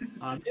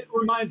 It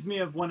reminds me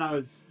of when I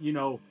was,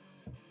 the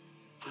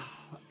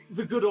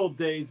good old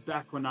days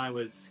back when I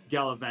was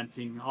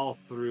gallivanting all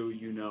through,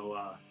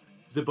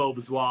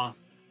 Zebobzwa,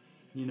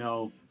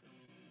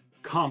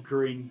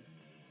 conquering,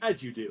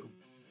 as you do.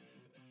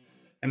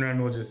 And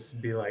Ren will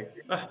just be like,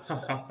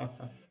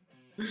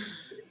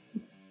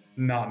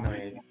 not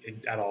knowing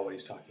at all what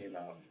he's talking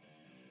about.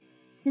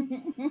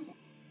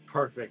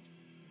 Perfect.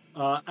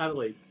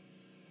 Adelaide.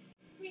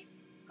 We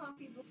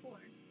coffee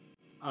before.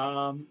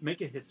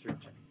 Make a history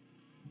check.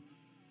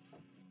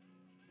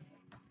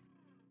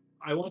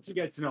 I want you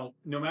guys to know,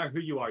 no matter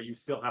who you are, you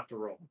still have to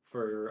roll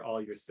for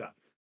all your stuff.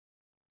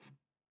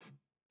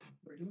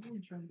 We're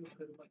doing trying to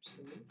put him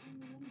upstairs.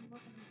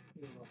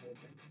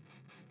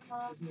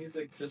 This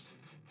music just.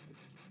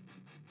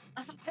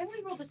 I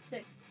only rolled a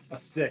 6. A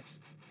 6.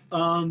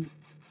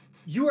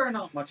 You are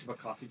not much of a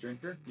coffee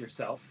drinker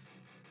yourself.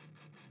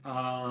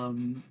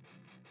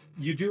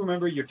 You do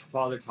remember your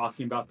father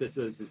talking about this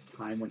as his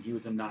time when he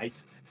was a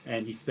knight,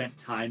 and he spent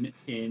time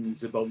in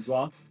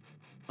Zebobzwa.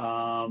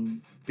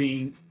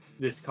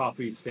 This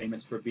coffee is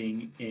famous for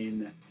being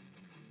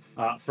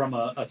from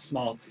a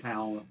smaller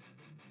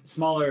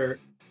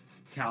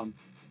town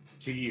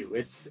to you.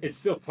 It's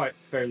still quite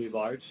fairly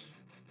large,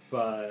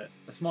 but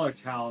a smaller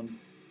town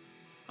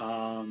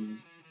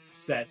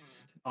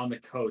set on the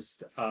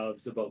coast of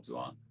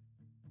Zebobzwa.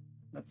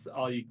 That's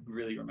all you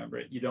really remember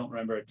it. You don't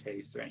remember a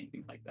taste or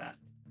anything like that.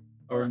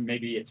 Or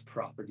maybe its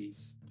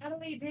properties.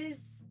 Adelaide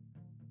is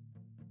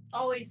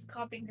always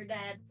copying her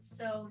dad,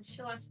 so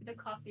she'll ask for the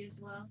coffee as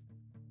well.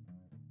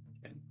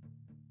 Okay.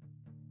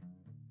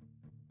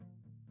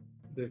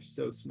 They're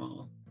so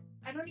small.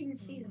 I don't even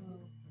see them.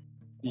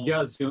 You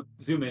gotta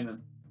zoom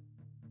in.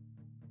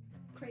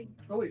 Crazy.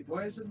 Oh wait,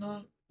 why is it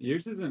not?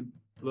 Yours isn't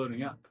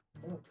loading up.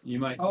 You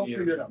might. I'll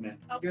figure it out. Man.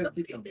 Oh, You gotta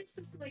keep okay, them. there's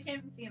some I can't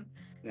even see them.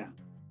 Yeah.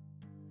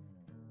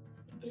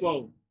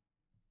 Whoa.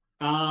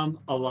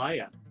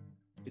 Alaya,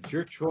 it's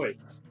your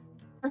choice.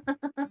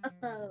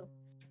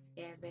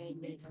 Yeah, very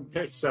good.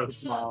 They're so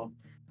small.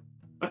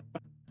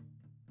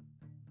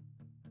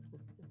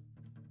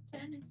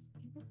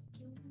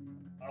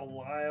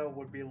 Elia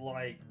would be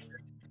like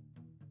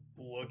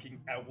looking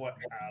at what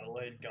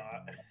Adelaide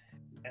got,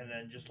 and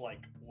then just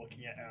like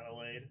looking at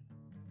Adelaide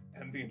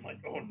and being like,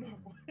 "Oh no."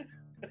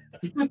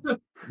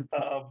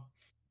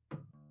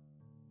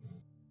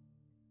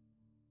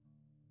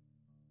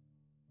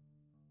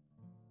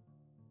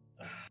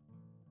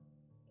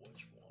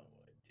 Which one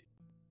would I do?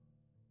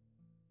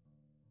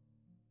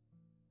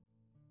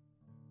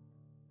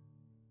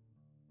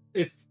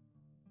 If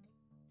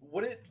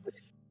Would it?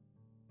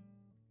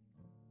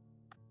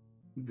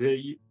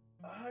 the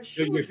so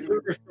Sure. your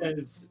server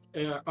says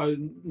are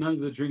none of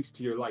the drinks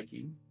to your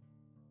liking.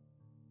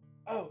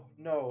 Oh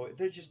no,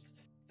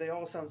 they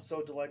all sound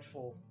so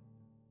delightful,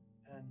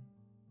 and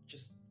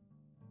just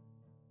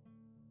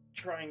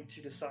trying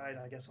to decide,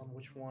 I guess, on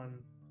which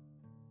one.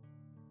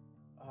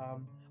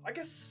 I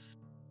guess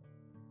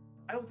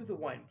I'll do the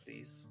wine,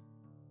 please.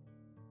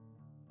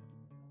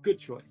 Good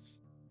choice.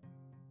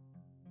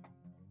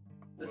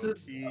 This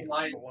is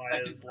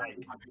Elia's like,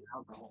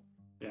 alcohol.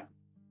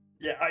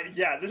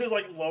 yeah. This is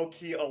like low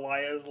key.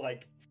 Elia's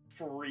like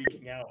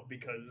freaking out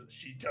because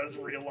she does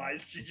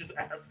realize she just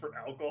asked for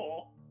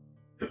alcohol,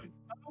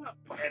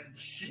 and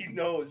she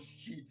knows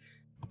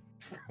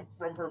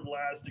from her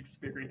last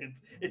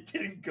experience it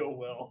didn't go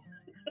well.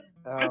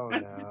 Oh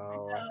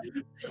no.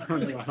 Oh,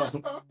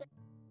 no.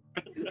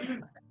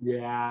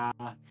 Yeah.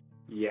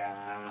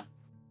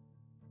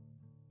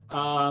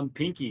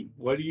 Pinky,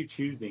 what are you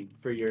choosing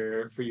for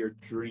your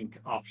drink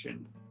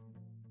option?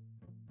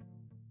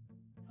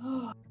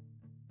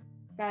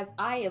 Guys,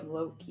 I am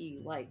low key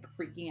like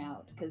freaking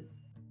out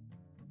because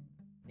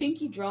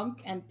Pinky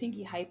drunk and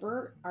Pinky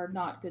hyper are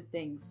not good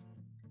things.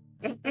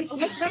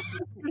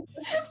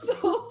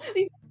 So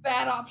these are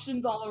bad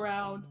options all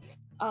around.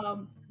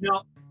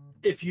 Now,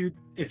 if you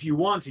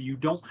want to, you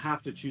don't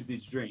have to choose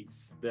these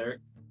drinks. There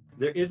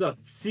is a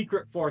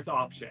secret fourth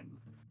option.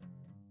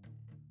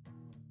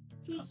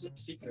 Not so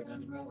secret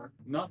anymore.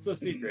 Not so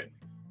secret.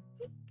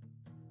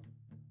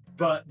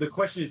 But the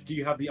question is, do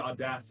you have the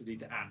audacity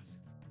to ask?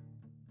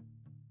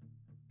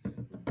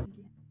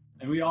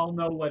 And we all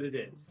know what it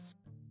is.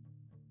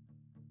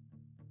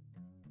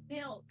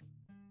 Milk.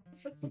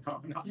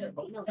 No, not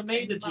milk.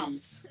 Tomato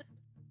juice.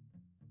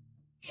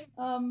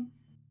 Right.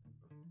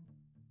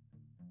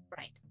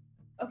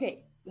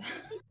 Okay.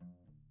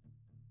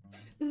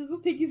 This is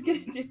what Pinky's gonna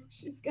do.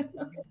 She's gonna.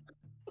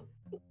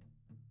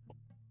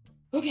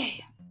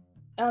 Okay.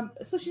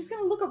 So she's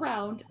gonna look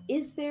around.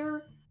 Is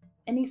there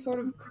any sort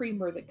of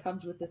creamer that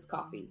comes with this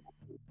coffee?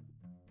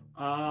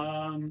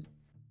 The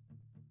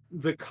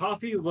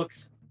coffee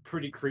looks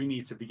pretty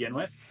creamy to begin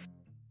with.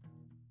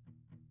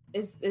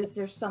 Is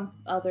there some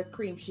other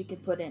cream she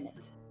could put in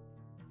it?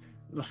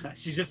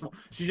 She just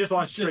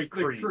wants straight Just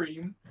the cream.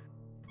 cream.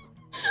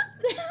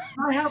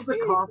 I have the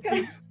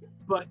coffee,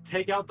 but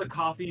take out the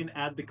coffee and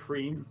add the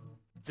cream,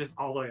 just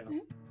all the way up.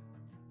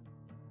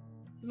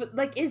 But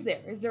like, is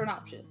there an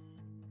option?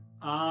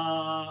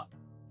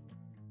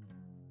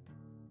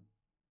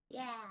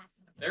 Yeah.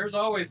 There's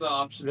always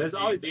options. There's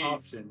always indeed.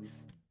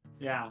 options.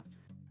 Yeah.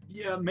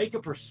 Make a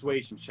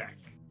persuasion check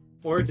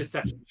or a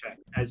deception check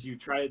as you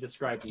try to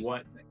describe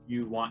what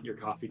you want your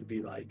coffee to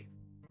be like.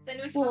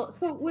 Well,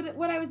 so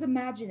what I was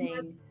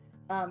imagining,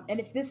 and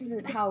if this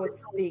isn't how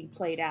it's being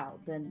played out,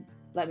 then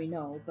let me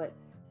know. But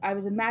I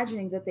was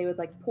imagining that they would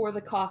like pour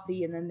the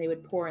coffee and then they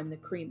would pour in the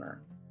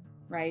creamer,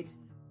 right?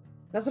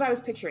 That's what I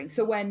was picturing.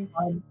 So when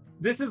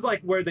This is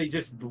like where they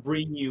just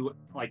bring you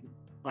like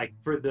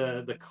for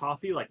the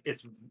coffee, like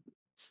it's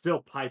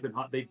still piping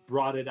hot. They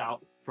brought it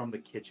out from the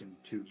kitchen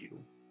to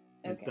you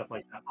and Okay. stuff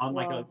like that on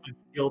like Well- a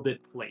gilded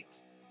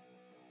plate,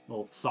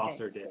 little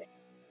saucer dish.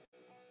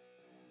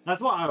 That's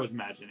what I was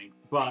imagining,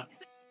 but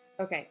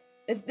okay,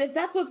 if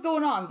that's what's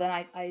going on, then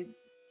I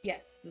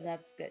yes,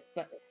 that's good.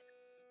 But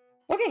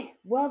okay,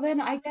 well then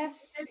I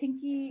guess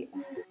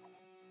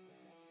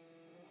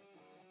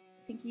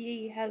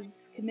Pinky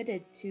has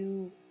committed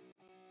to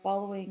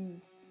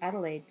following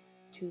Adelaide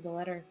to the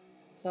letter,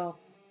 so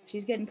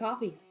she's getting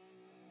coffee.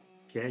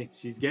 okay,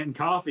 she's getting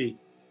coffee.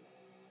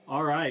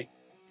 All right,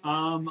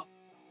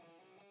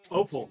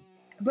 Opal.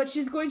 But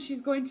she's going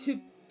to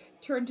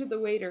turn to the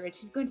waiter and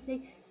she's going to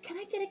say, "Can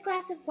I get a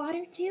glass of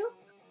water too?"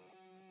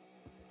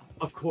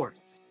 Of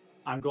course.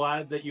 I'm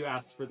glad that you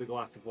asked for the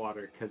glass of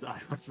water because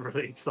I was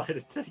really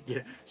excited to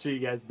show you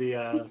guys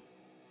the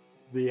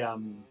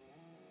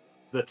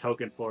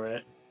token for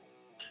it.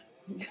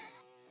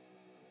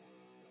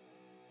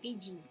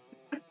 Fiji.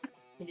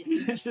 Is it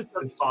Fiji? It's just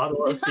a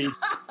bottle of Fiji.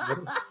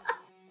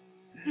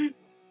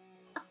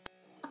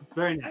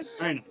 Very nice,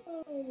 very nice.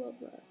 Oh, I love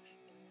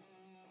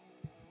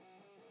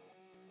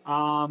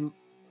that.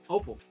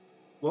 Opal,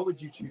 what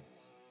would you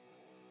choose?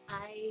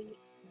 I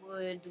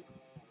would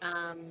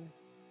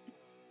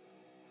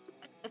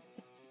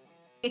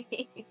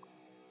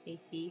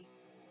AC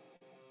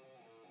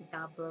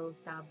Gablo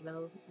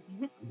Sablo.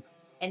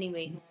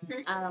 Anyway,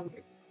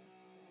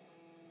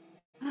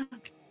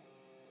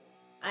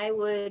 I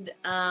would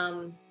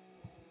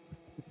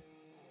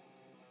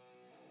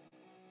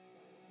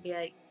be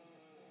like,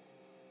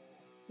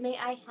 may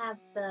I have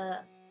the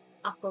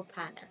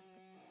aquapana?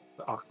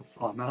 The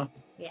Aquafana?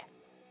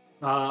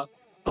 Yeah.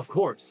 Of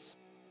course.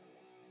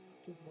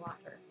 Which is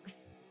water.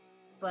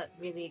 But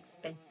really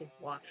expensive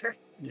water.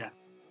 Yeah.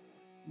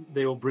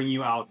 They will bring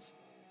you out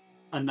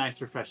a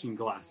nice, refreshing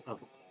glass of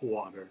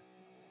water.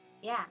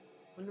 Yeah.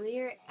 When we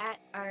were at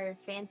our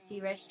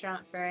fancy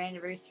restaurant for our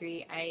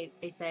anniversary,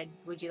 they said,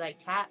 would you like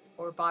tap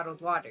or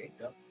bottled water?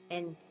 Yep.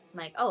 And I'm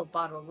like, oh,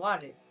 bottled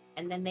water.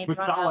 And then they It's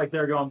brought not out, like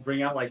they're going to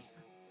bring out like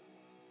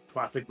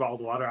plastic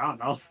bottled water. I don't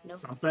know. Nope.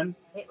 Something.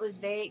 it was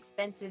very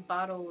expensive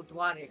bottled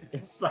water.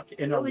 It's like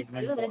in It a was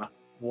good.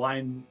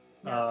 wine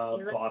No, it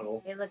looked-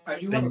 bottle. It looked I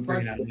like do Then have a you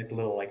bring out question. like a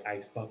little like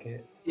ice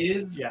bucket.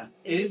 Is Yeah.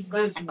 is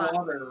this Spot.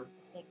 water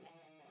it's like-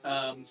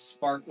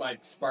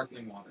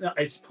 sparkling water? No,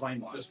 it's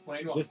plain water. Just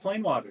plain water. Just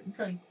plain water.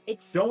 Okay.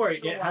 it's Don't worry,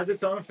 still it has water.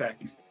 its own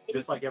effect, just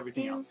It's like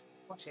everything still else.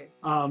 Water.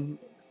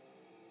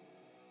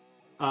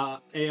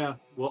 Aya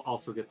will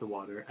also get the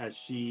water, as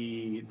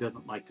she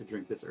doesn't like to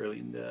drink this early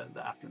in the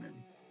afternoon.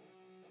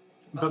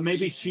 But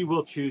maybe she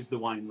will choose the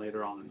wine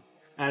later on.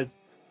 As,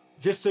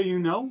 just so you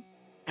know,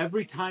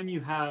 every time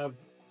you have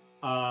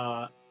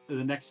the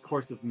next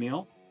course of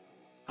meal,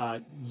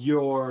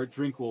 your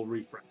drink will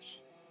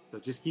refresh. So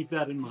just keep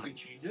that in Can we mind.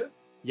 change it?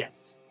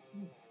 Yes.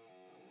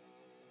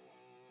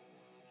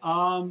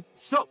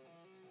 So,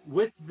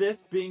 with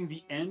this being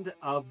the end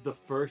of the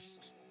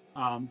first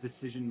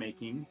decision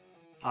making,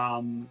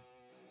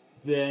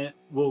 then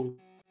we'll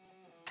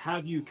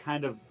have you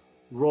kind of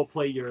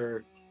roleplay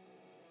your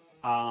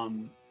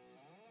kind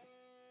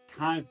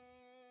of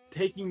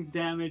taking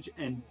damage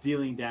and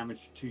dealing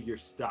damage to your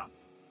stuff.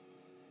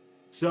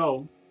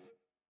 So,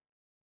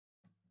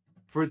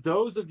 for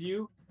those of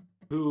you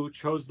who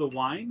chose the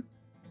wine,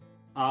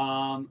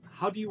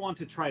 how do you want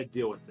to try to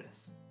deal with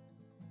this?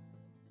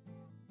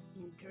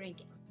 You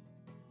drink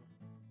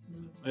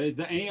it. Is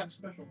there any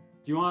special?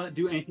 Do you want to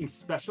do anything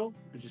special,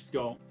 or just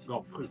go?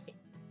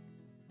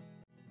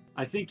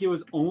 I think it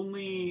was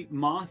only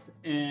Moss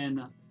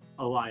and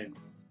Elia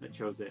that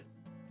chose it.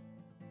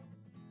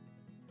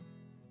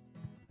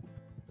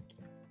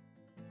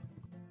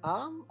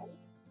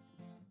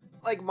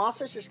 Like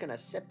Moss is just gonna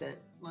sip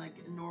it like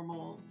a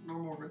normal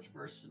rich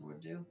person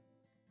would do.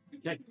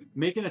 Okay,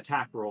 make an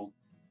attack roll.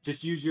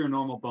 Just use your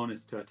normal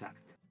bonus to attack.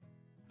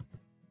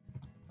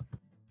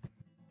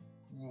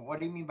 What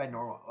do you mean by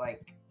normal?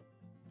 Like,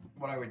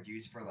 what I would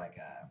use for like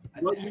a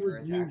What you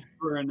would use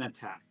for an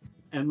attack,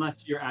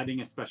 unless you're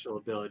adding a special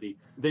ability.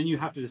 Then you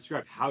have to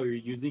describe how you're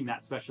using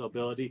that special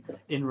ability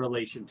in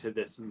relation to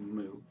this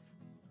move.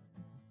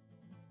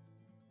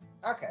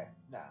 Okay,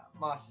 no,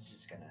 Moss is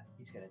just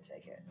he's gonna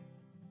take it.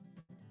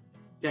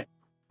 Okay,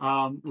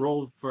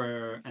 roll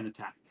for an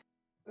attack.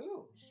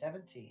 Ooh,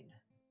 17.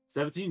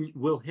 17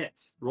 will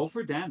hit. Roll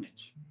for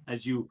damage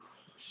as you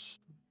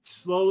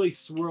slowly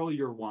swirl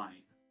your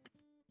wine.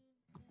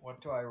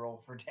 What do I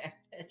roll for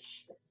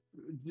damage?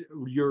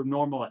 Your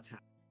normal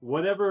attack.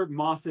 Whatever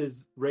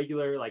Moss's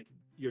regular, like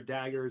your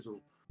daggers or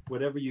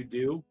whatever you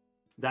do,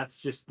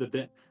 that's just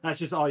that's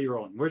just all you're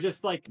rolling. We're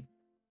just like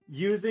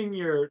using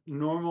your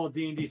normal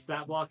D&D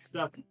stat block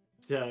stuff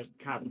to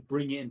kind of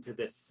bring it into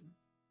this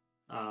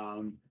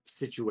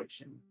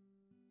situation.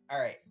 All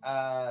right,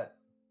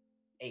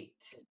 8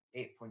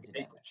 points of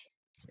damage.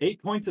 8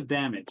 points of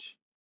damage.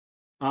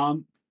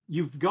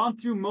 You've gone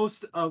through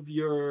most of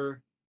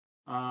your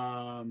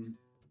wine,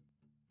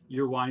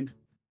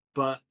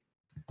 but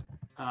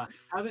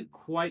haven't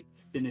quite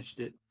finished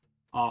it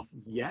off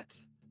yet.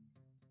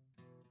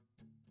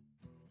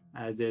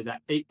 As is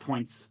at 8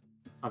 points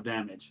of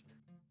damage.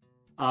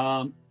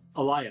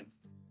 Elia.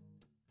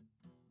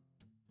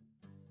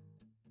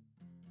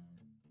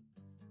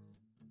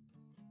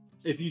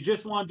 If you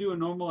just want to do a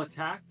normal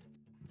attack,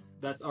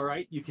 that's all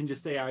right. You can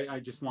just say, I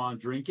just want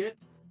to drink it.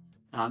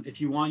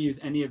 If you want to use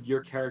any of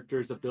your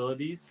character's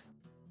abilities,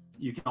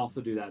 you can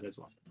also do that as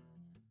well.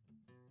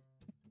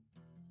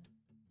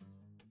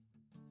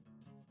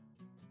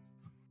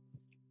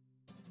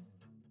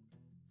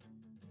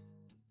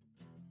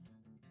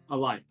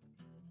 Elia.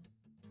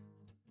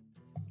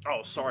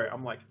 Oh, sorry.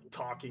 I'm like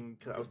talking.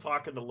 I was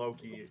talking to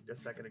Loki a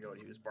second ago.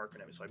 And he was barking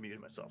at me, so I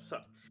muted myself. So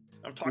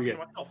I'm talking to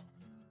myself.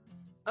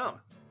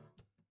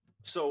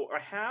 So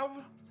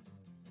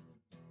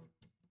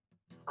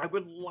I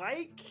would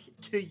like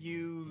to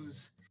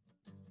use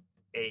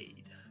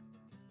aid.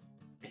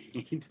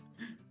 Aid?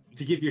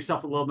 To give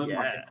yourself a little bit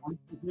more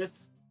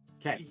this.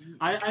 Okay.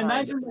 I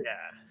imagine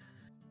that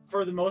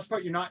for the most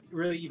part, you're not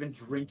really even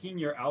drinking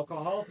your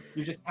alcohol.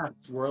 You're just kind of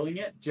swirling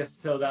it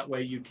just so that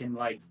way you can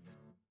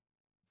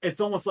it's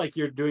almost like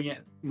you're doing it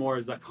more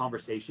as a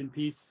conversation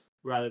piece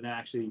rather than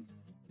actually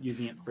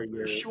using it for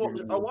your... Sure,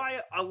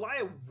 Elia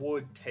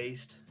would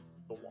taste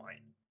the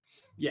wine.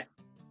 Yeah.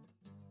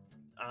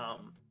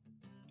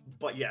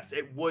 But yes,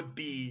 it would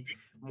be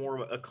more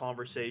of a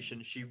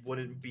conversation. She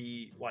wouldn't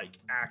be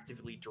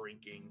actively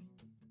drinking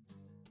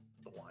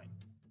the wine.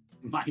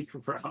 Mike,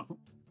 bro.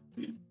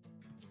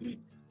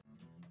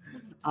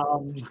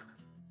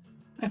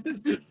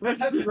 Has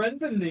Ren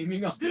been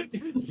naming all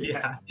these?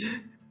 Yeah.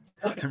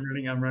 I'm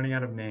running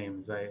out of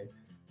names. I've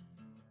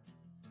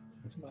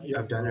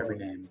done every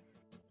name.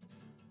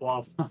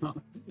 Well,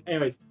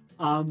 anyways,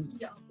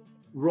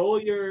 roll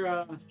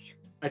your.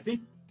 I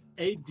think.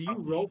 Do you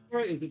roll for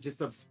it? Is it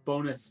just a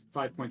bonus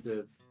 5 points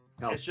of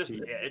health? It's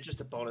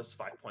just a bonus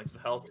 5 points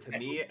of health to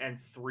me and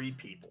 3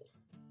 people.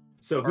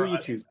 So who you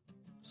choose?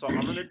 So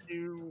I'm gonna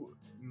do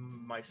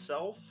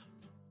myself.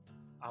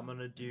 I'm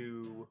gonna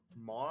do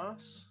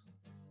Moss,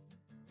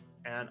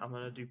 and I'm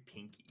gonna do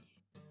Pinky.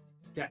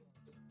 Okay.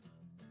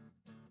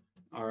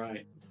 All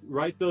right.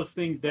 Write those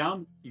things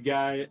down. You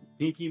got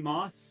Pinky,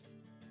 Moss.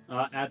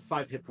 Add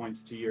 5 hit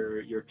points to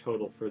your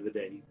total for the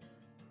day.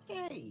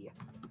 Yay!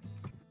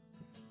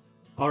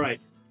 All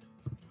right.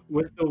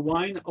 With the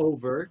wine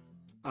over,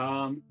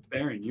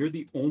 Baron, you're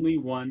the only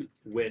one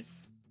with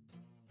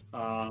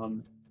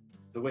the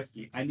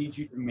whiskey. I need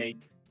you to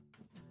make...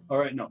 All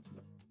right, no.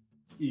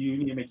 You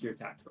need to make your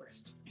attack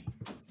first.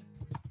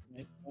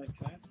 Make my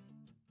attack.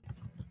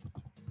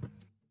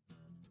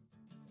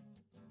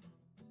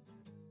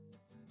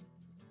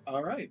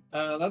 All right.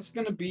 That's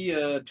going to be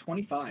a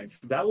 25.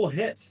 That will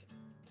hit.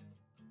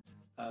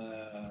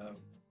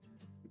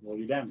 Roll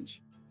your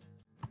damage.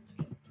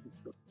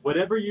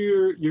 Whatever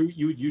you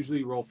would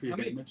usually roll for your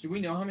damage. Do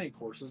we know how many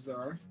courses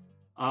there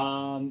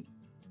are?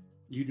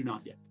 You do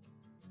not yet.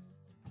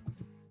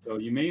 So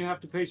you may have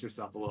to pace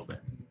yourself a little bit.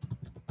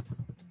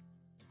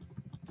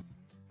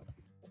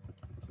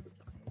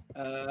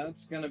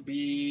 That's gonna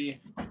be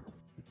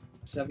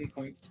 7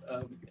 points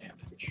of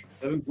damage.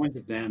 7 points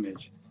of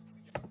damage.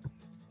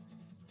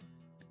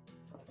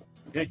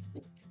 Okay.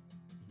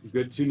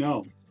 Good to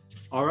know.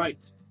 All right.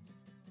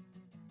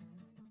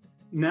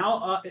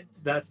 Now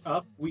that's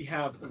up. We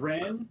have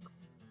Ren,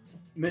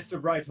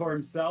 Mr. Brightor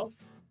himself,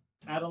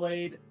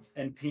 Adelaide,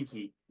 and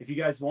Pinky. If you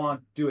guys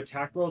want to do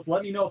attack rolls,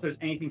 let me know if there's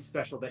anything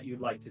special that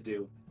you'd like to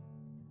do.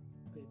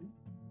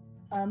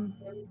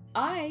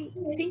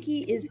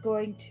 Pinky is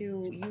going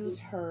to use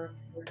her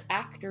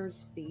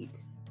actor's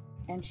feet,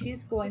 and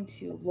she's going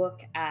to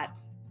look at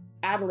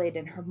Adelaide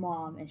and her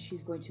mom, and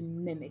she's going to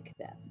mimic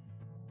them.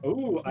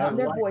 Oh, Not in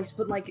their voice,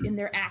 but like in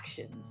their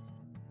actions,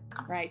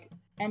 right?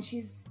 And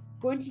she's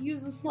going to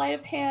use the sleight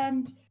of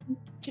hand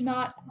to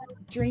not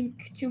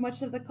drink too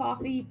much of the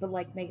coffee, but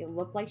like make it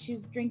look like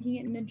she's drinking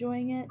it and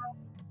enjoying it.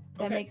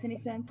 That Okay. makes any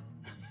sense?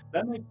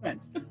 That makes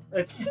sense.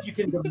 Let's see if you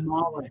can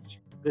demolish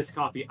this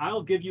coffee.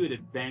 I'll give you an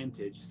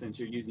advantage since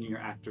you're using your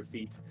actor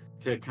feet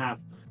to kind of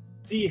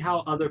see how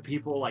other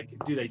people like.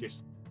 Do they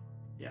just,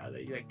 they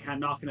like kind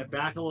of knocking it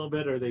back a little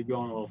bit, or are they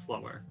going a little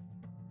slower?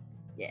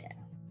 Yeah.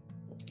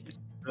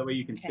 That way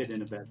you can Okay. fit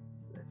in a bit.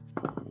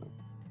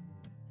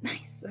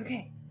 Nice.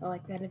 Okay. I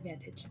like that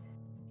advantage.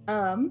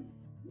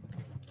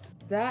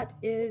 That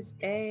is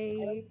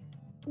a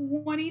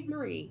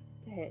 23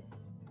 to hit.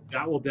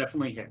 That will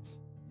definitely hit.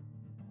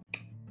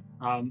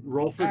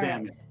 Roll for All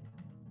damage.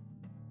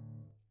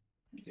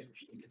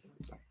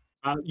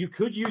 right. You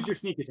could use your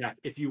sneak attack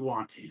if you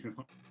want to.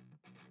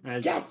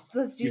 Yes,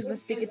 let's use my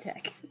sneak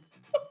attack.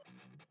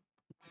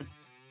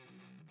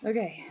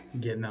 Okay.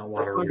 Getting that That's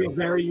water. going to be real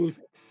very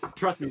useful.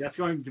 Trust me, that's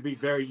going to be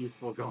very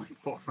useful going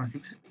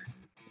forward.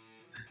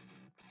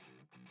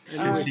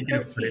 Is she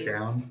gonna put it 13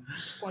 down?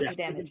 points of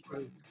damage.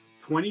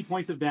 20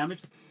 points of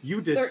damage.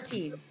 You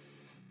 13.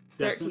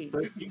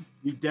 13.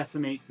 You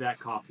decimate that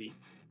coffee,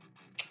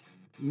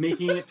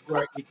 making it to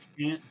where it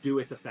can't do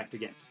its effect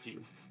against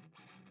you.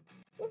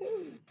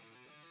 Woohoo.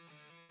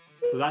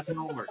 So that's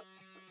how it works.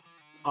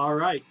 All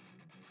right.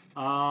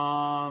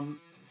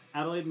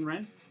 Adelaide and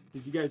Ren,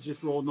 did you guys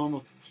just roll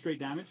normal straight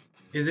damage?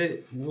 Is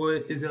it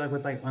like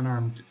with like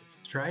unarmed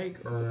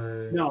strike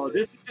or No,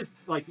 this is just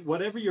like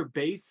whatever your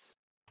base,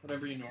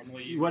 Whatever you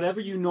normally use. whatever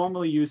you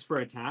normally use for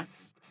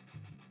attacks,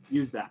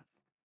 use that.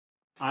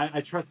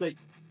 I trust that,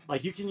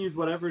 like, you can use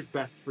whatever's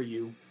best for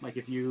you. Like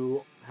if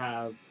you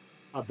have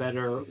a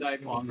better Would that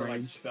even be long for like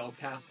range. spell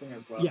casting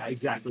as well? Yeah,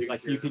 exactly.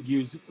 Like you could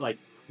use like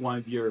one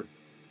of your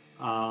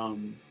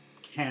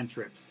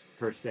cantrips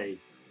per se.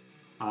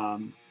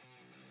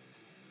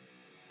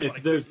 If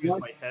Like, there's use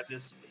one, my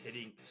heaviest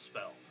hitting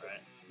spell,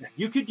 right?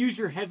 you could use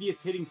your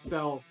heaviest hitting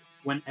spell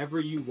whenever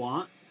you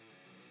want.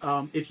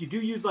 If you do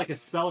use like a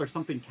spell or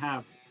something kind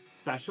of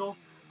special,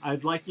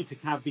 I'd like you to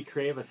kind of be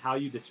creative with how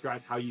you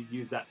describe how you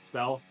use that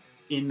spell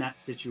in that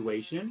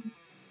situation,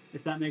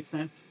 if that makes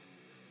sense.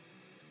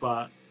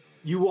 But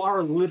you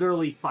are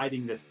literally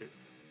fighting this food.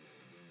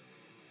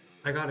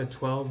 I got a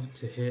 12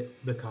 to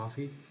hit the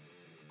coffee.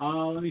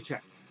 Let me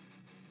check.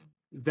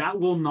 That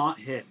will not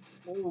hit,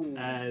 Ooh.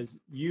 as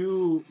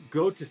you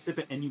go to sip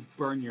it and you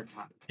burn your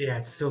tongue. Yeah,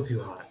 it's still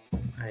too hot.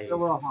 It's a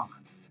little hot.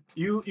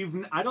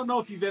 You've I don't know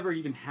if you've ever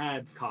even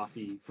had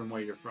coffee from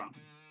where you're from.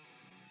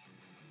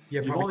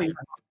 Yeah, You've probably. only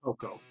had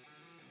cocoa,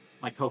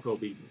 like cocoa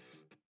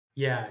beans.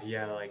 Yeah,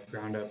 like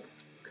ground up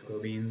cocoa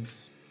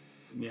beans.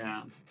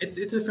 Yeah.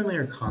 It's a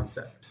familiar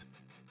concept.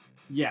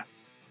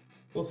 Yes.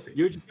 We'll see.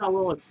 You just got a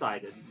little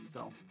excited,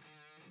 so.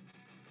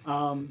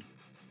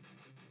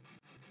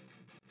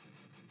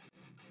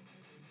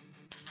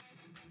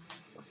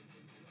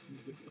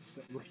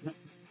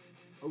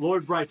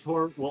 Lord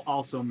Brightor will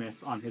also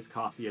miss on his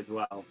coffee as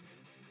well.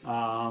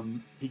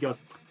 He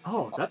goes,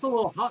 "Oh, that's a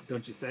little hot,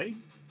 don't you say?"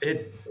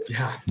 It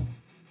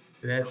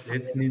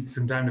needs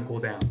some time to cool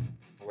down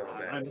a little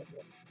bit.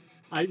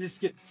 I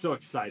just get so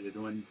excited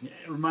when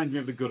it reminds me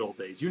of the good old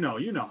days. You know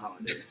how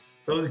it is.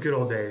 Those good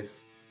old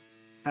days.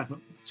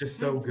 Just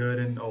so good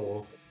and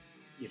old.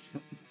 Yeah.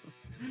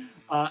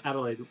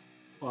 Adelaide,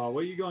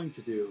 what are you going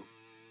to do?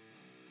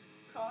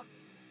 Cough.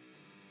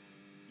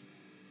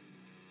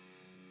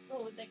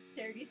 Roll a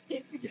dexterity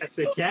save. Yes,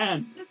 it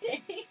can.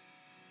 Okay.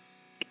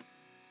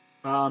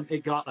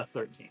 It got a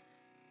 13.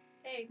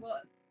 Hey,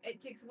 well,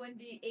 it takes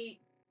 1d8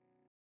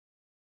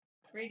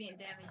 radiant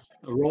damage.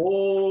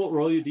 Roll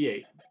your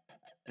d8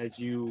 as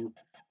you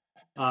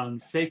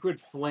sacred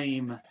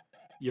flame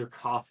your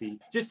coffee,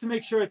 just to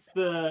make sure it's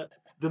the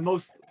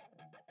most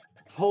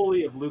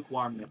holy of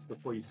lukewarmness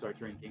before you start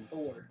drinking.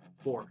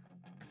 4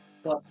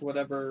 Plus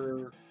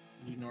whatever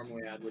you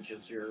normally add, which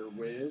is your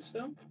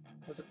wisdom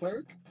as a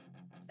cleric.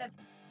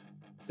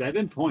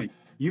 7 points.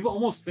 You've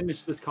almost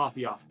finished this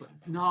coffee off, but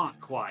not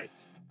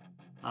quite.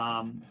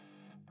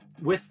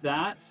 With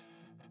that,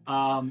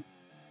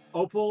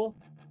 Opal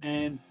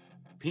and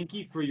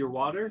Pinky, for your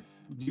water,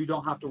 you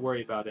don't have to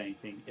worry about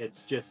anything.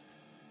 It's just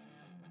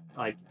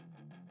like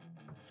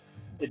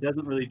it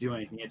doesn't really do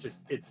anything.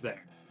 It's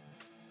there.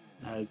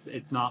 as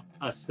it's not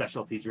a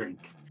specialty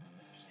drink.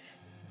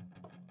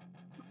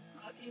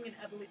 Talking and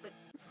Emily's like.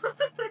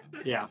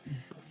 Yeah.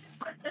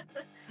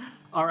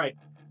 All right.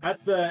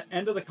 At the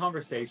end of the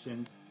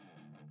conversation,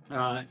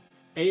 Aya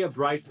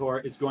Brightor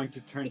is going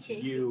to turn to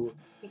you,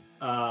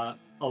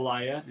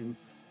 Alaya, and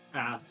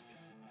ask,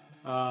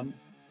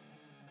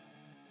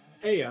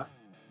 Aya,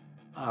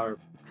 or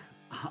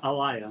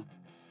Alaya,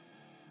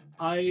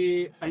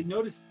 I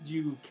noticed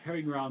you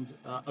carrying around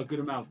a good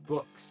amount of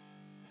books.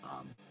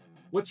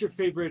 What's your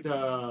favorite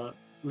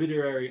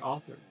literary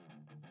author?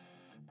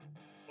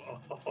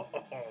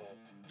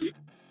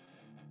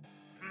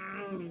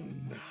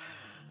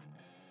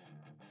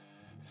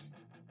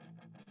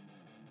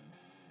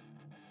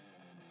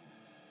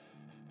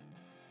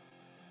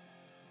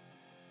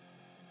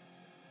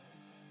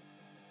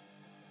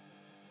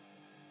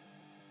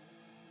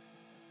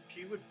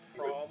 She would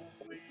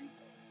probably.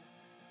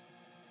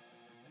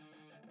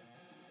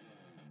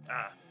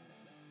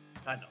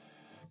 I know.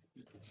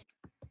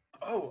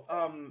 Oh,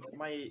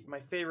 my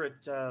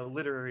favorite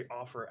literary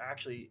author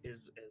actually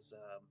is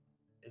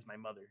my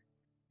mother.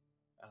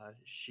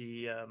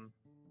 She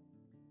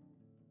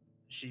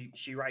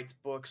writes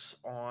books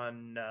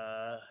on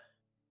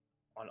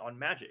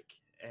magic,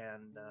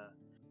 and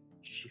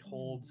she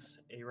holds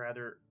a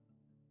rather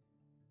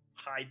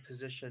high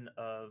position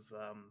of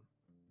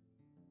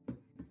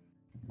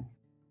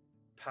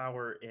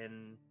power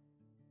in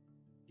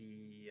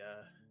the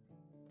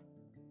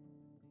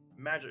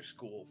magic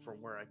school from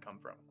where I come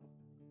from.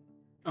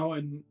 Oh,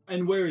 and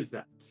where is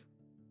that?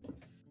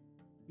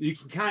 You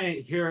can kind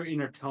of hear in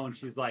her tone.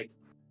 She's like,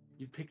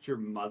 "You picked your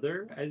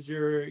mother as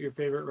your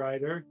favorite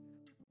writer."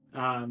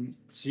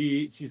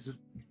 She's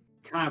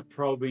kind of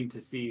probing to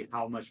see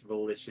how much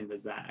volition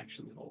does that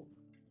actually hold.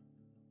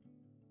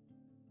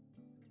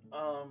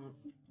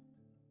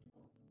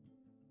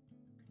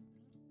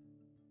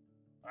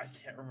 I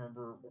can't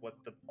remember what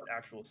the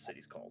actual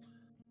city's called.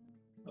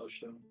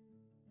 Oshto.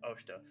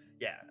 Oshto.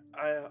 Yeah,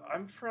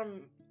 I'm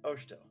from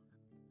Oshto.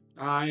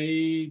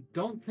 I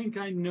don't think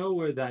I know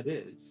where that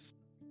is.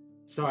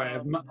 Sorry,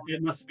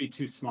 it must be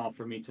too small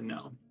for me to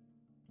know.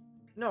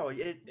 No,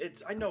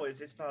 it's I know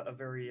it's not a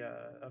very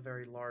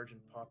large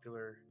and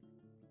popular.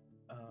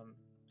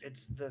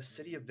 It's the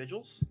city of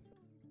Vigils.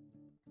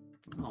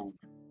 Oh,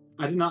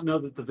 I did not know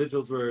that the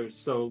Vigils were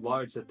so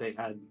large that they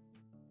had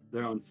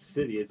their own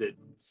city. Is it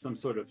some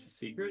sort of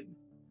secret?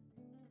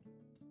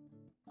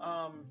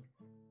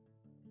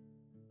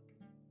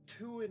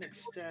 To an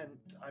extent,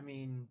 I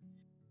mean,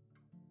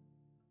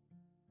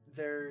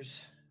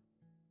 there's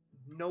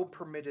no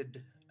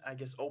permitted, I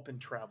guess, open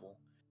travel,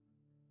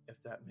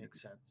 if that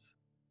makes sense.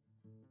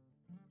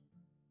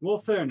 Well,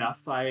 fair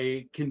enough.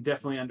 I can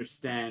definitely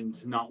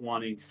understand not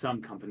wanting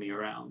some company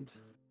around.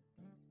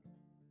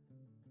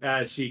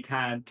 As she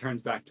kind of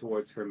turns back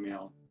towards her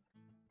meal.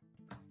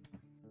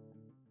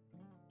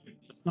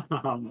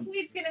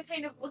 He's gonna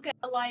kind of look at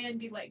Alaya and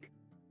be like,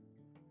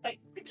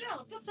 good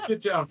job, thumbs up.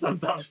 Good job,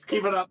 thumbs up.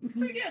 Keep it up.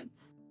 Pretty good.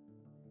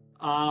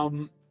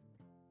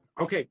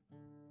 Okay.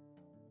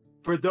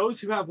 For those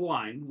who have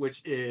wine,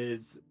 which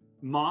is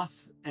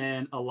Moss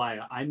and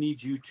Alaya, I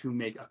need you to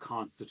make a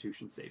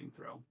Constitution saving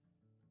throw,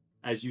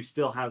 as you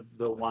still have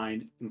the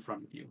wine in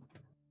front of you.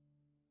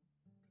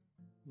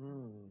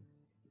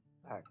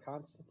 A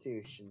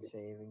Constitution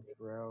saving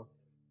throw.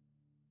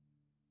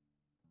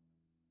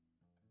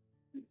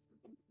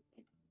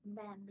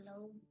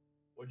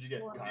 What'd you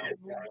get, Kyle?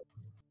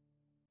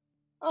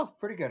 Oh,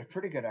 pretty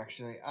good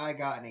actually. I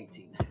got an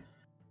 18.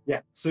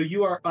 Yeah, so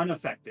you are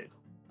unaffected.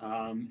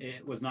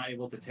 It was not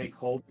able to take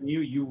hold of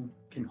you. You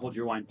can hold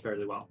your wine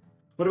fairly well.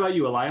 What about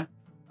you, Alaya?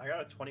 I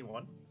got a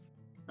 21.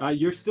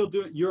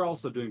 You're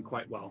also doing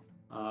quite well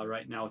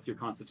right now with your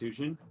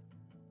Constitution.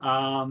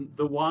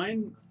 The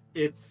wine,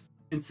 it's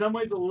in some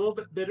ways a little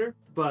bit bitter,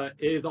 but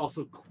it is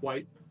also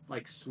quite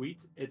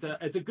sweet. It's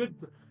a good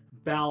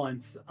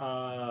balance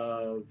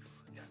of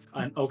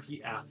an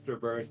oaky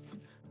afterbirth.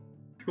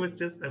 I was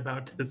just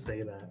about to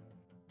say that.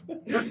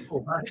 An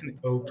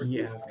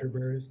oaky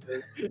afterbirth.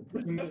 Too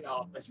many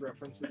Office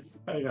references.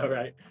 I know,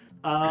 right?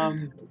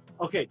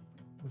 Okay,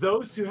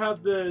 those who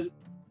have the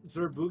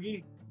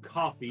Zerbugi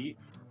coffee,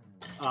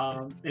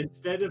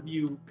 instead of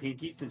you,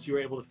 Pinky, since you were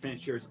able to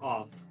finish yours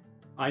off,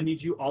 I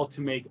need you all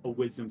to make a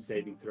wisdom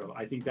saving throw.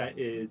 I think that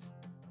is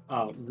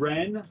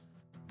Ren,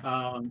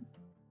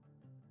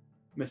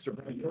 Mr.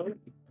 Panther,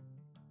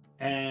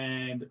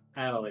 and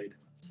Adelaide.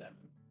 7.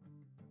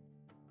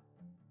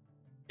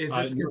 Is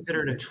this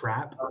considered a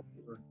trap?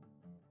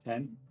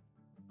 10.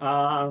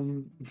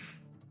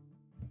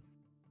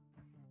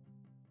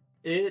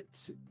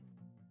 It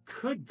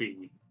could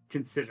be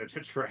considered a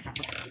trap.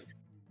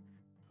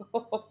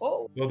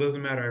 Well, it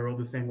doesn't matter. I rolled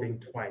the same thing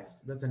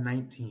twice. That's a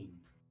 19.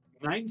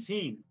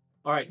 19.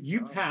 All right,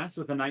 you pass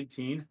with a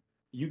 19.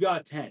 You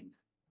got 10.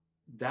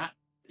 That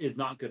is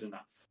not good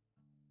enough.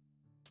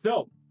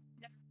 So,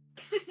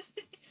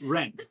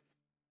 Ren,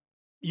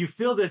 you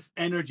feel this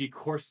energy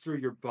course through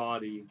your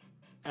body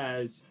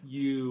as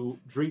you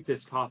drink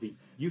this coffee.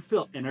 You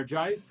feel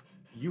energized,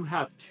 you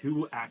have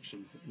 2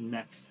 actions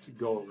next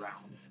go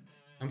around.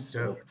 I'm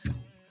stoked.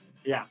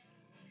 Yeah.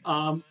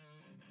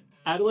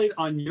 Adelaide,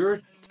 on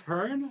your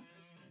turn,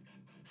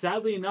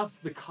 sadly enough,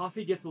 the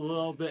coffee gets a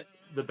little bit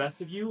the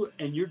best of you,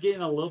 and you're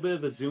getting a little bit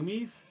of the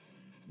zoomies.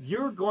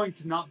 You're going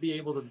to not be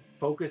able to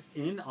focus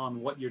in on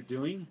what you're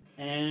doing,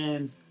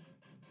 and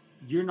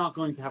you're not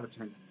going to have a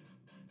turn.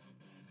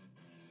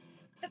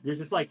 You're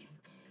just like,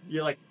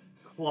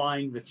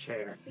 clawing the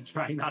chair and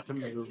trying not to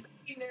move.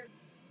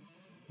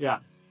 Yeah.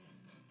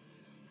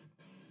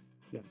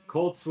 Yeah.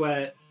 Cold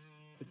sweat.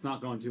 It's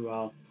not going too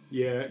well.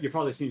 Yeah, your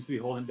father seems to be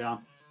holding it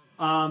down.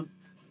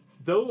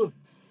 Though,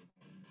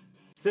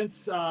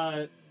 since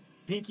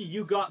Pinky,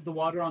 you got the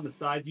water on the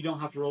side, you don't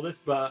have to roll this,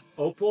 but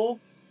Opal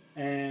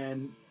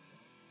and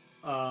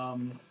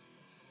Queen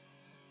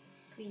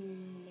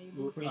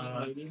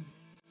lady.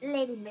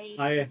 Lady.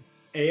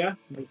 Aya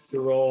needs to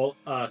roll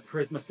a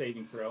charisma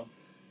saving throw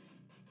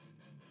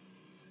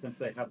since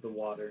they have the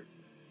water.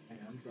 And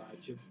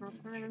got you.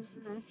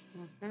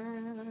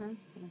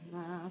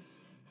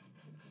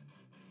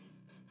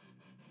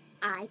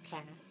 I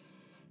pass.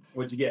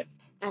 What'd you get?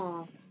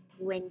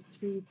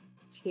 22.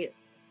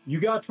 You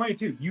got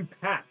 22. You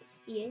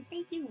pass. Yes,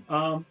 I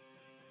do.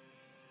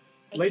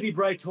 Lady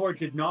Brightor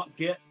did not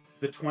get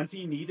the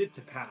 20 needed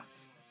to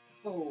pass.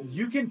 Oh.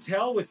 You can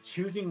tell with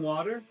choosing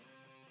water.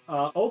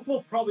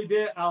 Opal probably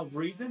did it out of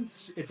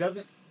reasons. It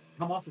doesn't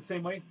come off the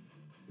same way.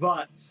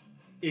 But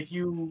if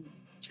you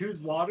choose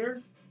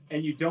water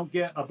and you don't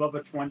get above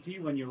a 20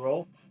 when you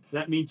roll,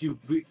 that means you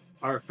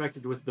are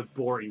affected with the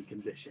boring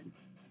condition.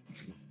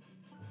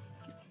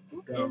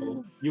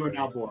 So you are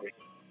now boring.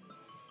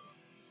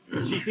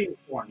 She seems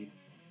boring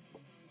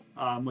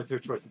with her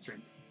choice of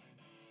drink.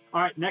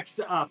 All right, next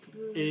up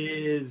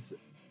is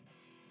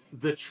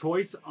the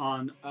choice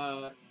on...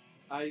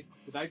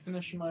 Did I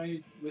finish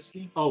my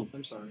whiskey? Oh,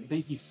 I'm sorry.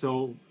 Thank you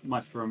so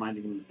much for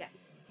reminding me. Yeah.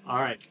 All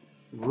right.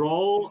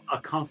 Roll a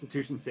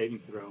Constitution saving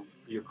throw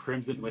for your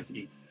Crimson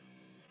Whiskey.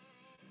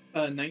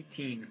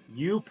 19.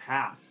 You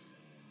pass.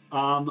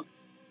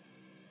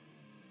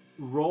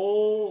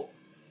 Roll...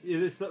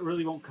 This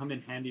really won't come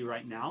in handy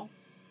right now,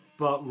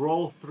 but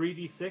roll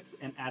 3d6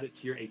 and add it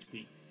to your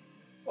HP.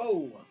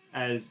 Whoa.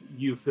 As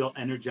you feel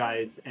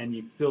energized and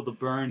you feel the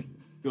burn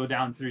go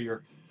down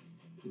through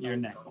your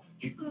neck.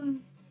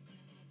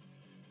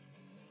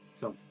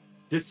 So,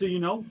 just so you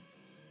know,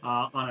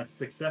 on a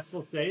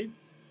successful save,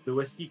 the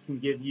whiskey can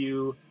give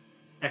you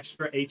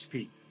extra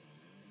HP.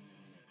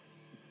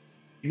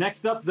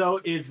 Next up, though,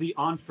 is the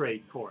entree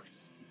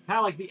course. Kind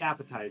of like the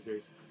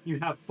appetizers. You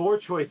have 4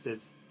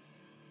 choices.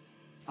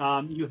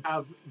 You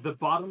have the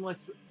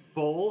bottomless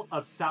bowl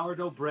of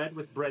sourdough bread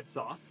with bread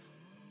sauce.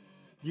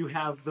 You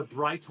have the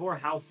Brightor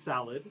house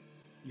salad.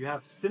 You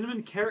have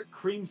cinnamon carrot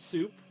cream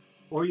soup,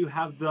 or you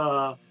have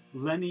the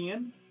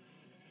Lenian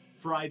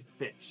fried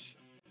fish.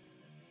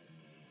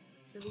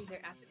 So these are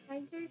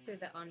appetizers or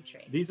the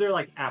entree? These are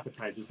like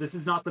appetizers. This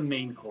is not the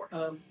main course.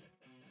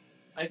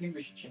 I think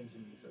we should change the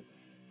music.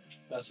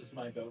 That's just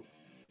my vote.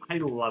 I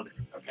love it.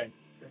 Okay,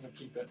 we're gonna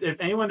keep it. If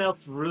anyone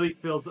else really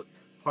feels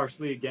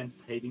partially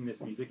against hating this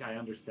music, I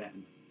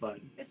understand. But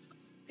It's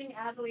in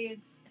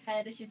Adelaide's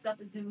head. She's got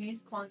the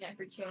zoomies clawing at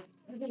her chin.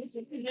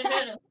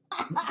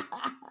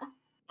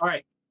 all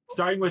right,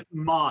 starting with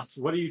Moss,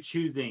 what are you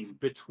choosing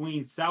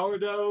between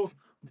sourdough,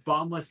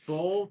 bombless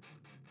bowl,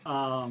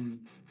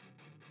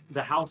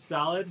 the house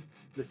salad,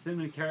 the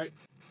cinnamon carrot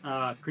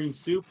cream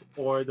soup,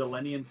 or the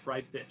Lenian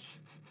fried fish?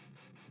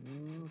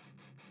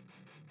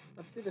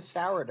 Let's do the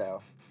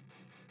sourdough.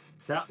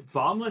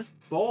 Bombless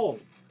bowl.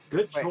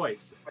 Good Wait,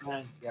 choice.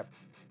 Yep.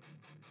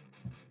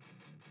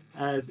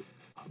 As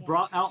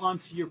brought out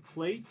onto your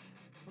plate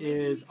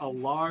is a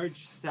large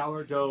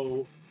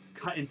sourdough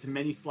cut into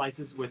many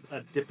slices with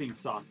a dipping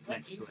sauce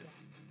next to it.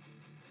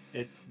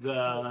 It's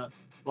the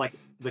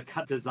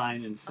cut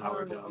design in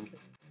sourdough.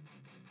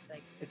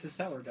 Okay. It's a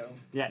sourdough.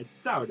 Yeah, it's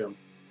sourdough.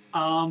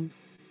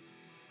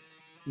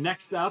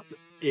 Next up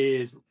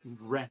is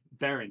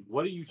Baron.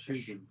 What are you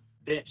choosing?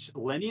 Fish.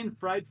 Lenian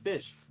fried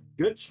fish.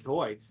 Good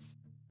choice.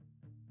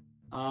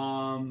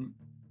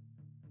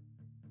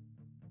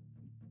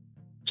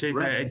 Chase,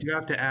 I do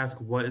have to ask,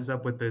 what is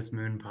up with this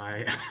moon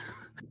pie?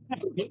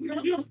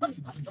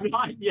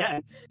 Not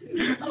yet.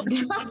 It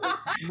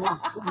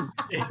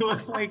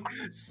was like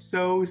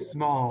so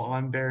small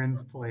on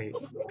Baron's plate.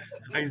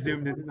 I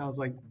zoomed in and I was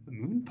like,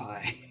 moon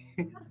pie.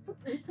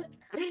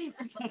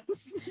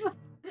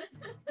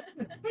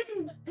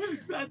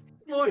 That's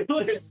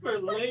spoilers for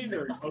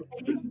later.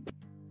 Okay?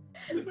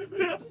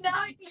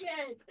 Not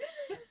yet.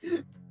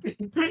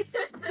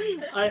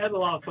 I had a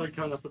lot of fun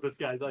coming up with this,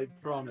 guys. I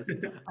promise.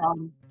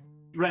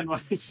 Ren,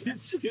 what is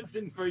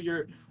choosing for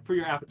your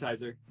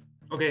appetizer?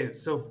 Okay,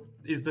 so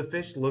is the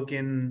fish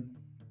looking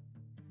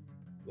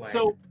like...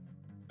 So,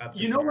 up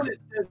you the know bar? when it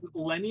says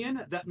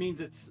Lenian, that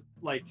means it's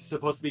like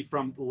supposed to be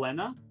from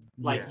Lena,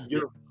 like Yeah.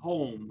 your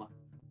home.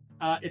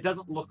 It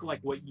doesn't look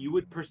like what you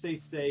would per se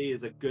say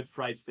is a good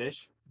fried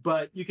fish,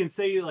 but you can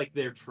say like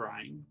they're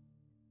trying.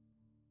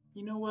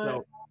 You know what?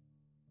 So,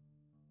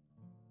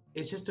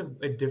 It's just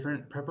a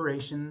different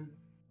preparation.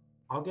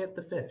 I'll get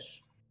the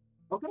fish.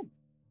 Okay.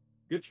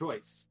 Good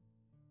choice.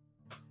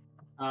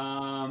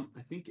 I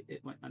think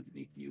it went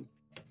underneath you.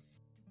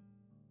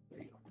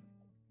 There you go.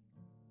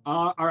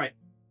 All right.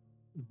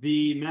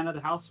 The man of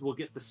the house will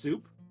get the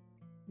soup.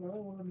 Well, I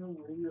want to know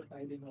where you're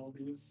hiding all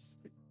these.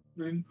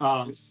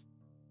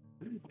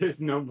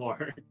 There's no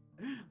more.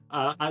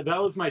 That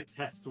was my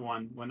test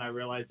one when I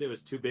realized it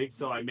was too big,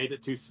 so I made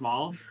it too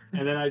small,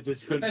 and then I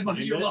just couldn't And find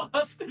you it.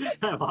 lost.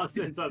 I lost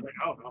it, so I was like,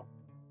 oh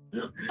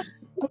no.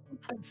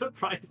 I'm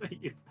surprised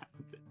that you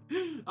found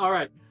it. All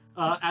right,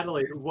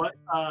 Adelaide, what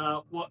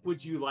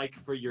would you like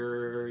for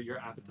your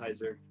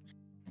appetizer?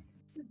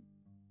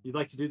 You'd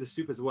like to do the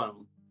soup as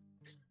well.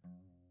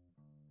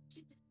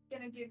 She's just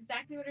gonna do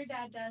exactly what her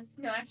dad does.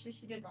 No, actually,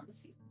 she did want the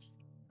soup.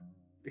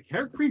 The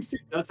carrot cream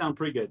soup does sound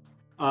pretty good.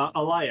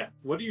 Alaya,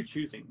 what are you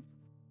choosing?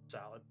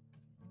 Salad.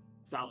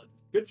 Salad.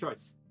 Good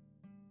choice.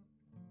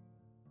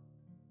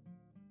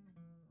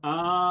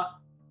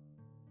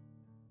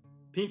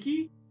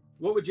 Pinky,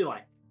 what would you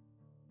like?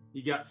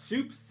 You got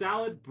soup,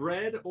 salad,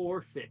 bread,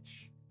 or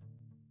fish?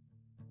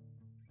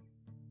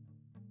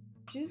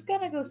 She's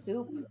gonna go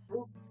soup.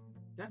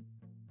 Yeah,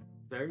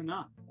 fair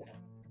enough.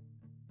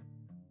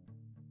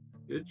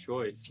 Good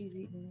choice. She's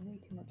eaten way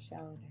too much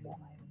salad in her life.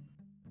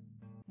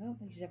 I don't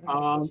think she's ever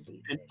gonna taste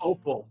And fish.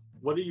 Opal,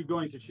 what are you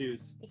going to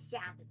choose? A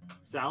salad.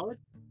 Salad?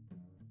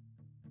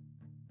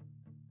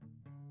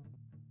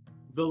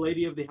 The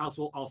lady of the house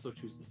will also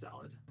choose the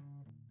salad.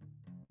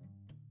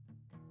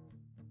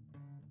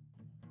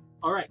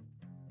 All right.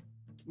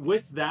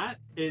 With that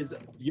is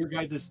your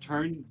guys'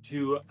 turn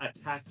to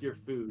attack your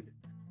food.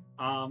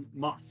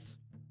 Moss,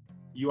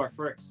 you are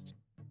first.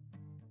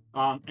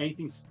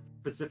 Anything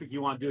specific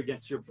you want to do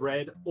against your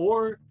bread,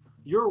 or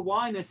your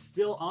wine is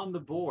still on the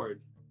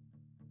board.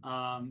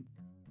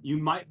 You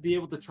might be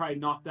able to try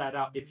and knock that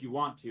out if you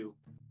want to.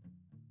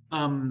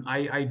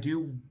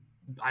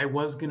 I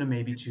was gonna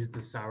maybe choose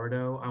the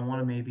sourdough. I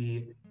want to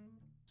maybe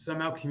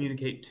somehow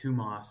communicate to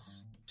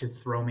Moss to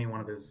throw me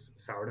one of his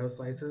sourdough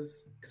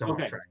slices because I want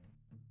to try.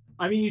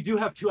 I mean, you do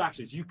have two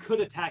actions. You could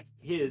attack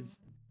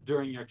his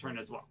during your turn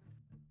as well.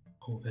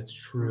 Oh, that's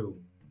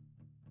true.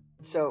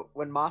 So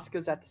when Moss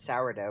goes at the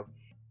sourdough,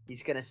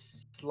 he's gonna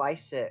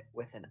slice it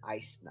with an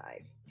ice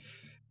knife.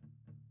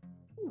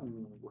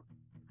 Ooh.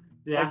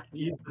 Yeah,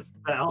 use the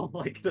spell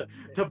like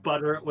to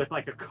butter it with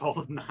like a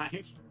cold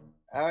knife.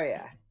 Oh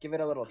yeah, give it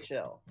a little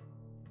chill.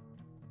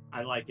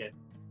 I like it.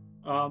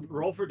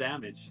 Roll for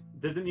damage.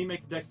 Doesn't he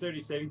make a dexterity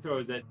saving throw? Or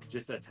is it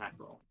just an attack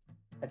roll?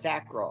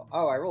 Attack roll.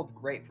 Oh, I rolled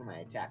great for my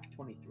attack.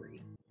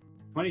 23.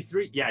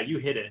 23. Yeah, you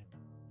hit it.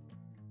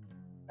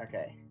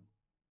 Okay.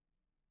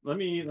 Let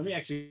me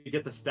actually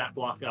get the stat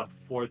block up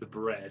for the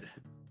bread.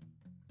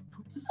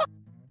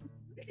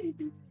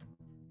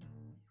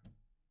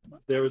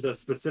 There was a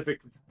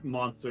specific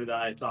monster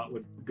that I thought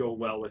would go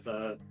well with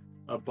a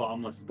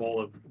bombless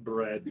bowl of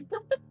bread.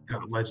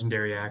 Got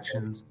legendary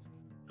actions.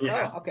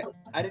 Yeah. Oh, okay.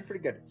 I did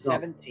pretty good.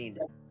 17.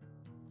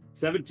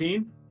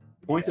 17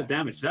 points of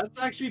damage. That's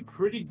actually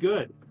pretty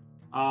good.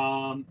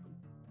 A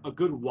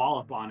good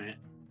wallop on it.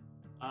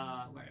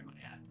 Where am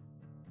I at?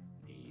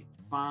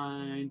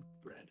 Find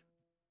bread.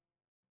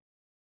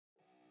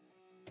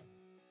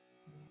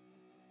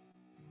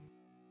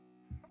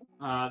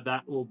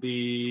 That will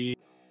be.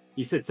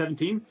 You said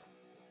 17?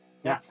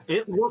 Yeah,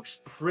 it looks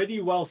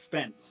pretty well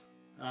spent.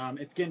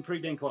 It's getting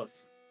pretty dang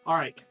close. All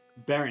right,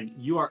 Baron,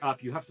 you are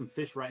up. You have some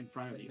fish right in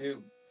front of you. I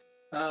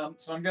do.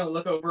 So I'm going to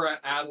look over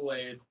at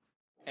Adelaide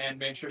and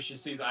make sure she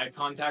sees eye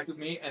contact with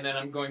me, and then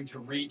I'm going to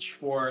reach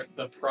for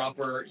the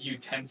proper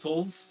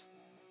utensils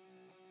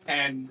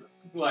and,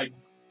 like,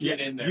 get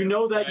in there. You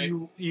know that right?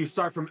 you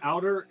start from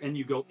outer and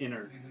you go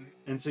inner. Mhm.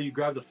 And so you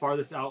grab the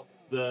farthest out,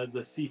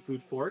 the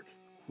seafood fork,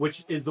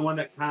 which is the one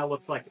that kind of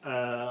looks like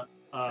a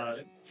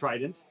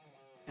trident,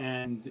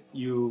 and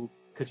you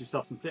cut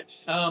yourself some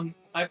fish.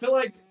 I feel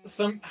like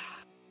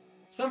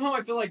somehow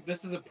I feel like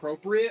this is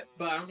appropriate,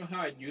 but I don't know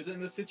how I'd use it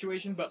in this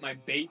situation. But my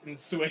bait and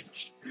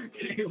switch.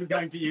 You're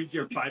going to use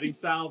your fighting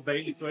style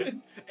bait and switch.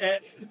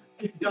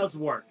 It does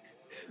work.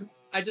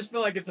 I just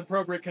feel like it's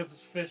appropriate because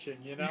it's fishing,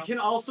 you know? You can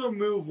also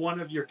move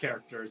one of your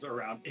characters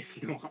around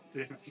if you want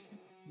to.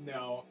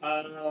 No.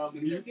 I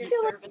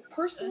feel like I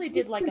personally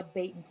did like a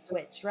bait and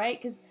switch,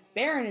 right? Because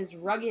Baron is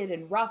rugged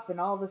and rough, and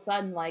all of a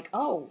sudden, like,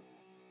 oh,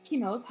 he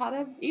knows how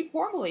to eat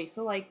formally.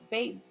 So, like,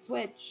 bait and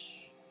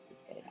switch.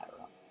 Just kidding, I don't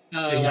know.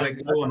 And he's like,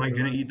 "Oh, am I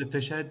gonna eat the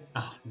fish head?"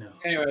 Oh no.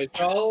 Anyway,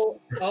 so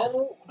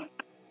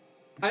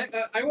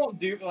I won't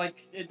do,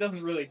 like, it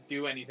doesn't really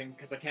do anything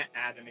because I can't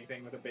add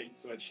anything with a bait and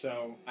switch.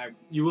 So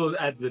You will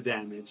add the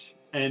damage,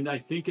 and I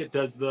think it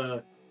does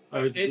the.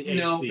 Or is the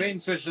no, AC. bait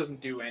and switch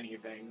doesn't do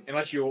anything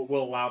unless you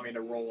will allow me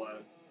to roll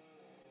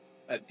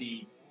a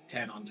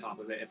D10 on top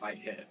of it if I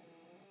hit.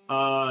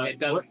 It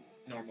doesn't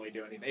normally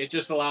do anything. It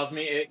just allows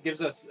me. It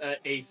gives us an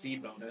AC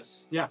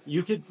bonus. Yeah,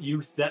 you could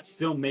use that.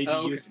 Still may be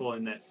Oh, okay. useful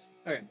in this.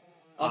 Okay,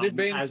 I'll do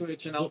bait and as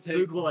switch, and the I'll take.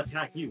 food will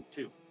attack you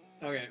too.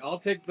 Okay, I'll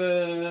take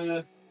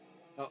the.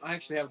 Oh, I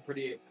actually have a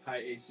pretty high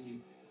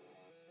AC.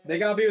 They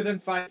gotta be within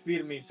 5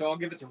 feet of me, so I'll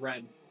give it to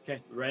Ren.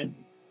 Okay, Ren.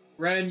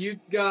 Ren, you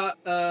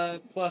got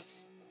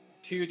 +2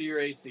 to your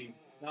AC.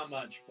 Not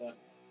much, but.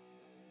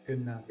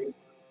 Good enough.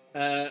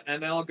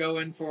 And I'll go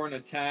in for an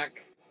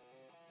attack.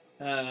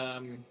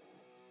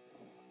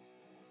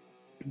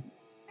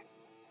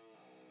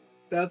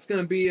 That's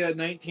gonna be a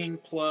 19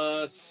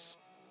 plus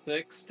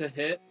 6 to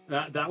hit.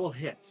 That will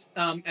hit.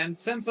 And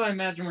since I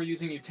imagine we're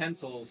using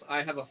utensils,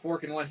 I have a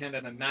fork in one hand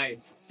and a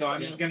knife, so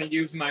I'm gonna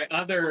use my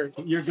other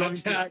You're going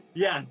attack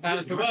to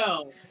as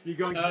well. You're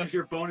going to use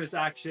your bonus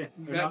action.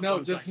 or not No,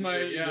 bonus just action, my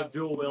your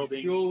dual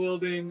wielding. Dual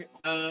wielding.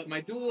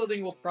 My dual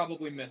wielding will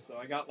probably miss though.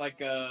 I got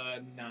like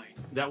a 9.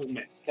 That will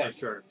miss Okay. for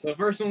sure. So the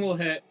first one will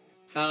hit.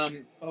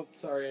 Oh,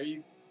 sorry. Are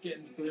you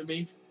getting through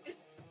me?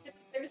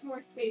 There's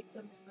more space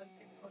than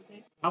most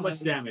things. How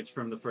much damage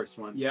from the first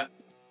one? Yeah.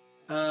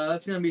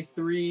 That's gonna be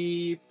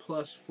 3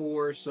 plus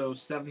 4, so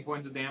 7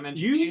 points of damage.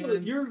 You're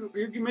And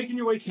making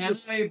your way. can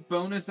I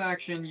bonus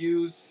action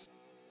use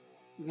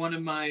one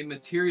of my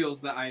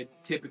materials that I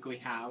typically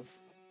have,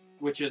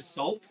 which is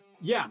salt?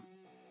 Yeah,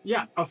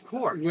 of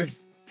course.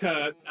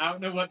 I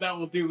don't know what that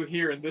will do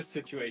here in this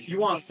situation. You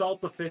want to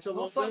salt the fish a I'll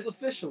little salt bit? the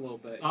fish a little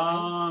bit.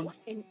 What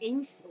an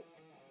insult.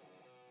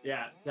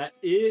 Yeah,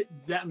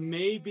 that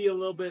may be a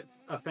little bit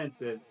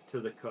offensive to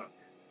the cook,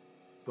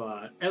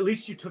 but at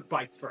least you took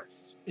bites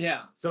first,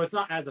 Yeah. so it's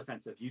not as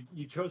offensive.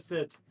 You chose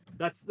to.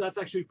 That's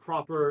actually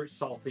proper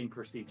salting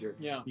procedure.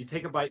 Yeah. You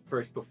take a bite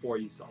first before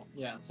you salt.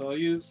 Yeah. So I'll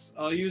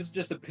use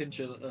just a pinch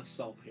of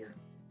salt here.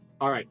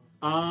 All right.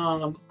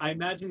 I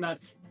imagine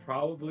that's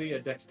probably a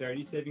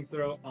dexterity saving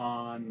throw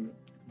on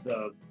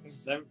the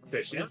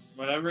fishes.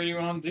 Whatever you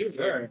want to do.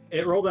 Sure.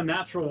 It rolled a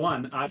natural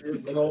 1. I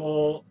would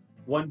roll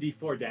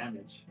 1d4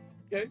 damage.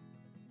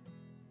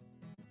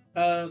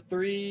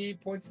 3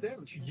 points of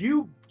damage.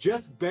 You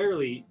just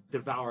barely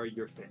devour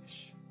your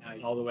fish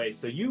Nice. all the way.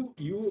 So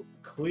you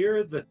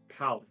clear the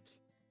palate.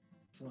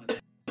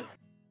 Excellent.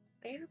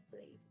 Fair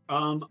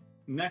play.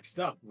 Next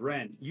up,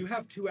 Ren, you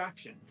have 2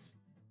 actions.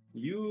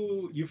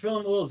 You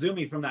feeling a little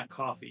zoomy from that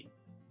coffee.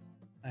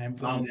 I am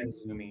feeling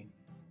zoomy.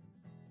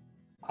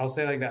 I'll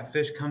say like that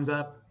fish comes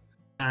up,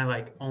 and I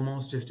like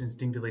almost just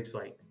instinctively just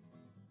like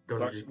go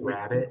Start to just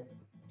grab it,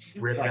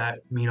 rip that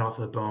meat off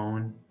the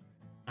bone.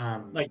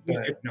 Like but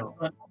use your no,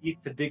 teeth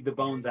to dig the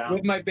bones out.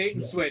 With my bait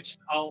and Yeah. switch,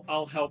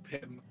 I'll help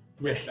him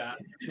with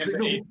that.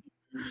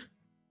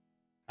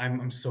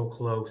 I'm so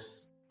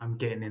close. I'm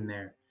getting in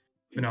there.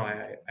 But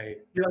no,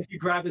 You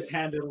grab his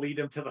hand and lead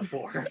him to the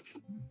fork.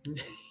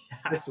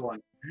 This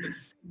one.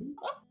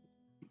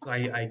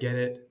 I get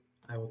it.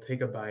 I will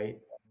take a bite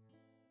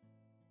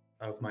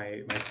of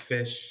my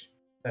fish.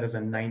 That is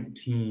a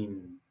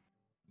 19.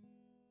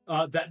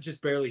 That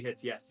just barely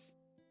hits. Yes.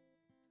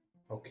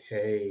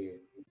 Okay.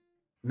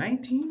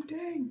 19?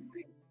 Dang.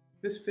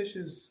 This fish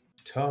is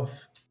tough.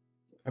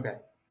 Okay.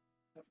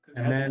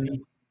 And then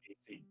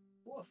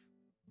Woof. Or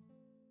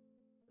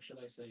should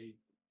I say?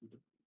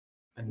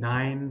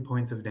 9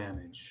 points of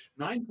damage.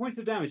 9 points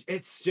of damage.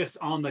 It's just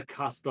on the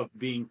cusp of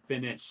being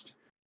finished.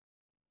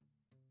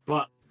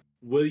 But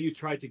will you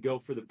try to go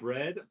for the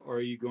bread, or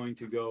are you going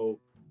to go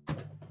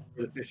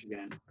for the fish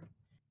again?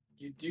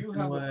 You do You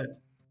know have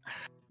what?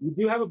 You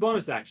do have a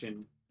bonus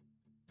action.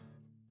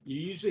 You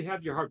usually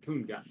have your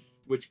harpoon gun,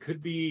 which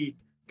could be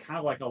kind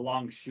of like a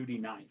long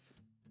shooting knife.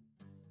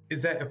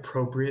 Is that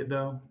appropriate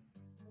though?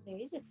 There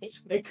is a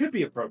fish knife. It could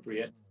be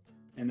appropriate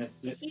in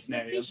this Just use the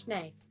scenario. fish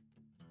knife.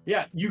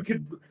 Yeah, you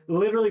could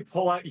literally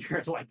pull out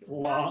your like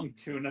long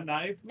tuna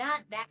knife.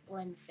 Not that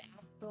one, the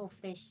actual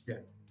fish. Yeah.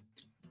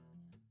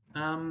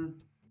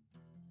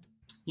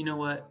 You know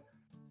what?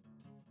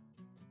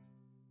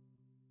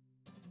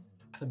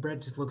 The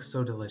bread just looks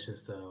so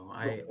delicious though.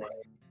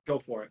 Go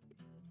for it.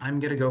 I'm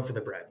gonna go for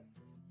the bread.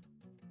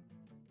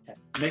 Okay.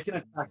 Make an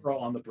attack roll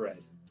on the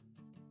bread.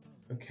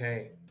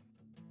 Okay.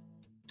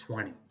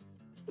 20.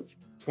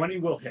 20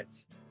 will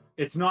hit.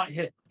 It's not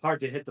hard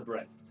to hit the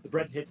bread. The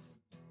bread hits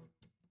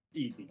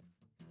easy.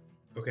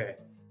 Okay.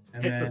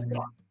 And Hits the then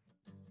spot.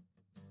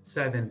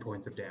 7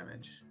 points of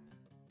damage.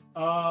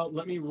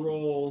 Let me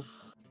roll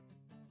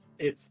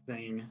its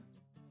thing.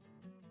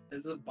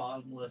 It's a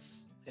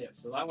bottomless hit,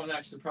 so that one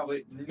actually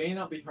probably may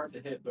not be hard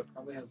to hit, but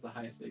probably has the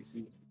highest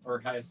AC or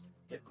highest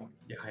hit point.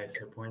 Yeah, highest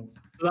hit points.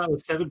 So that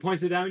was 7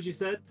 points of damage, you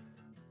said?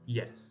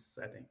 Yes,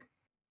 I think.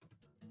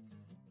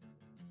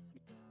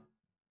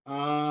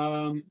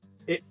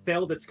 It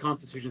failed its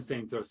Constitution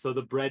saving throw, so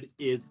the bread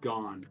is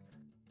gone.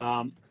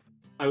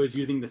 I was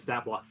using the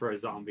stat block for a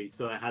zombie,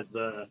 so it has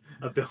the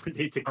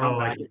ability to come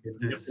back.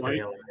 Just stay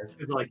alive.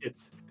 It's like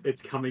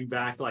it's coming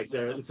back like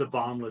it's a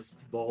bottomless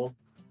bowl.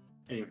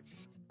 Anyways,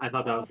 I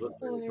thought that was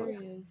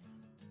hilarious.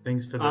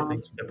 Thanks for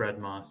the bread,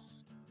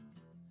 Moss.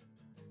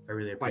 I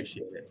really Quite.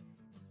 appreciate it.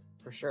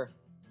 For sure.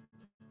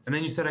 And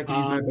then you said I could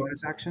use my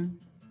bonus action?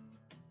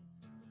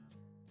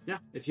 Yeah.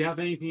 If you have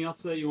anything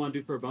else that you want to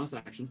do for a bonus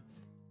action,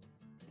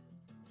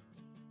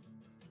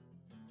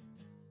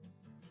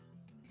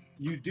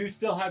 you do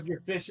still have your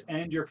fish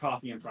and your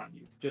coffee in front of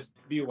you. Just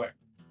be aware.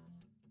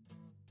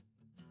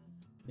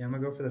 Yeah, I'm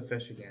gonna go for the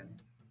fish again.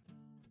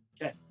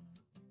 Okay.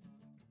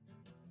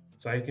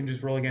 So I can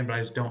just roll again, but I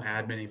just don't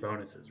add many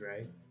bonuses,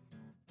 right?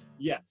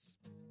 Yes.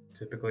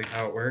 Typically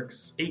how it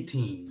works.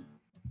 18.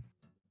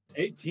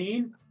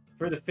 18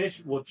 for the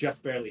fish will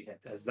just barely hit,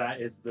 as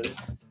that is the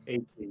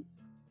 18.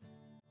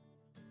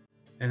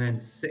 And then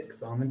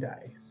 6 on the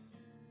dice.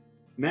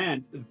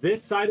 Man,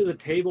 this side of the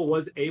table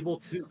was able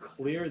to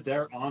clear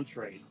their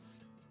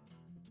entrees.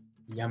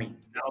 Yummy.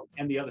 Now,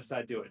 can the other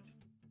side do it?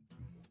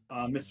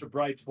 Mr.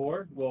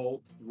 Brightor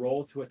will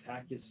roll to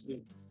attack his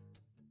soup.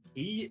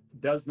 He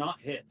does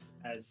not hit,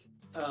 as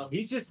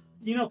he's just,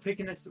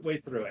 picking his way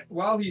through it.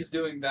 While he's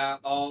doing that,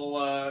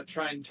 I'll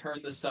try and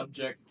turn the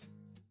subject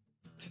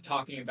to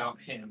talking about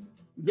him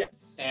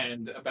Yes.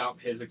 and about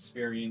his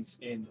experience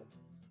in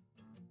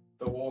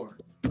the war.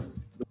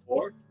 The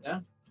war? Yeah.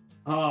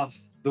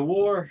 The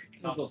war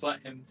I'll just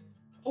let him.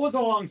 was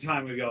a long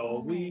time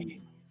ago.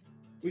 We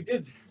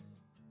did,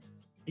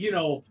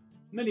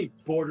 many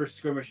border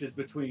skirmishes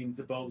between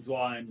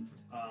Zabobzwa and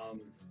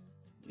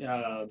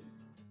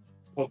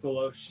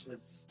Pokolosh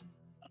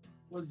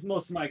was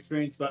most of my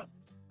experience, but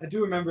I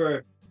do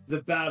remember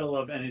the Battle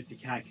of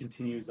Enizikan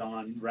continues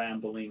on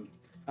rambling.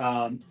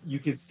 You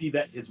can see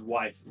that his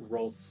wife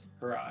rolls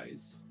her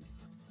eyes,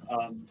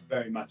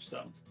 very much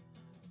so.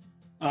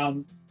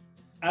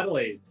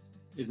 Adelaide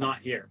is not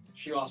here.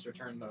 She lost her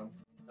turn though.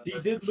 She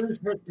did lose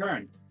her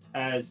turn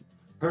as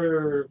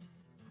her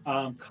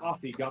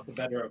coffee got the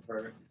better of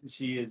her.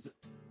 She is,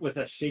 with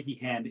a shaky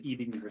hand,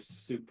 eating her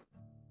soup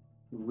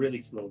really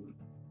slowly.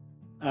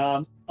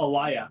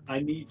 Alaya, I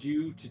need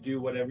you to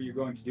do whatever you're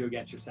going to do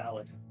against your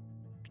salad.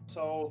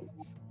 So,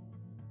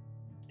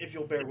 if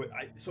you'll bear with,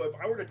 so if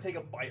I were to take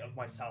a bite of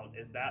my salad,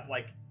 is that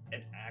like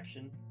an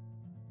action?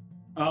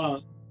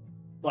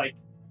 Like,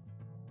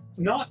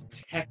 not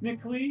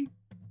technically.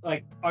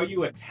 Like, are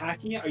you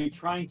attacking it? Are you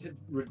trying to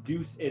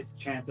reduce its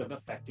chance of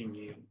affecting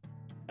you?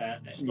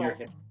 Your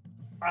hit?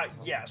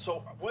 Yeah.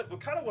 So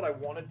what I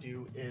want to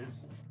do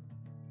is,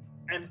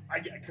 and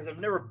because I've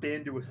never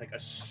been to like a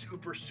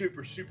super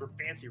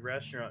fancy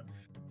restaurant,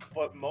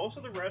 but most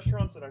of the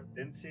restaurants that I've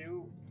been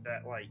to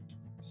that like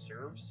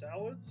serve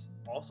salads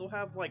also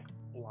have like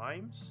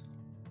limes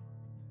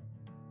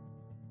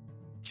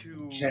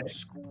to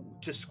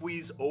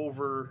squeeze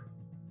over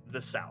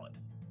the salad.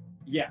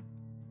 Yeah.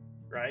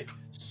 Right?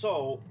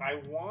 So I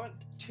want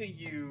to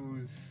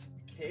use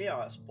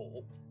Chaos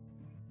Bolt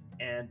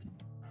and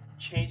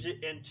change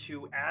it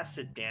into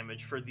acid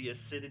damage for the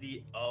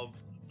acidity of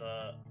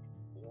the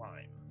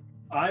lime.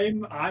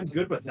 I'm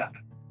good with that.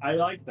 I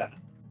like that.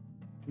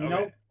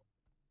 Okay.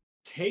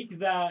 Take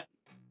that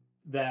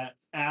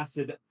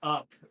acid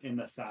up in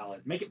the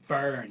salad. Make it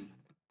burn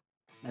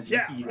as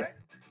you eat right?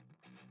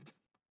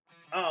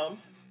 it.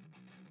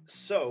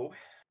 So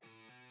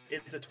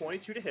it's a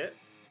 22 to hit.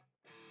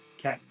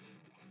 Okay.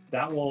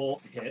 That will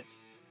hit.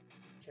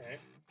 Okay.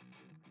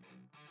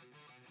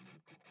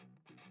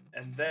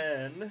 And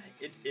then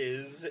it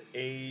is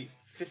a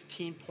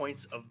 15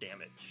 points of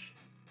damage.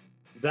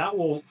 That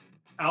will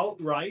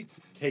outright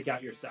take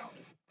out your salad.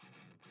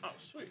 Oh,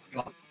 sweet.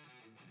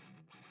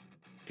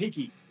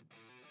 Pinky.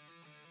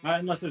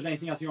 Unless there's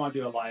anything else you want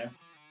to do, Alaya.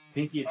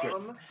 Pinky, it's yours.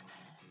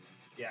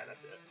 Yeah,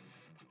 that's it.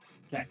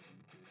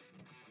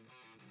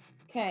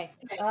 Okay. Okay.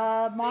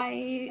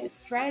 My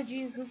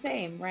strategy is the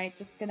same, right?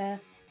 Just gonna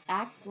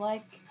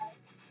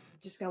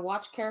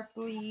watch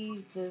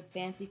carefully. The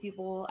fancy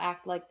people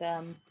act like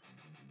them.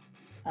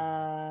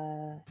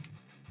 Yeah.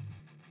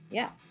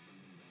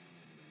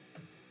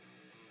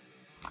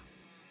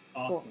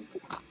 Awesome.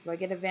 Cool. Do I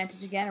get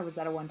advantage again, or was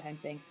that a one-time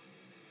thing?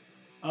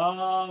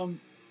 That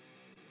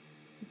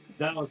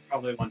was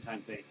probably a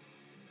one-time thing.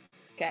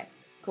 Okay.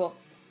 Cool.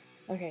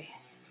 Okay.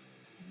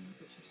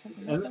 Is there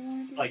something else I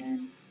want to do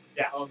then?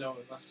 Yeah. Oh no,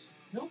 it must.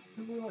 Nope.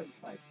 We like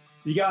 5.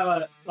 You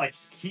gotta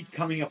keep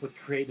coming up with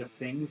creative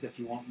things if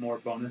you want more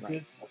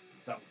bonuses. Right.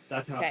 So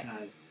that's how it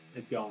kind of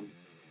is going.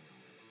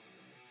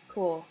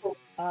 Cool.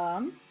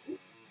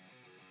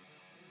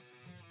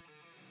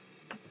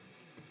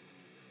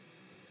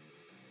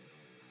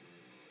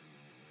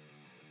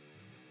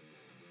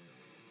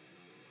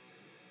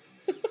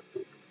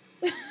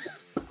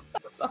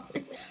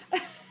 Sorry.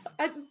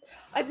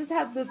 I just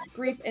had the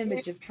brief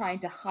image of trying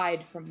to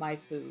hide from my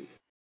food.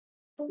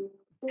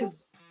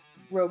 Because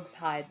rogues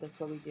hide, that's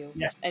what we do.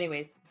 Yeah.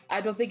 Anyways,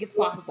 I don't think it's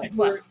possible,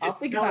 but I'll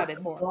think about it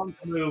more. Wrong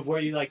move where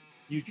you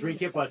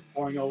drink it but it's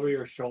pouring over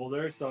your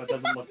shoulder, so it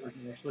doesn't look like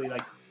you actually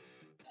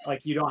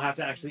like you don't have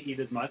to actually eat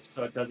as much,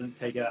 so it doesn't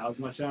take it as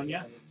much on you.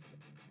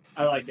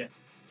 I like it.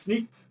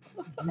 Sneak,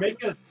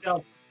 make a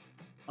stealth.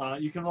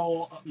 You can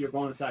roll your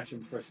bonus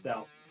action for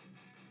stealth.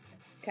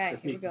 Okay,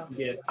 here we go. You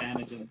get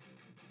advantage.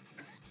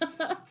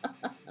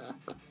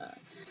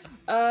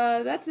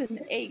 That's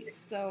an 8,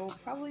 so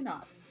probably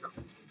not.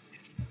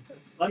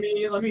 Let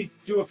me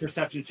do a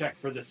perception check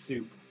for the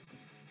soup.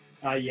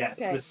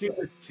 Yes, okay. The soup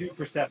is too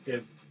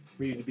perceptive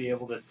for you to be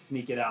able to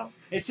sneak it out.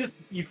 It's just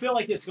you feel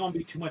like it's going to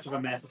be too much of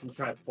a mess if you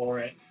try to pour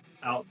it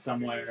out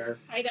somewhere.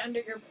 Hide it under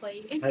your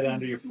plate. Hide it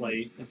under your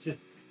plate.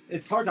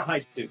 It's hard to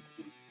hide soup.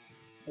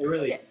 It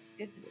really is. Yes,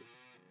 it is.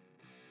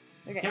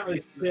 Okay. Can't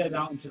really spit it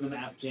out into the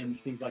napkin,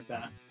 things like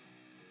that.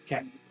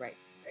 Okay. Right.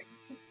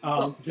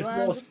 Just So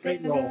roll I'm a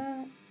straight roll.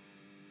 gonna-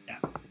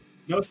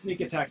 No sneak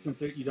attack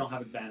since you don't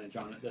have advantage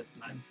on it this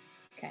time.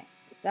 Okay.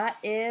 That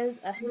is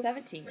a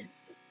 17.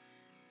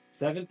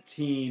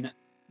 17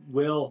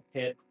 will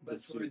hit the But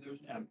sorry, suit, there's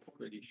no I'm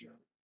pretty sure.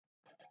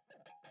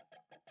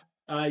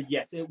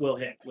 Yes, it will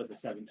hit with a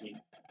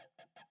 17.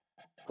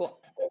 Cool.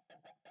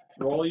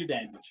 Roll your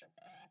damage.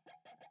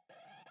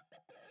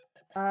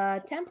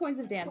 10 points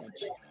of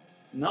damage.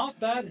 Not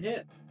bad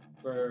hit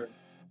for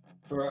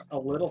a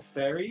little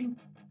fairy.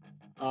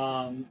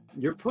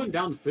 You're putting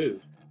down the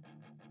food.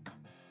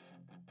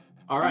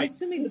 All I'm right,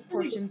 assuming the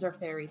portions are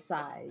fairy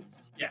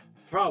sized. yeah,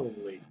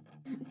 probably.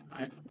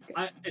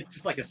 It's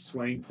just like a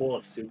swimming pool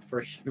of soup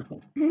for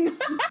you,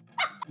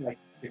 like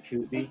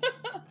jacuzzi.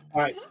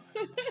 All right,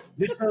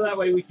 just so that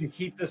way we can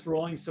keep this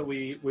rolling, so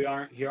we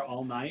aren't here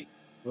all night.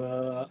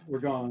 We're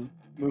going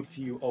to move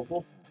to you,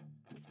 Opal.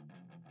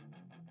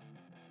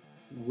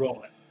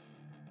 Roll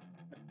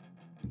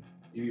it.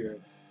 Do your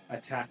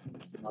attack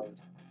salad.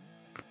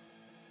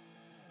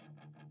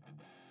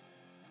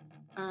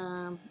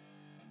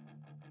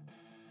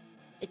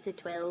 It's a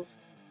 12.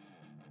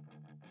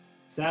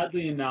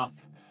 Sadly enough,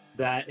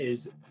 that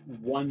is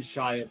one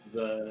shy of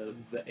the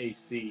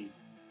AC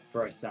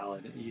for a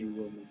salad. You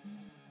will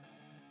miss.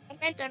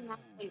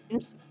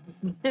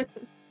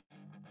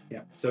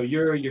 Yeah. So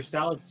your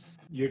salads,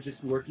 you're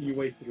just working your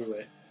way through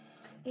it.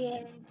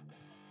 Yeah.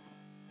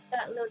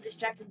 Got a little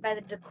distracted by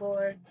the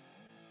decor.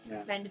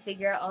 Yeah. Trying to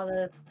figure out all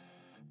the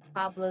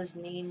Pablo's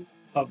names.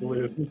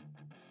 Pablo.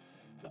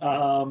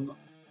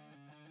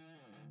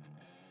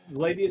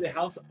 Lady of the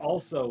house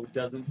also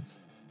doesn't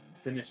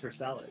finish her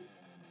salad.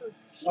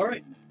 All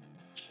right.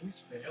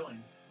 She's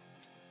failing.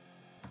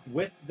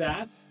 With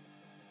that,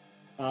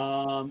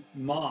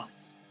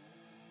 Moss.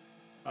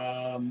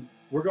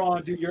 We're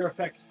going to do your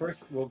effects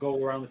first. We'll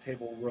go around the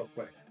table real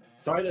quick.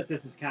 Sorry that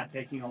this is kind of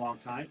taking a long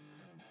time.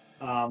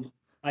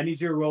 I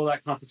need you to roll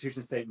that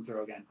Constitution saving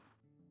throw again.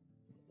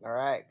 All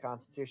right,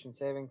 Constitution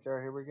saving throw.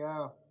 Here we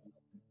go.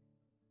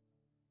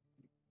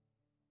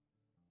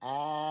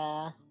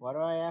 What do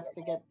I have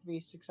to get to be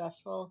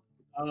successful?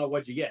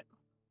 What'd you get?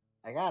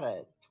 I got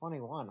a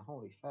 21.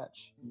 Holy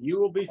fetch! You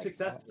will be Like that.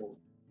 successful.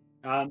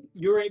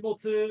 You're able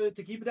to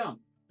keep it down.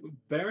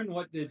 Baron,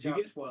 what did you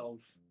Got get? 12.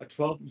 A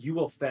 12. You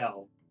will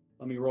fail.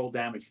 Let me roll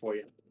damage for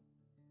you.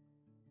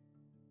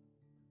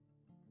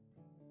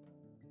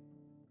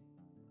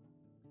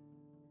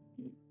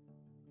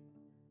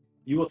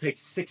 You will take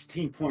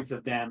 16 points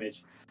of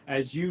damage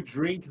as you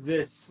drink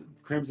this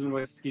crimson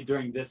whiskey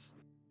during this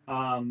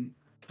time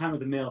of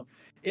the meal.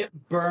 It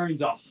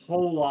burns a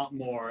whole lot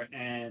more,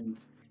 and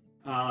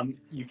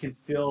you can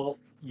feel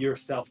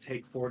yourself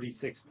take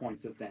 46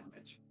 points of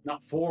damage.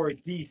 Not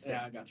 4d6,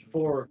 Yeah, I got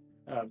you.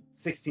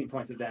 16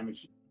 points of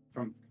damage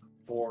from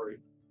 4d6.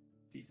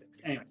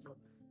 Anyways,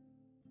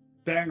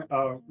 Baron,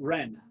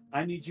 Ren,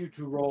 I need you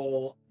to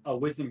roll a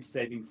wisdom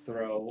saving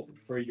throw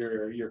for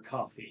your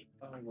coffee.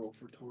 I roll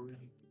for Tori.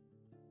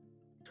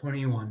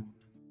 21.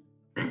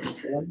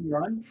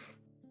 21.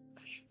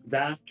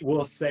 That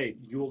will save.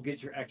 You will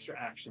get your extra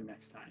action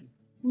next time.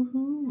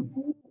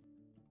 Woohoo!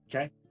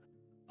 Okay.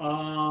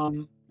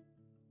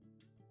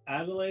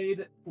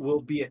 Adelaide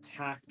will be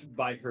attacked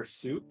by her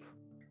soup.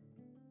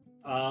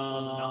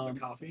 Not the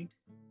coffee.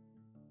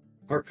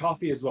 Her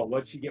coffee as well.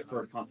 What'd she get for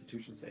her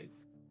Constitution save?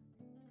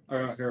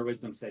 Or her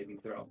wisdom saving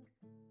throw?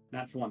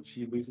 Natural one.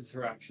 She loses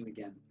her action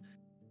again.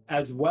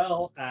 As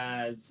well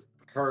as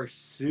her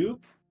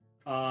soup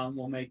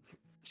will make...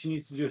 She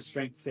needs to do a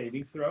strength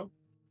saving throw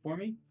for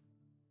me.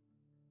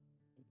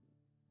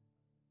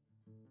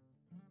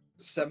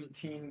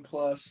 17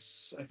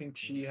 plus, I think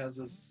she has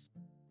a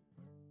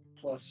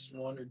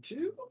 +1 or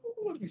 2.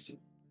 Let me see.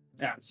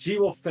 Yeah, she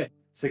will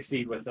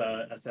succeed with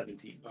a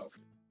 17. Oh.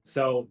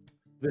 So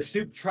the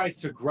soup tries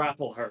to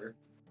grapple her,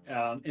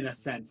 in a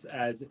sense,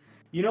 as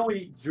you know when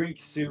you drink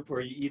soup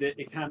or you eat it,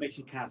 it kind of makes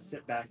you kind of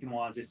sit back and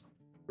want to just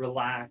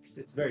relax.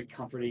 It's very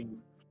comforting,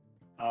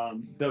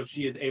 though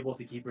she is able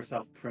to keep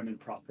herself prim and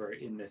proper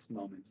in this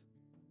moment.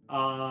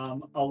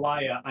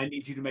 Alaya, I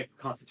need you to make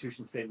a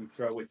Constitution saving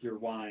throw with your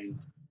wine.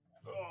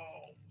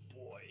 Oh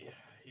boy.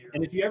 Here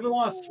And if you ever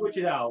want to switch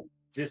it out,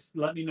 just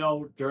let me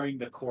know during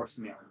the course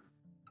meal.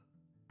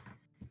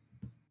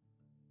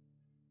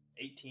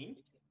 18.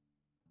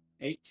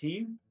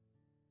 18.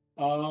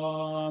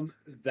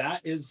 That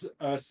is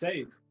a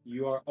save.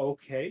 You are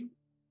okay.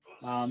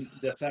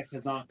 The effect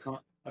has not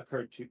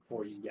occurred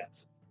for you yet.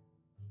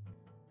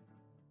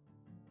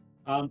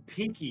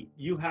 Pinky,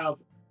 you have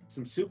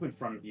some soup in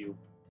front of you.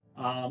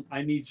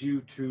 I need you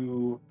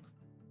to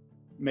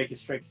make a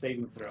strength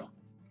saving throw.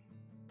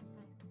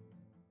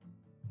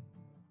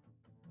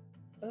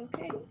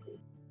 Okay.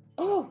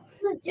 Oh,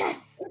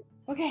 yes.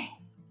 Okay.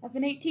 That's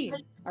an 18.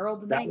 I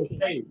rolled a That will 19.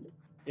 save.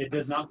 It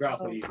does not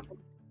grapple Oh. you.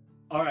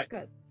 All right.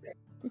 Good.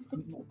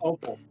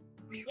 Opal,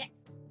 Yes.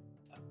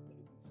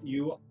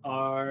 you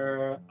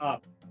are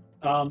up.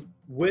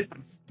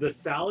 With the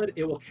salad,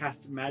 it will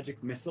cast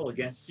magic missile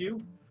against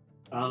you.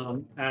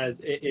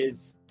 As it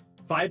is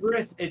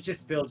fibrous, it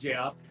just fills you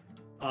up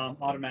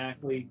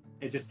automatically.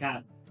 It just kind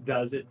of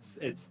does its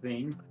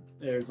thing.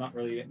 There's not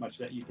really much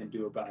that you can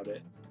do about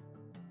it.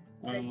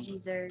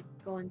 Veggies are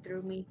going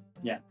through me.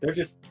 Yeah, they're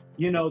just,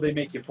 they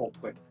make you full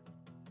quick.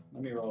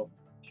 Let me roll.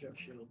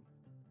 Shield.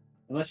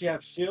 Unless you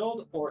have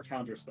shield or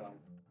counterspell.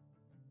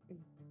 I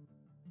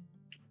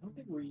don't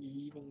think we're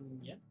even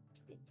yet.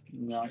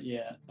 Not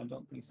yet. I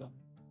don't think so.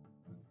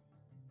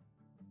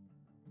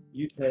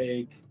 You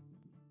take...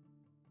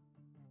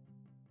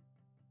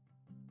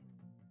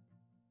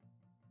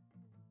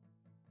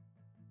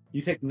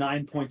 You take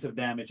 9 points of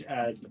damage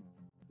as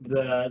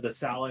the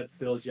salad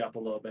fills you up a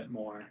little bit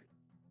more.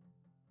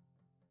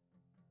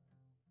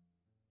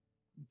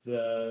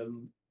 The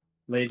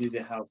lady of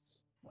the house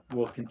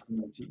will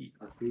continue to eat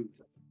her food.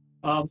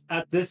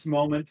 At this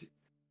moment,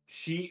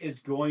 she is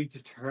going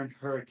to turn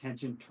her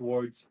attention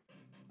towards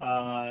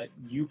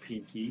you,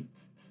 Pinky.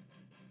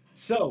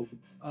 So,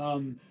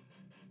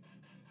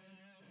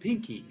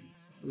 Pinky,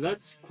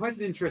 that's quite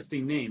an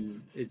interesting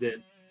name. Is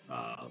it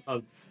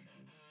of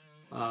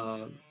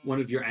one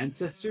of your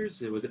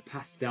ancestors? Was it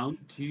passed down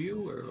to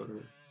you,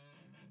 or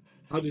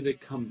how did it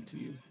come to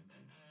you?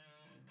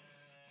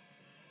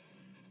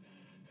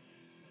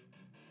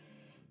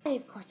 I,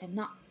 of course, am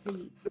not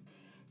the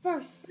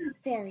first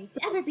fairy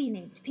to ever be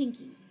named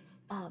Pinky.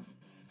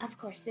 Of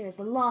course, there is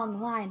a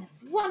long line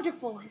of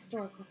wonderful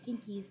historical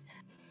Pinkies.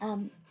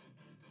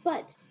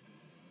 But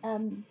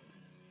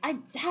I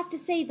have to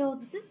say, though,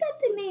 that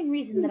the main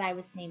reason that I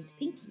was named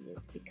Pinky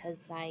is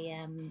because I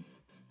am...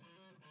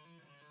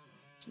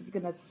 She's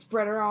gonna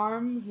spread her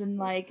arms and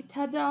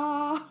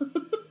ta-da!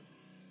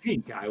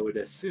 Pink, I would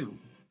assume.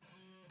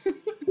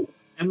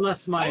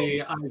 Unless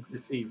my eyes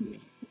deceive me.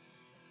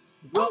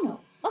 Well, oh no,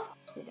 of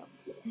course they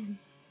don't.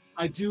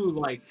 I do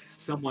like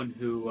someone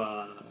who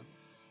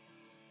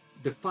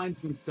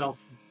defines themselves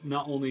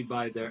not only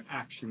by their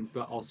actions,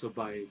 but also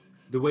by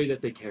the way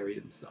that they carry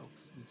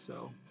themselves. And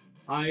so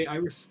I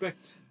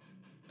respect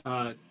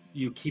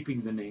you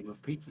keeping the name of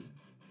Pinky.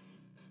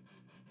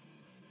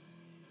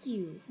 Thank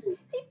you.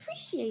 I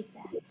appreciate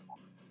that.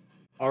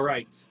 All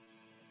right.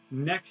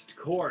 Next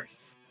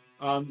course.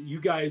 You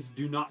guys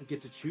do not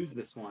get to choose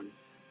this one,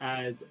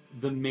 as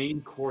the main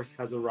course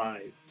has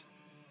arrived.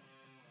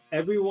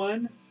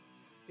 Everyone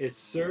is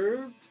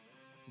served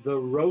the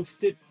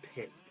roasted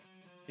pig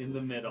in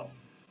the middle.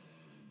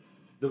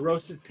 The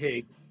roasted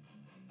pig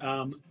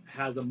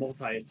has a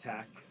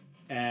multi-attack,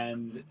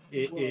 and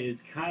it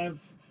is kind of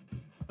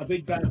a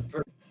big bad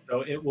person.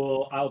 So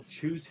I'll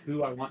choose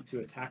who I want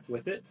to attack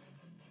with it.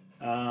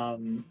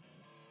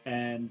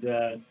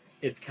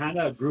 It's kind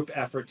of a group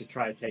effort to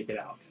try to take it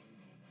out.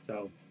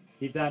 So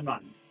keep that in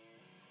mind.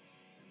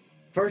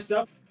 First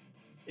up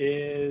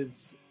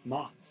is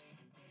Moss.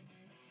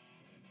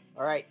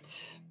 All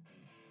right.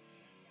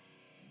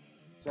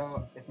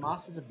 So if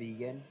Moss is a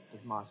vegan,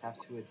 does Moss have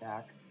to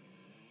attack?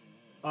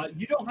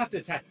 You don't have to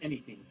attack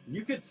anything.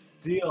 You could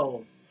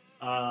steal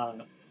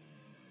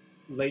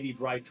Lady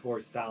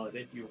Brightor's salad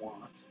if you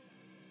want.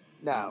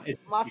 No,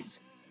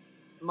 Moss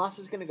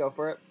is gonna go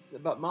for it,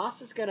 but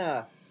Moss is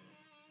gonna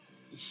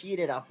heat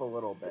it up a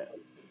little bit.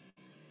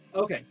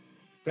 Okay,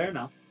 fair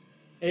enough.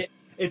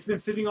 It's been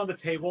sitting on the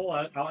table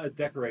out as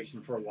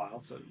decoration for a while,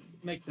 so it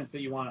makes sense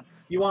that you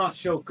wanna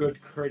show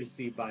good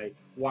courtesy by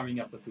warming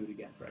up the food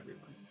again for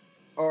everyone.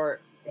 Or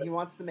he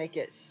wants to make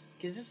it,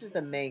 because this is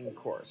the main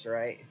course,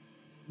 right?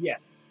 Yeah.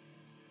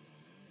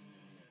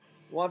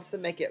 Wants to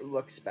make it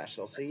look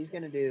special, so he's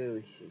gonna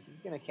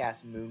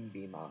cast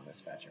Moonbeam on this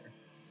fetcher.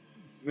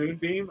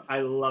 Moonbeam, I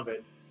love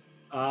it.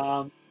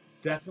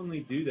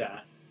 Definitely do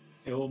that.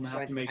 It will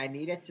have to make. I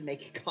need it to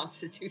make a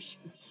Constitution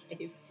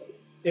save.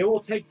 It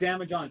will take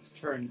damage on its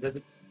turn. Does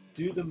it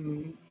do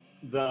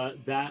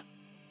that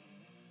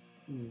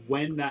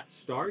when that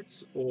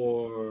starts,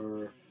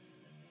 or?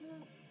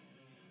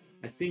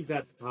 I think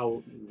that's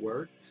how it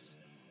works.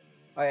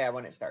 Oh yeah,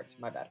 when it starts.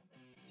 My bad.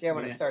 So yeah,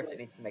 when it starts, it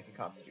needs to make a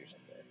Constitution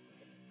save.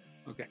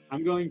 Okay,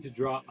 I'm going to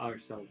draw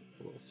ourselves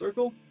a little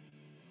circle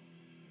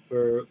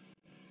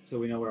so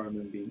we know where our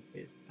moonbeam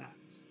is at.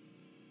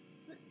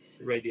 Nice.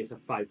 The radius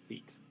of 5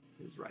 feet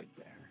is right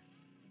there.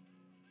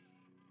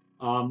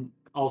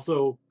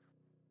 Also,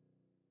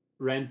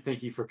 Ren,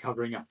 thank you for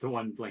covering up the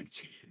one blank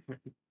chair.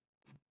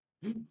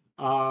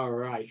 All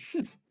right.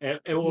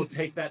 It will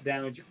take that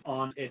damage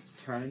on its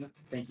turn.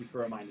 Thank you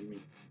for reminding me.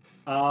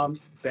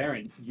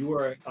 Baron, you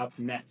are up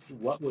next.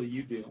 What will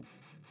you do?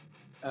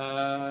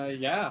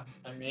 Yeah.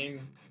 I mean,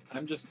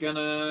 I'm just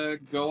gonna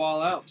go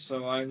all out.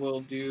 So I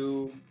will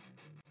do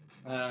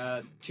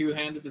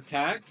two-handed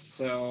attacks.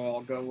 So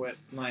I'll go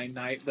with my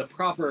knife, the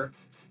proper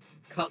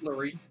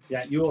cutlery.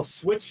 Yeah, you will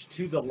switch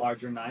to the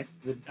larger knife,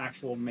 the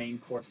actual main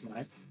course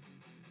knife.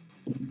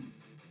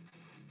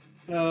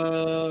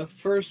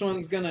 First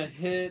one's gonna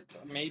hit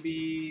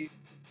maybe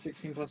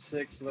 16 plus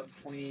 6, so that's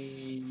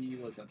 20.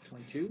 Was that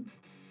 22?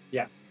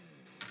 Yeah,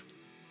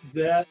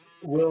 that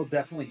will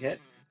definitely hit.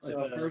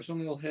 So the first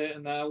one will hit,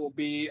 and that will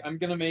be. I'm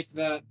gonna make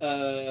that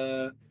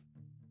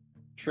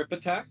trip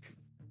attack.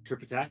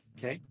 Trip attack.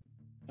 Okay.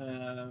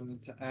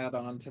 to add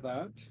on to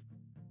that.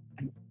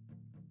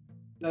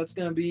 That's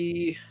going to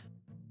be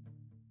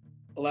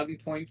 11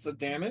 points of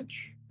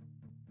damage.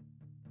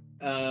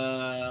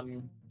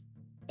 And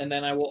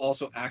then I will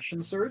also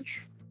action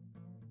surge.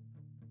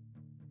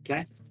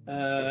 Okay.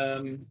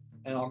 And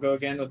I'll go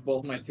again with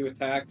both my 2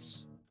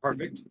 attacks.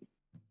 Perfect.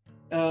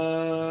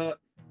 The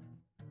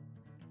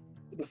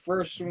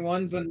first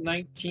one's a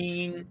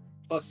 19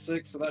 plus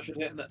 6, so that should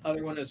hit. And the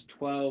other one is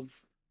 12.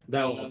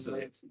 That'll also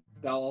hit.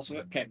 That'll also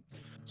hit. Okay.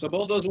 So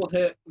both those will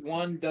hit.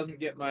 One doesn't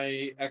get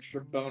my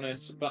extra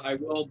bonus, but I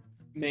will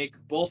make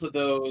both of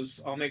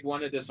those. I'll make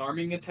one a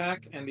disarming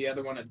attack and the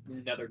other one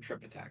another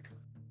trip attack.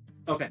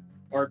 Okay.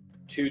 Or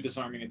 2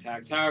 disarming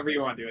attacks, however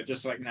you want to do it,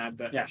 just so I can add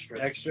that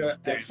extra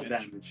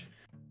damage.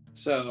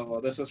 So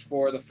this is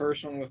for the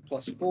first one with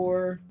plus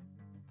 4,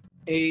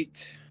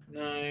 8,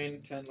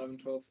 9, 10, 11,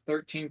 12,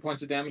 13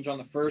 points of damage on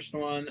the first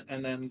one,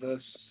 and then the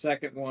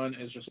second one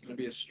is just going to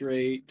be a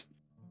straight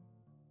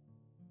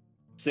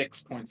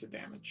 6 points of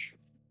damage.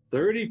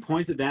 30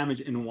 points of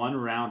damage in one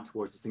round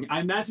towards this thing.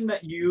 I imagine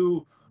that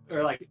you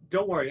are like,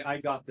 don't worry,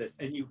 I got this,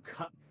 and you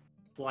cut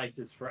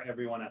slices for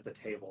everyone at the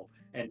table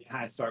and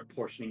kind of start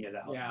portioning it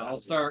out. Yeah,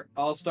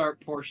 I'll start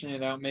portioning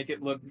it out, make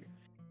it look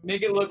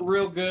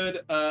real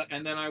good,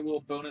 and then I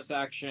will bonus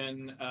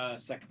action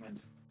second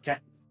wind. Okay,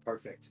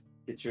 perfect.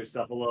 Get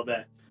yourself a little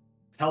bit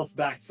health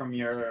back from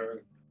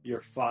your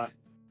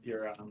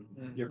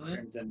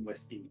crimson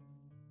whiskey.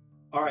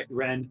 All right,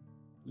 Ren,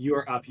 you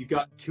are up. You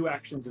got 2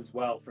 actions as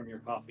well from your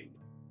coffee.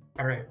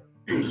 All right.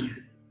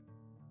 I'm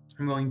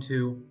going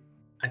to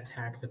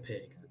attack the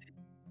pig.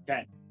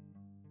 Okay.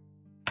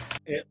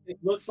 It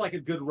looks like a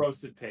good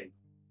roasted pig.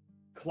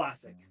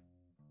 Classic.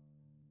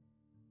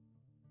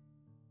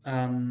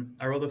 I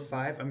rolled a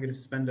 5. I'm going to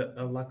spend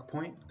a luck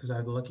point because I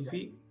have the lucky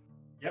feat.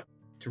 Yep.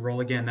 To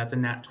roll again, that's a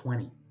nat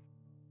 20.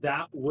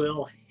 That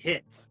will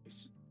hit.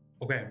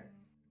 Okay.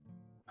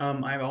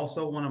 I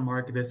also want to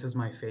mark this as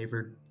my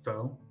favored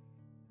foe.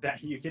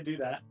 That you can do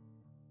that.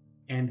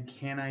 And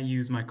can I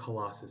use my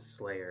Colossus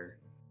Slayer?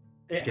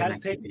 It has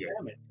taken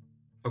damage.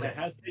 Okay. It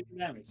has taken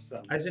damage.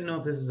 So I didn't know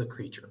if this is a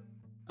creature.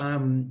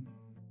 Do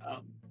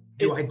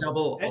I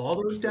double all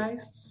those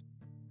dice?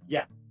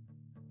 Yeah.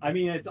 I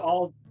mean, it's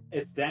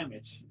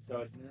damage.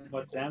 So it's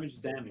what's damage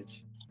is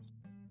damage.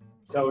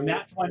 So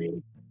nat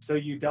 20. So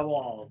you double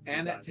all. Of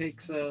and it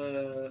takes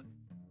a.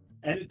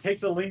 And it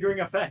takes a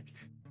lingering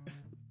effect.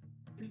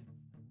 Let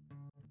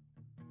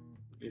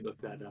me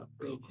look that up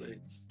real quick.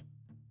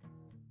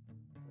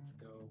 Let's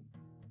go.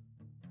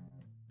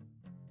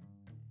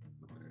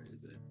 Where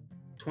is it?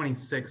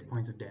 26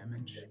 points of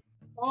damage.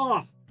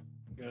 Oh,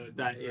 Good.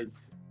 that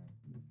is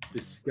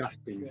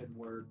disgusting. Good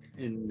work.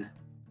 In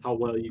how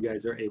well you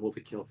guys are able to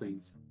kill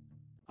things.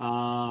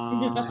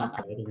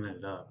 Gobbling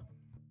it up.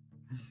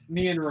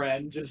 Me and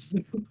Ren just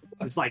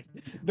It's like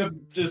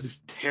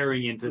just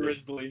tearing into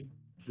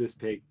this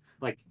pig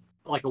like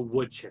a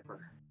wood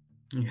chipper.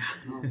 Yeah.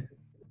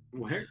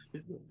 Where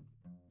is it?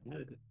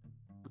 Lingering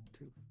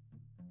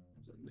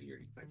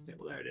effects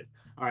table. There it is.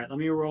 All right, let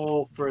me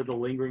roll for the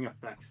lingering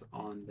effects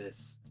on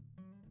this.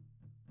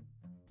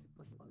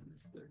 Plus 11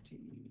 is 13.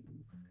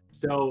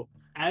 So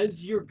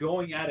as you're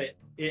going at it,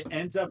 it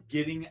ends up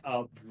getting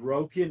a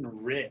broken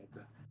rib.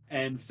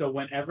 And so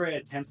whenever it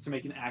attempts to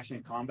make an action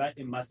in combat,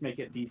 it must make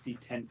a DC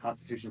 10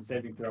 Constitution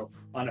saving throw.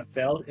 On a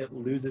failed, it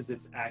loses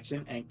its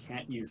action and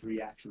can't use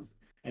reactions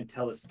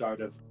until the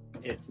start of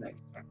its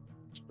next turn.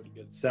 That's pretty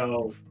good.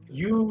 So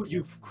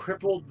you've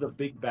crippled the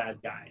big bad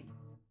guy.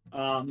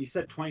 You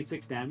said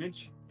 26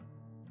 damage?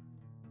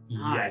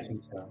 Yeah, I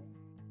think so.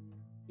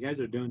 You guys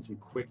are doing some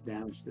quick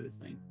damage to this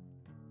thing.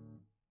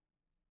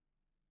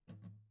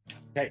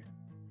 Okay.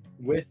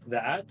 With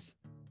that,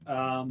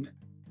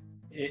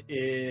 it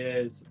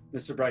is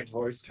Mr.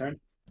 Brightor's turn.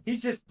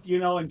 He's just,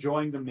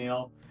 enjoying the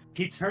meal.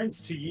 He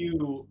turns to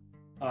you,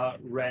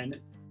 Ren,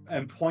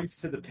 and points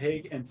to the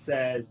pig and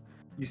says,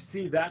 "You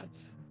see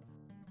that?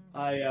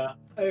 I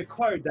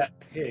acquired that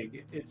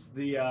pig. It's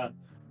the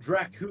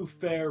Dracu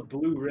Fair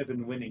Blue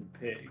Ribbon winning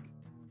pig.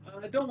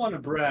 I don't want to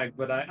brag,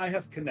 but I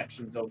have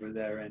connections over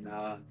there in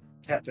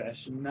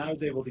Tepesh, and I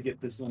was able to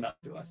get this one up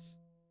to us."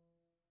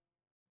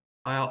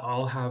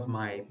 I'll have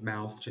my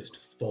mouth just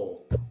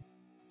full.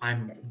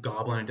 I'm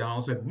gobbling it down.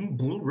 I'll say,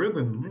 "Blue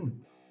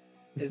ribbon."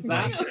 Is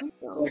that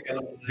like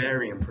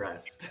Very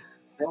impressed.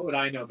 What would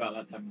I know about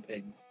that type of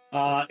pig?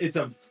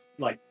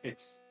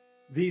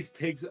 These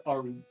pigs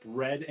are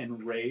bred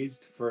and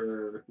raised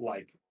for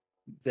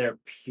their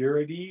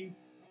purity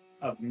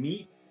of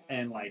meat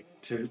and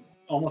to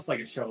almost like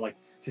a show. Like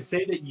to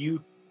say that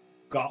you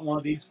got one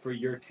of these for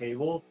your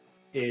table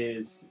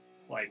is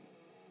like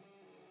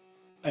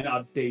an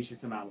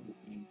audacious amount of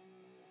meat.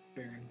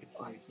 Baron could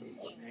say something.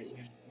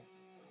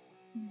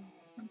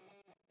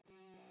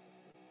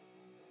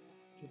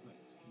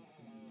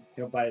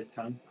 He'll bite his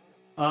tongue.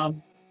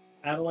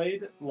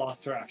 Adelaide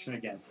lost her action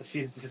again, so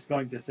she's just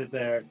going to sit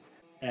there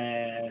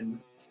and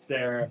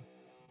stare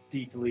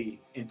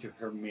deeply into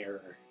her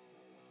mirror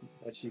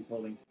that she's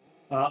holding.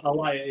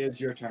 Alaya, it's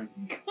your turn.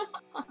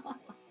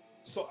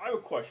 So I have a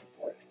question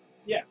for you.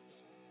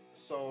 Yes.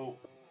 So,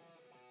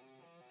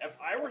 if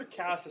I were to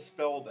cast a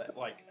spell that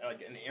like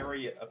an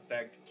area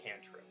effect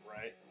cantrip,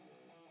 right?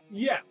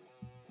 Yeah.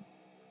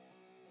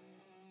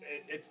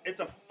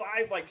 It's a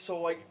 5 like so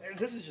like and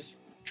this is just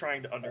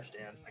trying to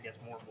understand I guess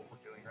more of what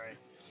we're doing, right?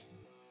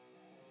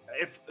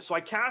 If so,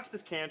 I cast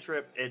this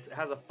cantrip. It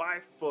has a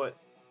 5-foot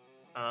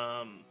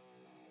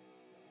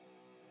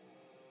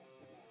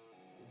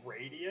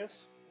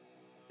radius.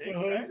 I think,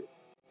 right?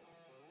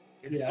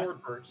 It's Yes.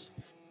 sword burst.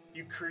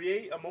 You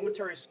create a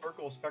momentary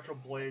circle of spectral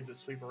blades that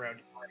sweep around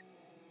you,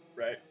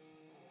 right?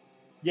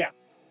 Yeah.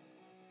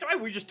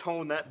 Can we just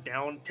tone that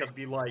down to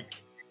be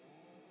like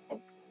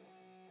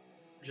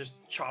just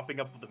chopping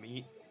up the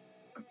meat?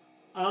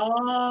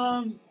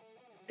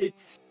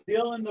 It's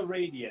still in the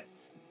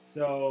radius,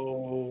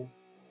 so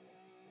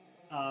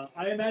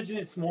I imagine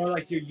it's more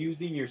like you're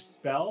using your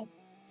spell.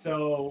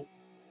 So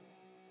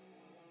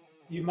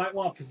you might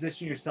want to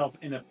position yourself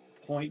in a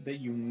point that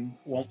you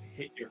won't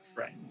hit your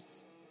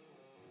friends.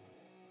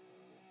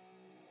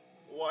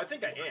 Well, I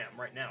think I am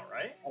right now,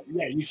 right?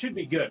 Yeah, you should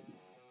be good.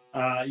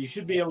 You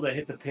should be able to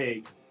hit the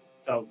pig.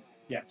 So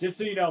yeah, just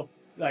so you know,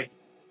 like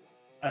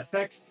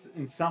effects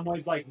in some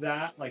ways like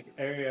that, like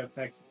area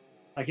effects,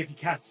 like if you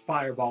cast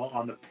fireball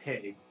on the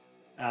pig,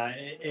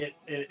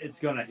 it's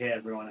gonna hit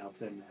everyone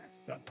else in there.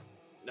 So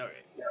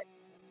Okay. Yeah.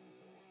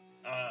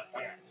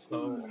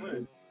 So I'm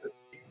gonna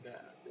take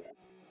that.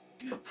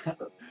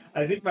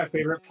 I think my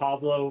favorite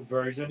Pablo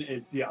version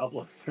is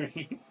Diablo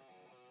 3.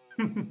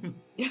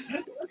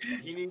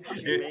 He needs to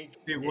make.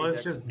 It a was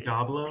dex just save.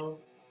 Diablo.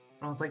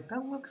 I was like,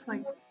 that looks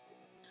like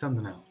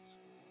something else.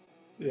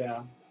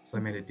 Yeah, So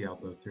I made it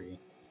Diablo 3.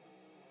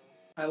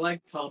 I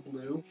like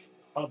Pablo.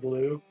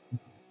 Pablo.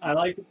 I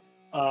like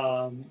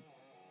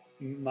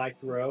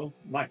Micro.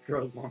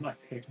 Micro is one of my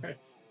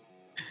favorites.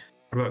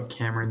 What about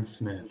Cameron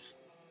Smith?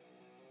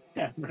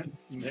 Cameron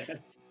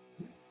Smith.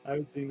 I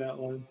haven't seen that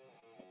one.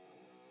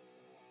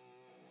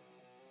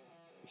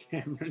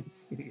 Cameron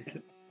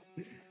Smith.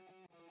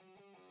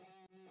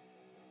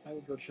 I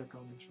will go check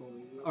on the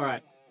story. All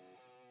right.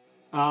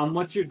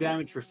 What's your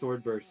damage for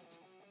sword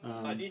burst?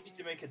 Needs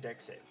to make a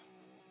dex save.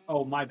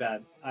 Oh, my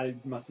bad. I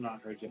must have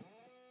not heard you.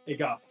 It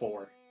got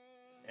 4.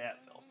 Yeah, it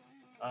fails.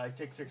 I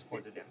take 6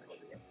 points of damage.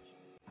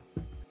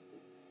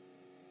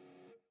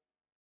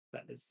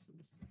 That is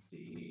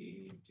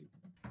 62.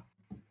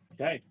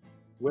 Okay.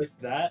 With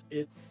that,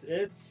 it's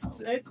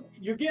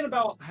you're getting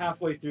about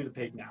halfway through the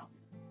pig now.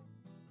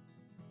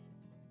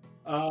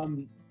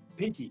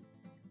 Pinky,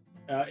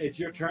 it's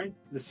your turn.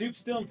 The soup's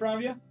still in front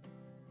of you.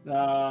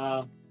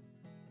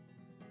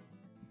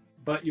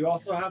 But you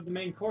also have the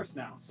main course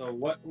now. So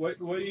what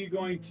are you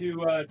going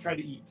to try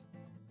to eat?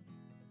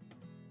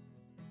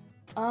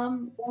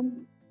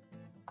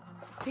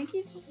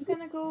 Pinky's just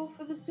gonna go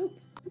for the soup.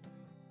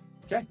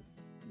 Okay.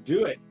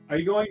 Do it. Are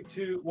you going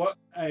to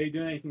are you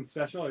doing anything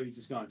special or are you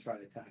just gonna try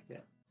to attack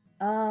it?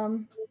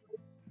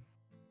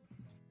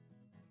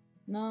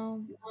 No.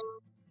 I'm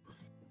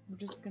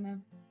just gonna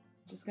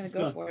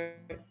go for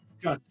it.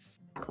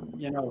 Just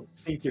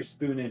sink your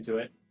spoon into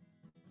it.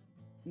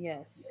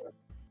 Yes.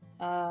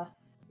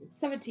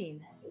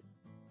 17.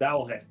 That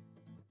will hit.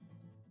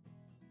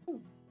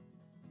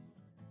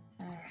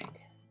 All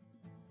right.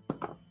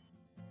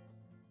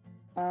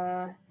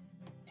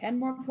 10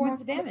 more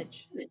points of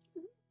damage.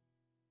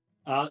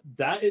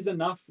 That is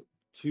enough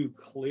to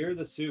clear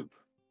the soup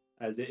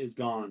as it is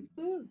gone.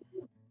 Ooh.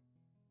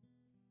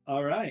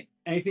 All right.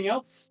 Anything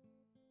else?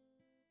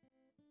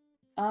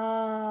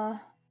 No.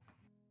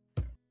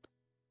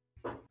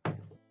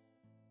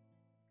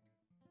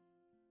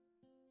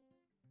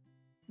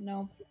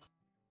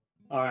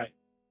 All right.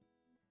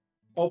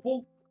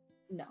 Opal?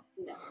 No.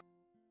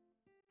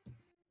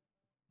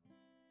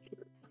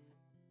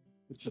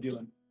 What you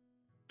doing?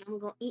 I'm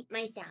gonna eat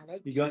my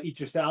salad. You gonna eat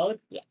your salad?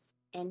 Yes,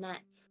 and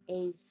that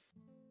is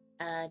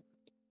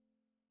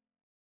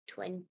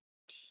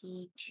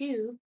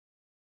 22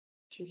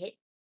 to hit.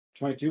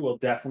 22 will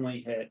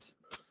definitely hit.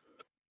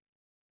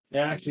 It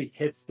actually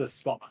hits the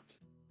spot.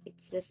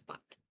 It's the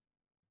spot.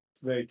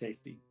 It's very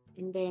tasty.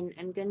 And then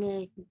I'm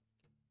gonna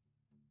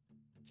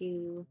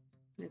do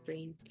my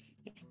brain.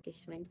 Yeah,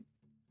 this one.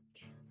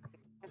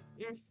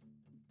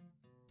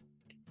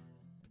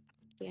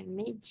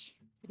 Damage.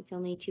 It's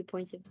only 2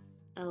 points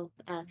of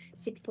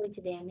 6 points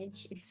of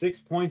damage.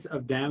 6 points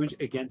of damage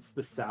against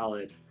the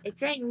salad.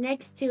 It's right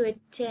next to a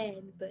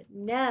 10, but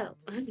no.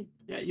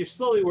 Yeah, you're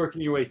slowly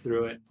working your way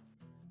through it.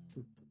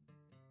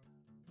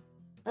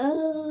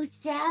 Oh,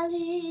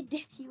 salad,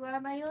 you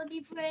are my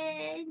only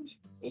friend.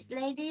 This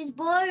lady is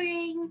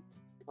boring.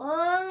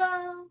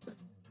 Oh.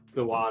 It's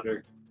the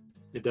water.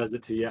 It does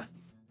it to you.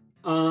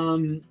 All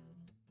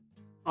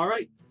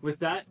right. With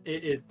that,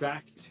 it is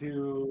back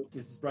to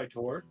Mrs.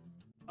 Brightor.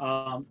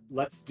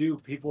 Let's do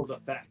people's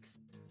effects.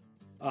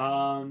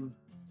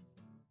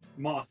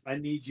 Moss, I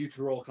need you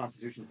to roll a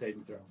Constitution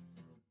saving throw.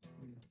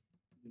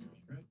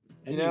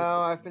 You know,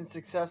 I've been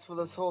successful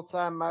this whole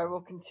time. I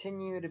will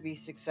continue to be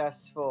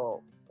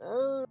successful.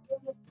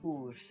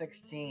 Ooh,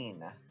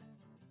 16.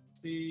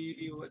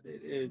 see what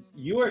it is.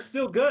 You are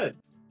still good.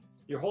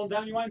 You're holding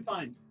down your wine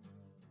fine.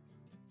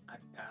 I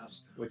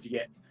passed. What'd you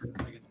get?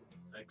 I get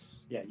 6.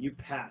 Yeah, you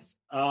passed.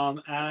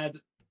 Add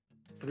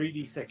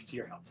 3d6 to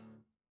your health.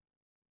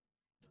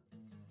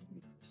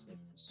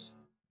 6.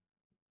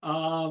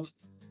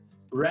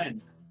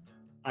 Ren,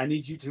 I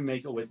need you to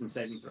make a wisdom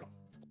saving throw.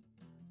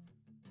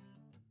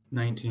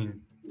 19.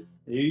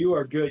 You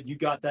are good. You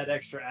got that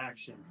extra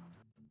action.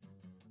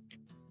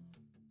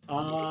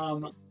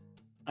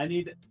 I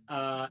need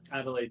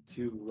Adelaide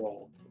to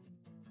roll.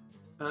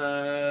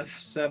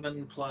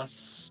 7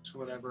 plus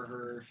whatever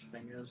her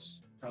thing is.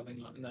 Probably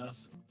not enough.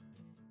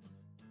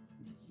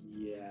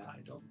 Yeah, I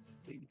don't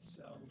think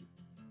so.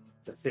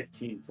 It's a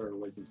 15 for a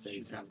wisdom save.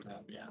 She's have to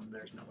have. Yeah,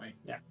 there's no way.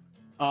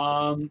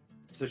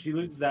 So she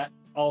loses that.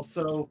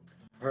 Also,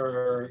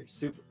 her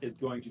soup is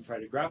going to try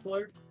to grapple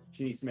her.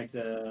 She needs to make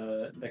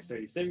a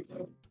dexterity saving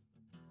throw.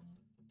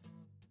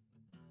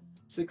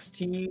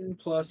 16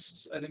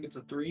 plus, I think it's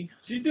a 3.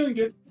 She's doing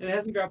good. It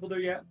hasn't grappled her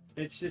yet.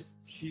 It's just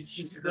she's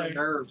just Her there.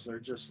 nerves are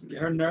just.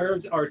 Her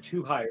nerves are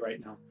too high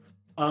right now.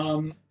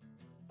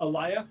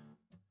 Alaya,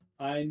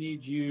 I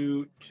need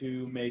you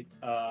to make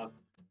a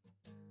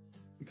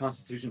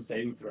Constitution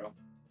saving throw.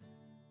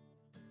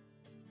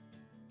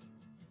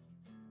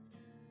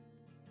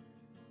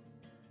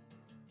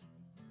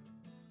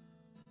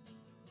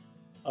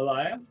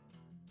 Alaya,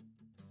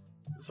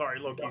 Sorry,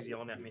 Loki's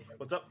yelling at me.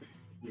 What's up?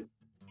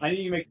 I need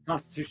you to make a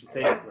Constitution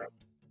saving throw.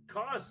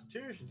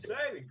 Constitution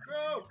saving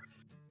throw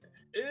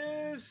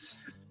is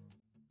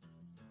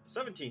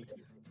 17.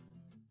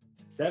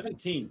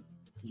 17.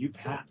 You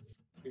pass.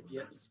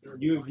 Yes.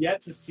 You have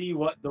yet to see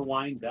what the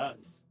wine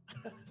does.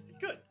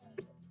 Good.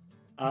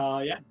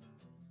 Yeah.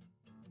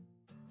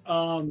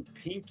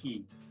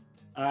 Pinky,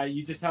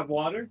 you just have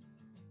water.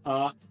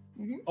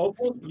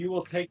 Opal, you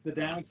will take the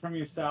damage from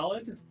your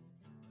salad.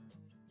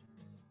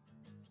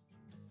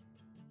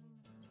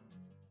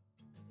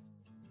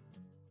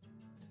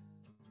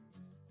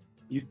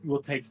 You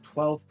will take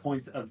 12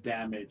 points of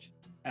damage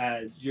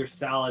as your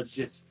salad's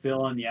just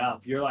filling you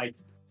up. You're like,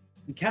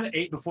 you kind of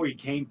ate before you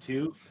came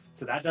to,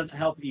 so that doesn't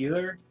help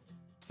either.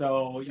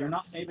 So you're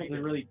not able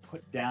to really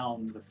put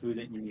down the food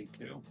that you need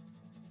to.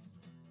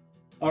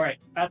 All right,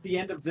 at the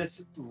end of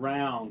this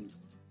round,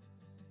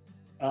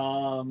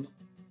 Aya,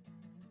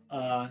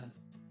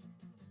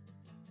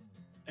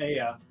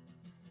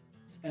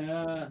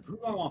 who do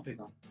I want to pick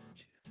on?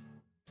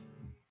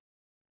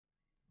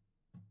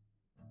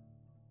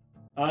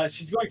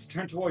 She's going to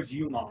turn towards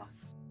you,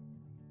 Moss,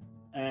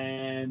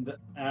 and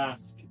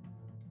ask,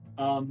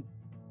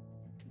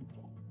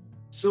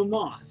 so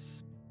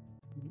Moss,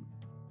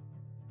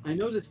 I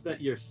noticed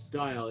that your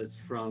style is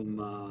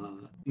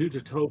from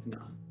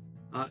Nutatovna.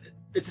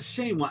 It's a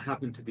shame what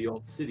happened to the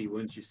old city,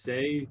 wouldn't you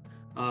say?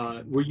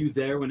 Were you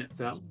there when it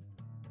fell?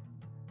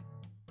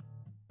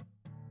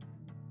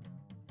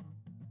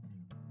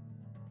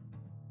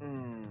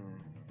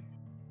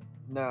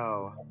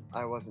 No,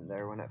 I wasn't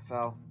there when it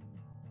fell.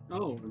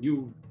 Oh,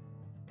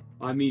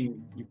 I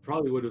mean, you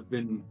probably would have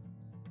been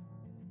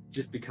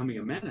just becoming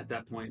a man at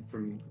that point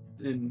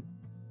and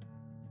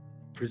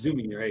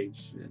presuming your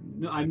age.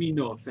 No, I mean,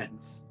 no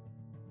offense.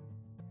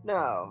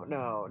 No,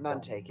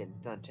 none taken.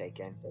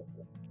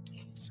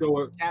 So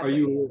are Sadly.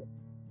 you...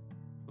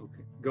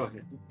 Okay, go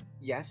ahead.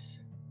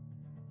 Yes.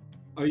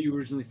 Are you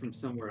originally from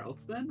somewhere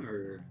else then,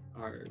 or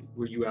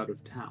were you out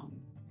of town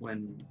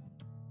when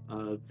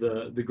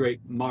the great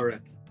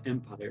Marek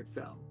Empire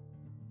fell?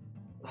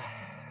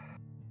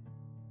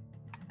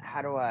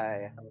 How do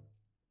I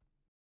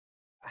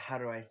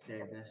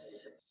say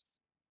this?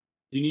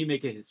 You need to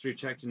make a history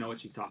check to know what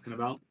she's talking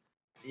about.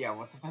 Yeah,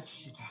 what the fuck is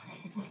she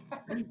talking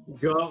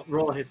about? Go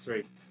roll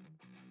history.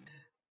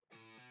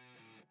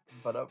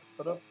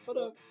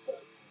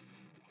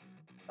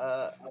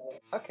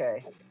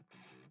 Okay.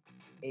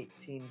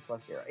 18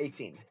 plus 0.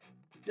 18.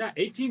 Yeah,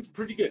 18's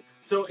pretty good.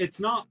 So it's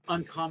not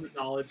uncommon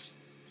knowledge,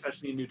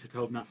 especially in New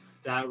Tatovna,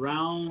 that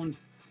around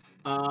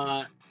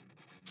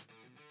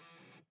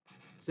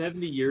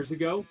 70 years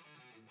ago,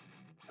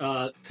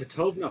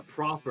 Tatovna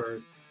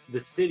proper, the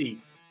city,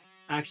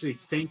 actually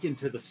sank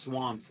into the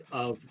swamps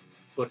of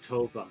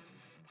Botova.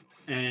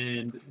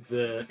 And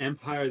the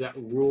empire that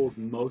ruled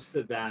most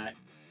of that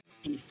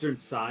eastern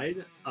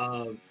side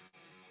of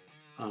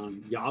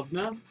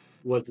Yavna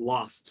was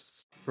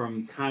lost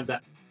from kind of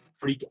that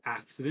freak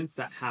accidents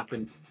that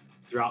happened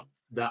throughout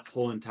that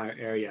whole entire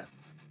area.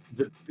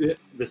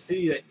 The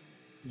city that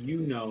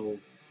you know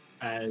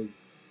as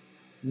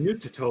New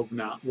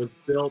Tatovna was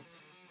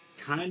built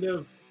kind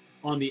of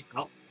on the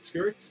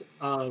outskirts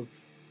of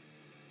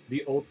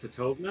the Old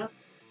Tatovna.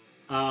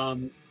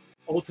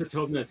 Old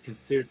Tatovna is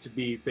considered to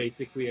be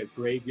basically a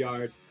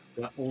graveyard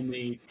that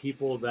only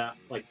people that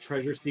like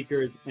treasure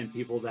seekers and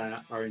people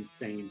that are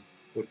insane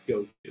would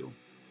go to,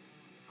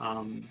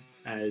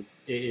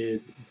 as it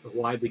is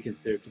widely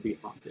considered to be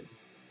haunted.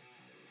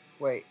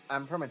 Wait,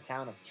 I'm from a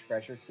town of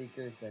treasure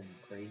seekers and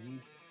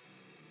crazies?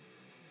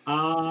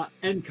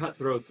 And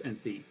cutthroats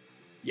and thieves.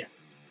 Yes.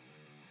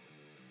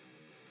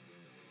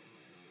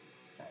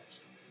 Fetch.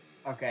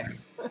 Okay.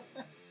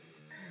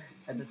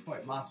 At this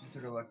point, Moss would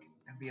sort of look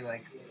and be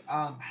like,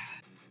 I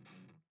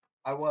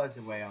was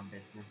away on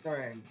business.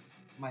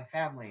 My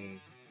family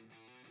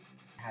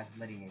has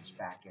lineage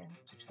back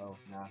into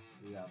Tovna.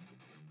 We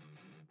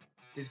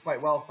did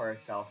quite well for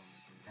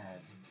ourselves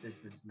as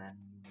businessmen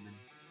and women.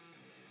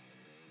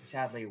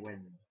 Sadly,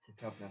 when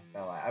Tovna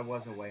fell, I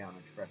was away on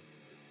a trip,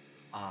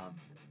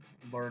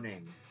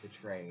 learning the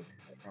trade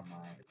from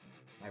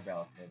my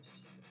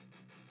relatives.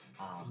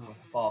 With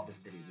the fall of the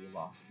city, we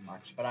lost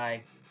much, but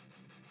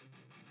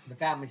the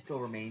family still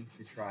remains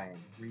to try and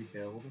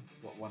rebuild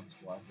what once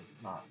was. It's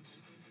not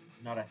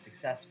as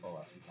successful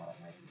as we thought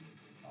it might be,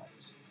 but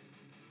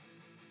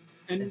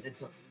And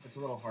it's a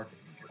little hard to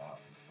think about.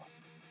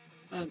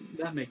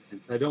 that makes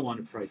sense. I don't want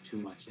to pry too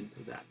much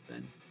into that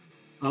then.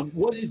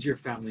 What is your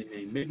family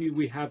name? Maybe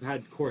we have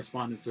had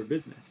correspondence or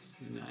business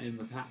in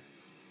the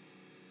past.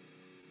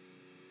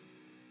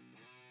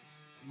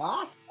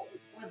 Moss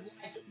would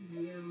like to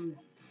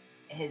use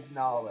his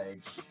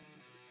knowledge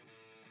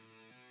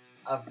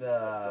of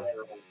the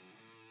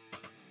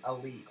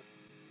elite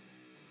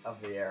of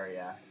the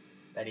area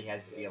that he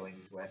has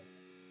dealings with.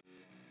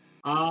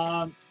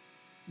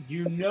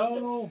 You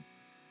know,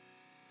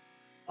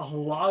 a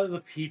lot of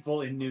the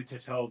people in New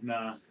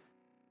Tatovna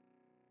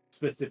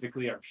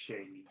specifically are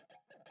shady.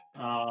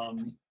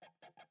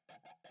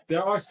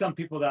 There are some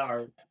people that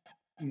are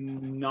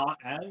not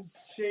as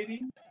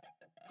shady.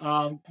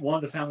 One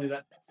of the family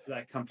that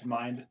come to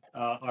mind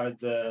are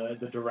the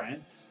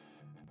Durants.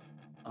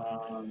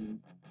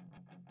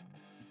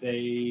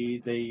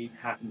 They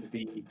happen to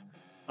be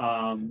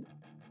kind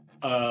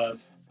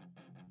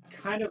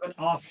of an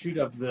offshoot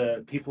of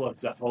the people of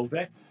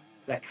Zahovik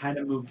that kind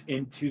of moved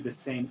into the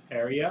same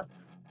area,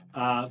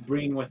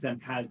 bringing with them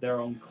kind of their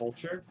own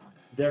culture.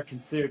 They're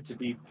considered to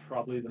be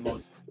probably the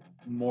most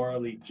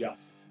morally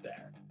just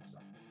there. So.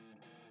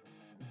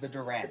 The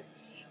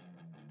Durants.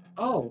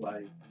 Oh,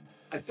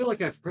 I feel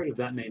like I've heard of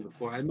that name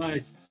before. I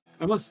must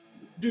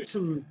do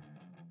some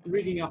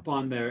reading up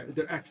on their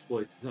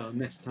exploits.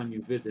 Next time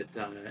you visit,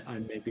 I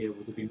may be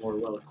able to be more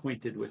well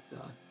acquainted with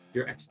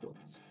your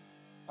exploits.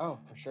 Oh,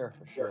 for sure.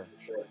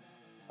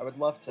 I would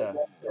love to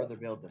further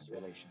build this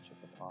relationship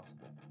if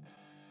possible.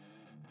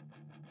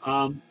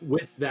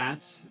 With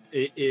that,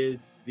 it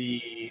is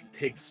the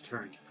pig's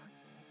turn.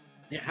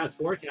 It has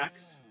 4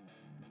 attacks.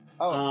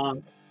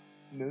 Oh,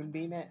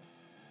 Moonbeam it?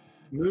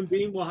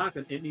 Moonbeam will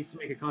happen. It needs to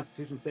make a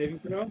Constitution saving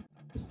throw.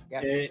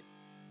 Yeah.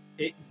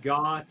 It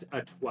got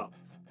a 12.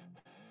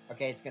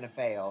 Okay, it's gonna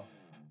fail.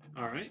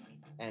 All right.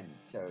 And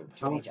so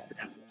How 20 much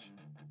damage?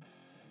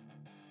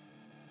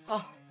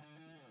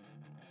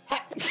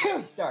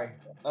 Sorry,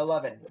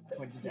 11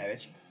 points of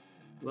damage.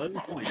 11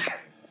 points.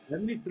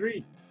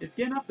 73. It's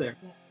getting up there.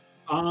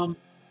 Yes.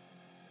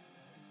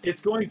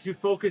 It's going to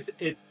focus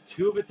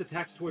 2 of its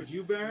attacks towards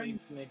you, It Baron.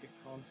 needs to make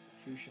a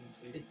Constitution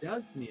saving. It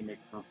does need to make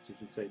a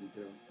Constitution saving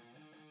throw.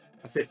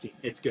 A 15.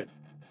 It's good.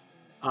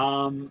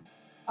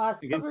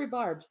 Silvery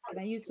barbs. Can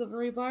I use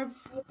silvery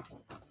barbs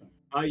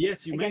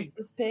Yes, you against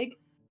this pig?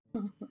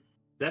 may.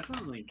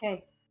 Definitely.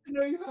 Okay. I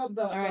know you had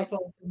that. All right. That's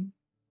awesome.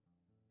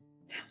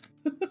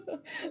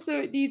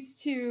 So it needs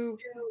to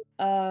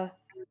Did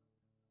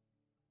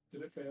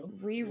it fail?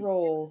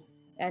 re-roll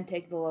and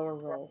take the lower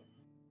roll.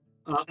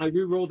 I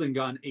re-rolled and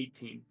got an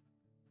 18.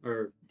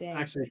 Or Dang.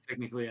 actually,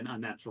 technically, an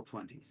unnatural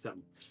 20. So.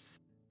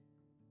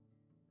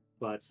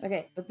 But.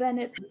 Okay, but then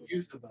it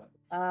Use of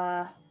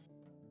that.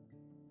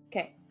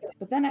 okay.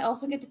 But then I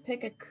also get to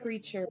pick a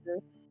creature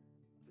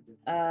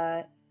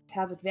to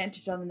have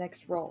advantage on the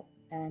next roll,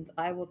 and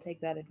I will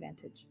take that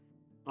advantage.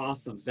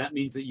 Awesome. That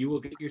means that you will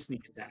get your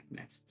sneak attack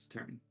next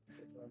turn.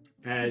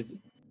 As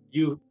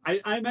you,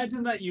 I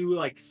imagine that you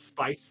like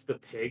spice the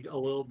pig a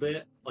little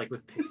bit, like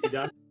with pixie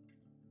dust,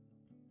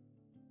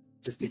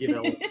 just to give it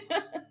a little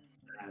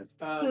zest.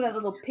 So that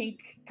little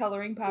pink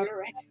coloring powder,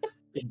 right?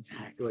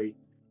 Exactly.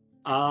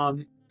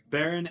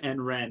 Baron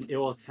and Ren, it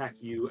will attack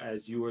you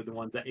as you were the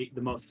ones that ate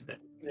the most of it.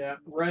 Yeah,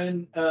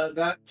 Ren,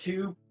 that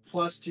 2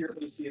 plus to your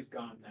AC is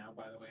gone now,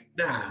 by the way.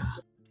 Ah,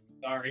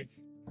 Sorry.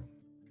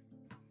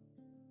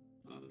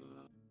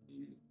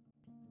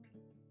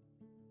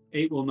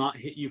 8 will not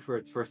hit you for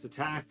its first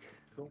attack.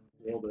 Cool.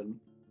 Well then,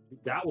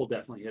 that will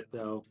definitely hit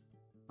though.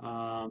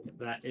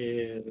 That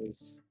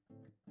is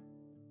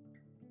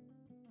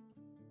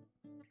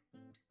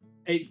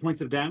 8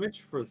 points of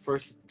damage for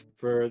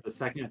the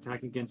second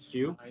attack against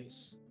you.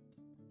 Nice.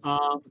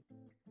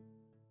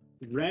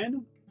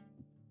 Ren,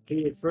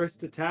 the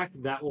first attack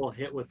that will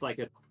hit with like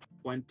a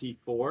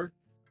 24.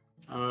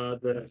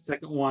 The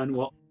second one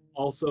will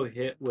also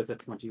hit with a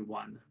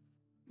 21.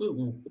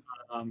 ooh.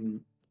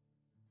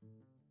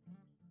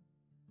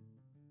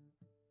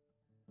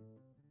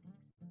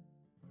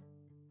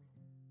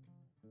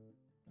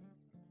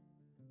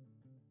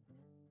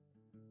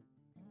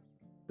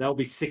 That will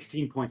be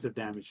 16 points of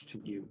damage to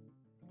you.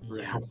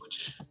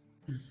 Ouch.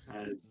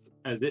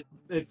 As it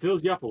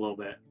fills you up a little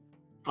bit.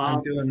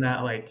 I'm doing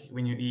that like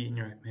when you eat and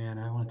you're like, man,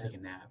 I want to take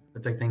a nap.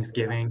 It's like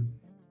Thanksgiving.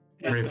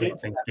 I'm ready to take a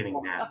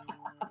Thanksgiving nap.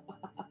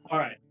 All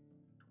right.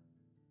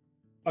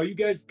 Are you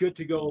guys good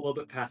to go a little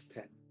bit past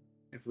 10?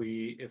 If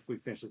we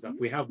finish this up,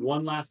 we have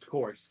one last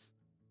course,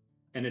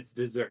 and it's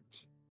dessert.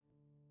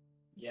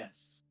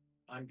 Yes,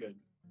 I'm good.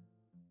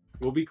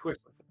 We'll be quick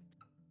with it.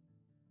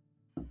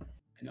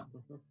 I know.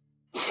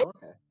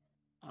 Okay.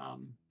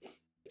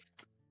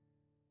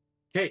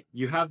 Okay,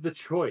 you have the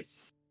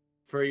choice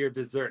for your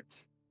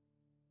dessert.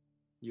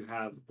 You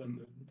have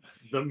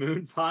the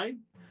moon pie.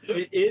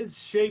 It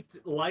is shaped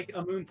like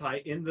a moon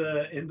pie in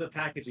the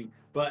packaging,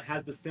 but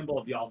has the symbol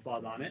of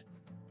Yalfad on it,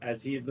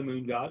 as he is the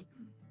moon god.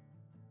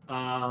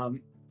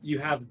 You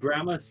have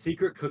Grandma's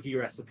secret cookie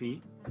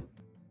recipe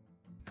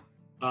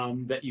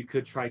that you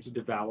could try to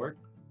devour,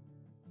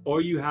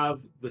 or you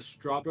have the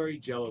strawberry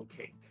jello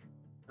cake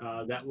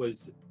that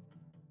was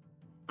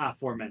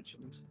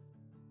aforementioned.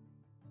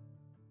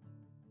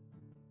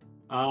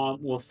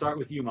 We'll start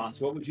with you,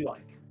 Moss. What would you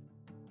like?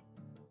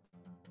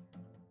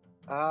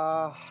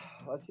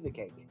 Let's do the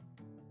cake.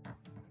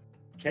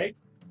 Cake?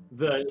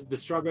 The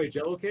strawberry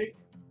jello cake?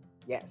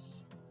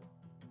 Yes.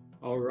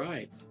 All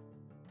right.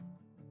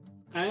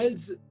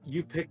 As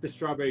you pick the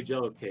strawberry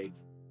jello cake,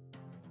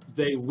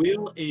 they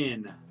wheel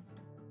in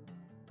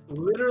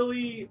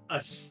literally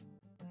a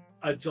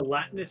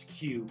gelatinous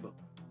cube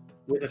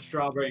with a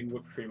strawberry and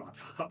whipped cream on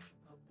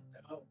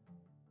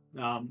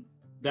top.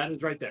 That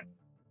is right there.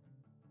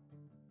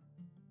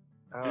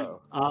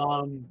 Oh.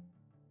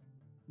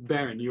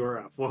 Baron, you are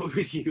up. What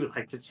would you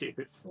like to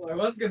choose? Well, I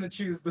was gonna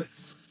choose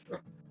this,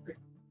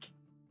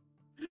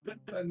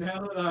 but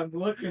now that I'm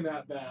looking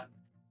at that,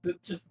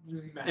 it just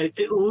matches.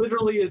 It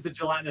literally is a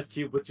gelatinous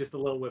cube with just a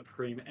little whipped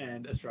cream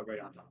and a strawberry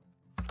on top.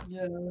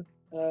 Yeah.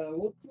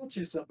 We'll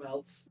choose something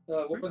else.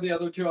 What were the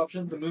other two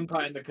options? The moon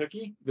pie and the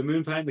cookie. The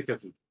moon pie and the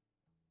cookie.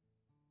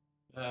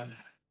 We'll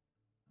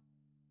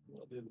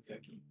do the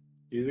cookie.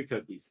 Do the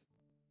cookies.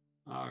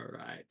 All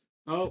right.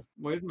 Oh,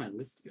 where did my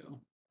list go?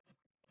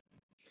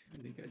 I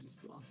think I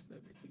just lost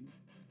everything.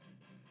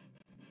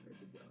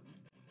 Where'd it go?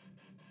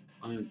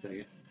 Hold on a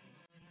second.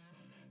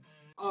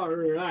 All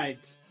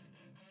right.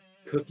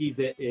 Cookies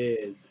it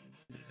is.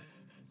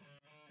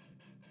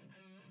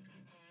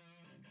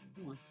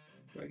 Come on.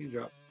 Drag and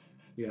drop.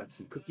 You have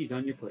some cookies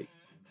on your plate.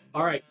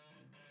 All right.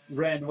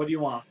 Ren, what do you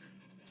want?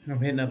 I'm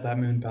hitting up that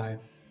moon pie.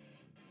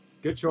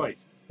 Good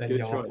choice. That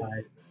Good y'all choice.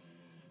 pie.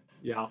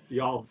 Yeah,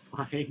 y'all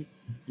fine.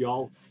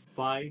 Y'all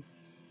fine.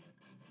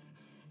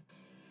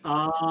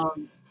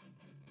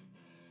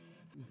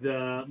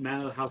 The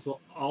man of the house will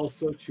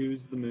also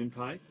choose the moon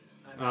pie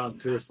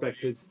to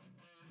respect his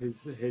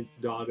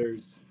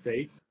daughter's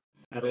faith.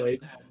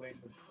 Adelaide. Adelaide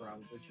would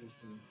probably choose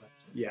the moon pie.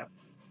 Yeah.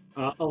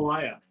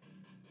 Elia,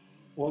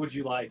 what would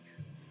you like?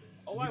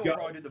 Oh, I will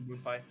probably do the moon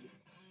pie.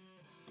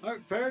 All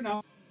right, fair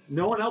enough.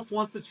 No one else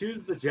wants to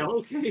choose the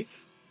Jello cake.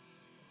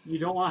 You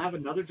don't want to have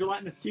another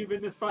gelatinous cube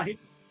in this fight?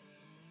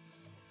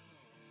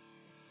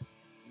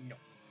 No.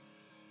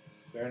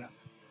 Fair enough.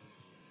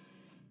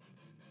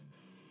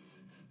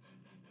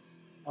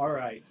 All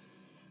right.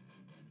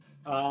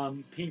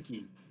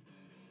 Pinky.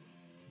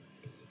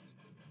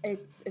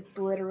 It's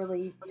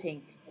literally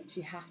pink.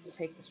 She has to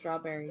take the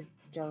strawberry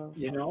jello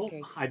You know,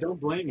 cake. I don't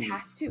blame It you.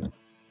 has to.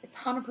 It's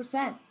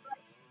 100%.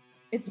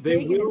 It's They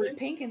big and will it's it-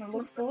 pink and it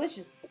looks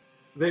delicious.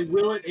 They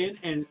will it in,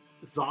 and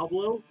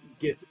Zablo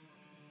gets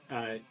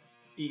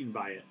eaten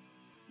by it.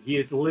 He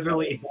is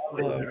literally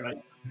instantly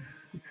right?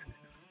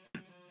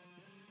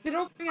 They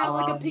don't bring out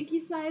like a Um,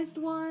 pinky-sized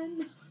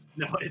one.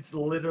 No, it's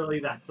literally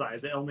that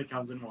size. It only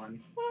comes in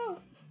one.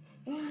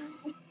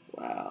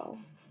 Wow.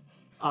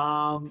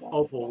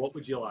 Opal, what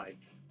would you like?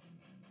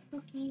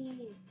 Cookies.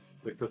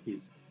 The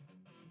cookies.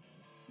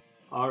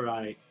 All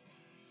right.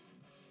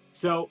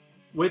 So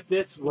with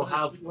this, we'll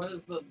have. What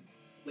does the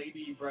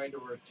lady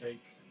Bridor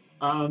take?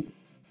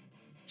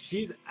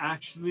 She's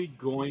actually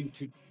going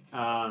to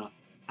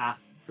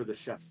ask for the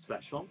chef's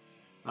special.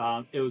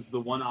 It was the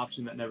one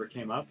option that never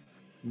came up.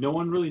 No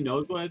one really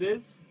knows what it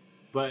is,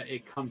 but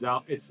it comes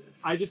out.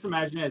 I just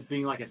imagine it as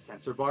being like a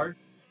sensor bar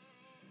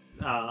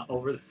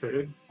over the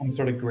food. Some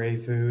sort of gray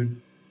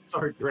food.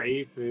 Sort of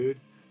gray food.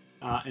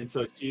 And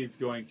so she's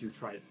going to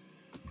try it.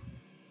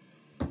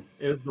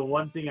 It was the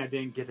one thing I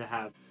didn't get to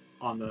have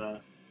on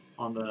the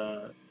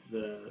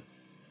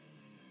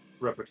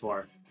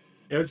repertoire.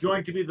 It was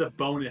going to be the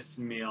bonus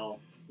meal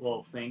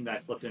little thing that I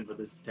slipped in, but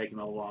this is taking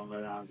a little longer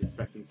than I was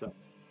expecting. So,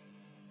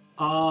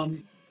 all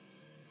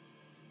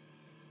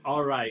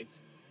right.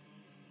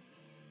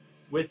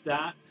 With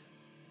that,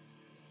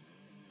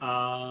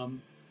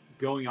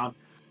 going on,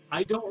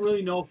 I don't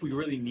really know if we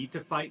really need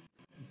to fight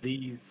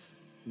these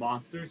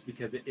monsters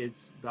because it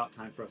is about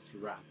time for us to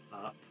wrap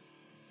up.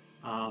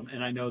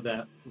 And I know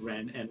that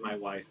Ren and my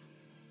wife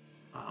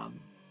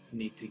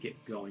need to get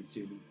going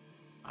soon,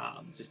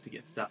 just to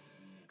get stuff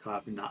caught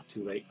up and not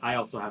too late. I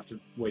also have to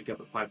wake up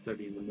at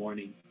 5:30 in the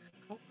morning.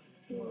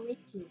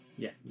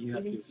 Yeah, you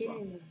have to as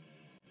well.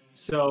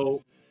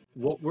 So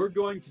what we're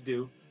going to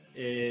do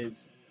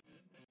is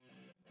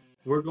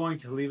we're going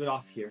to leave it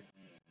off here.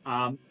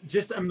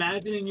 Just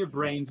imagine in your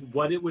brains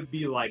what it would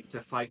be like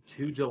to fight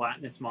two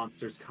gelatinous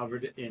monsters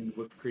covered in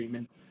whipped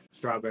cream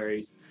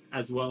strawberries,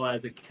 as well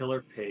as a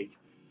killer pig.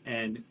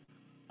 And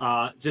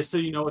just so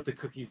you know what the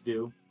cookies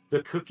do,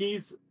 the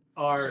cookies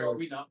are... So are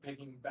we not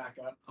picking back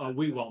up?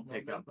 we won't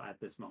pick up at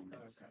this moment.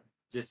 Okay.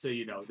 Just so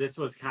you know, this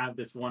was kind of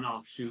this one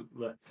offshoot.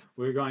 We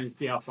were going to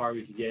see how far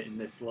we could get in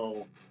this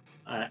little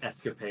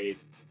escapade.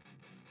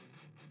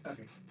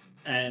 Okay.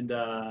 And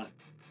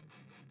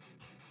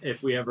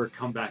if we ever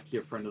come back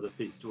here for another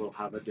feast, we'll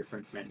have a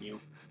different menu.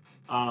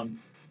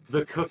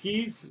 The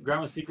cookies,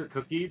 Grandma's secret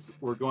cookies,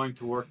 were going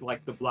to work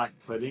like the black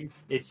pudding.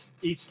 It's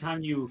each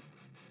time you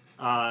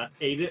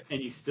ate it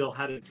and you still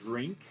had a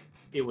drink,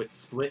 it would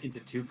split into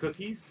 2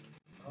 cookies.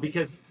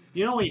 Because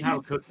you know when you have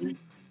a cookie,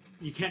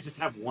 you can't just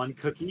have one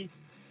cookie,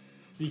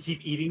 so you keep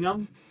eating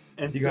them.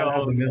 And You gotta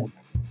have the milk.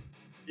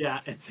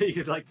 Yeah, and so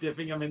you're like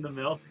dipping them in the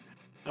milk.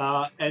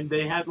 And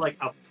they had like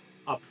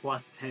a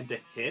plus 10 to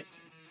hit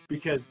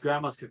because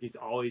Grandma's cookies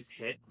always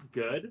hit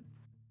good.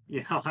 You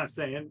know what I'm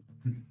saying?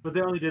 But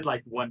they only did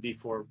like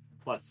 1d4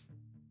 plus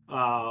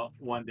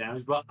 1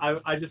 damage. But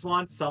I just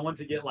want someone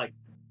to get like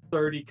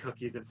 30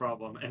 cookies in front of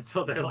them. And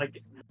so they're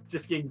like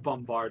just getting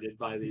bombarded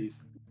by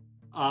these.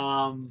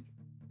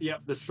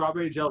 Yep, the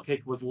strawberry gel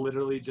cake was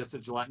literally just a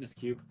gelatinous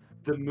cube.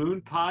 The moon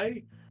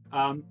pie,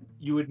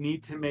 you would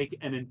need to make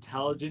an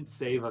intelligence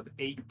save of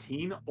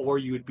 18 or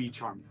you would be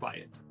charmed by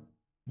it.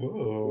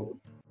 Whoa.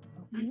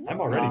 I'm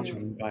already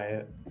charmed by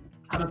it.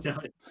 I don't know,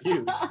 it's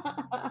cute.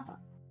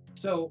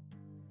 So,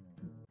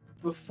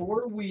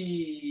 before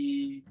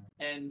we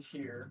end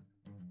here,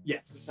 it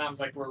Yes. sounds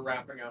like we're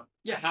wrapping up.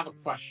 Yeah, I have a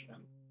question.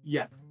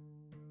 Yeah.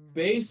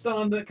 Based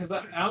on the, because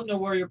I don't know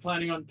where you're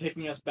planning on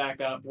picking us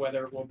back up,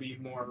 whether it will be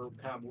more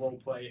kind of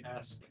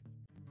roleplay-esque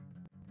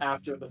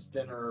after this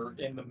dinner,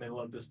 in the middle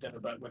of this dinner,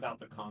 but without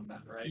the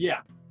combat, right?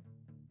 Yeah.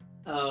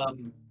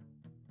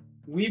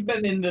 We've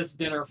been in this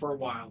dinner for a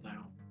while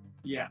now.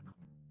 Yeah.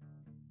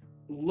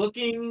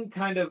 Looking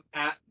kind of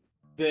at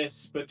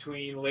this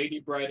between Lady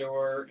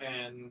Brightor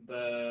and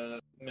the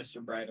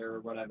Mr. Brightor,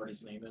 or whatever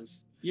his name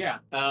is. Yeah.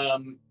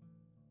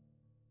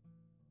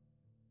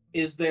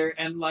 Is there,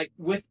 and like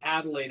with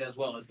Adelaide as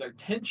well, is there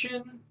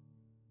tension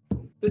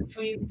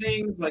between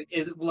things? Like,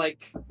 is it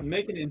like,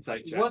 Make an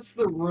insight check. what's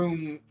the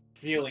room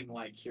feeling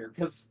like here?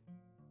 Because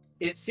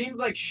it seems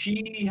like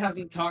she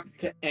hasn't talked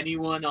to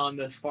anyone on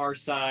this far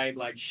side.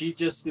 Like, she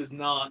just is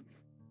not,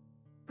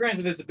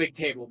 granted it's a big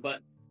table, but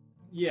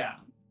Yeah.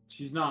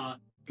 She's not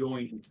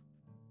going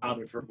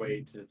out of her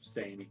way to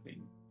say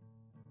anything.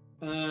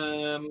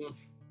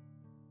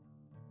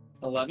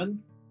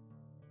 11?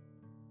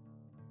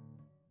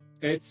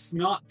 It's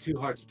not too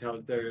hard to tell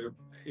that there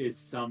is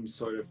some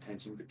sort of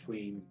tension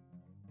between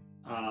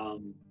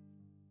the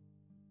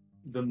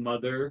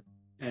mother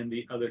and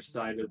the other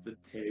side of the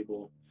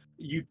table.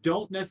 You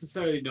don't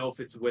necessarily know if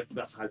it's with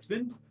the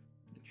husband.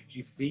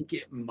 You think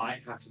it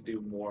might have to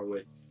do more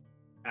with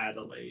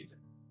Adelaide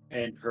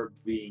and her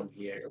being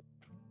here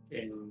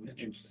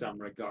in some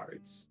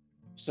regards.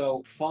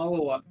 So,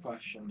 follow-up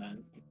question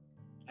then.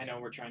 I know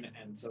we're trying to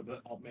end, so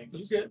I'll make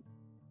this good.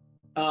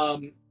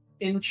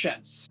 In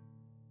chess,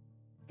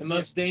 the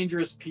most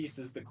dangerous piece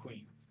is the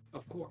queen.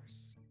 Of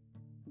course.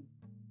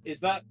 Is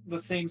that the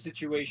same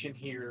situation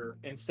here?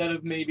 Instead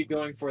of maybe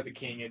going for the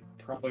king, it'd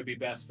probably be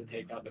best to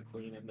take out the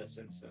queen in this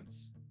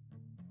instance.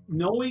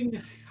 Knowing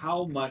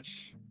how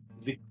much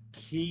the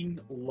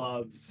king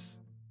loves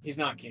He's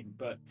not king,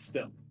 but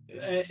still.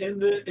 in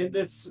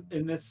this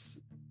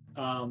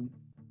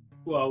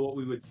well, what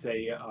we would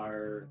say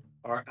our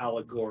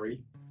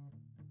allegory,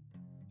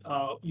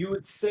 you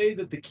would say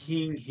that the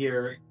king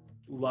here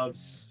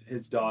loves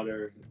his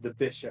daughter, the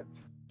bishop,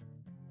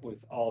 with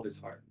all of his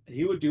heart.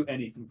 He would do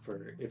anything for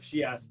her. If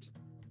she asked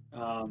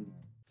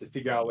to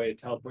figure out a way to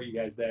teleport you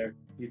guys there,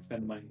 he'd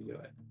spend the money to do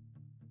it.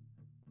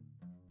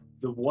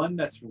 The one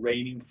that's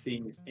reining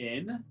things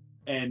in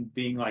and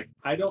being like,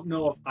 I don't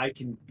know if I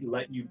can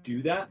let you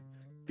do that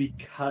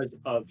because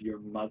of your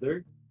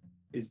mother,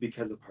 is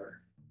because of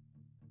her.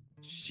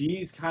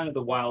 She's kind of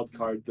the wild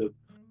card,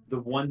 the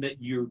one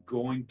that you're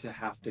going to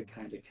have to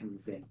kind of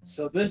convince.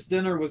 So this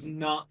dinner was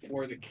not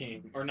for the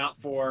king, or not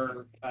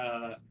for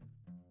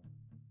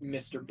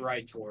Mr.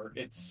 Brightor.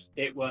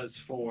 It was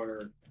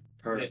for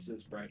her,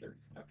 Mrs. Brightor.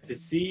 Okay. to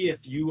see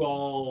if you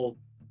all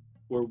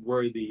were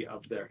worthy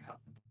of their help.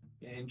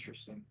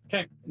 Interesting.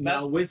 Okay.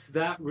 Now, with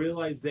that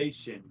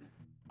realization,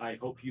 I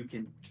hope you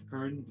can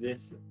turn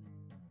this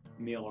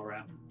meal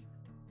around.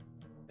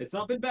 It's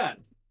not been bad.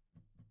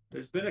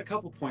 There's been a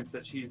couple points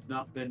that she's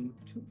not been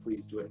too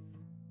pleased with,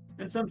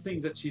 and some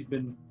things that she's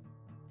been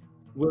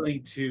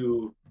willing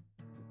to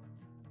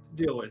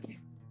deal with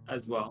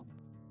as well.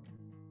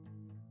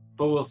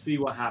 But we'll see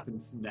what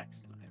happens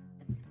next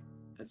time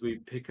as we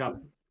pick up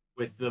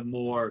with the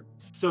more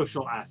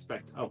social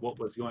aspect of what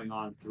was going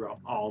on throughout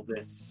all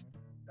this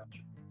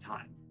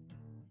time.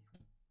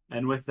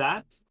 And with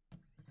that,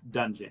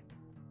 Dungeon.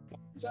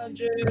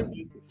 Dungeon.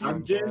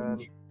 Dungeon.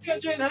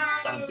 Dungeon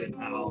house. Dungeon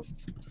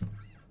house.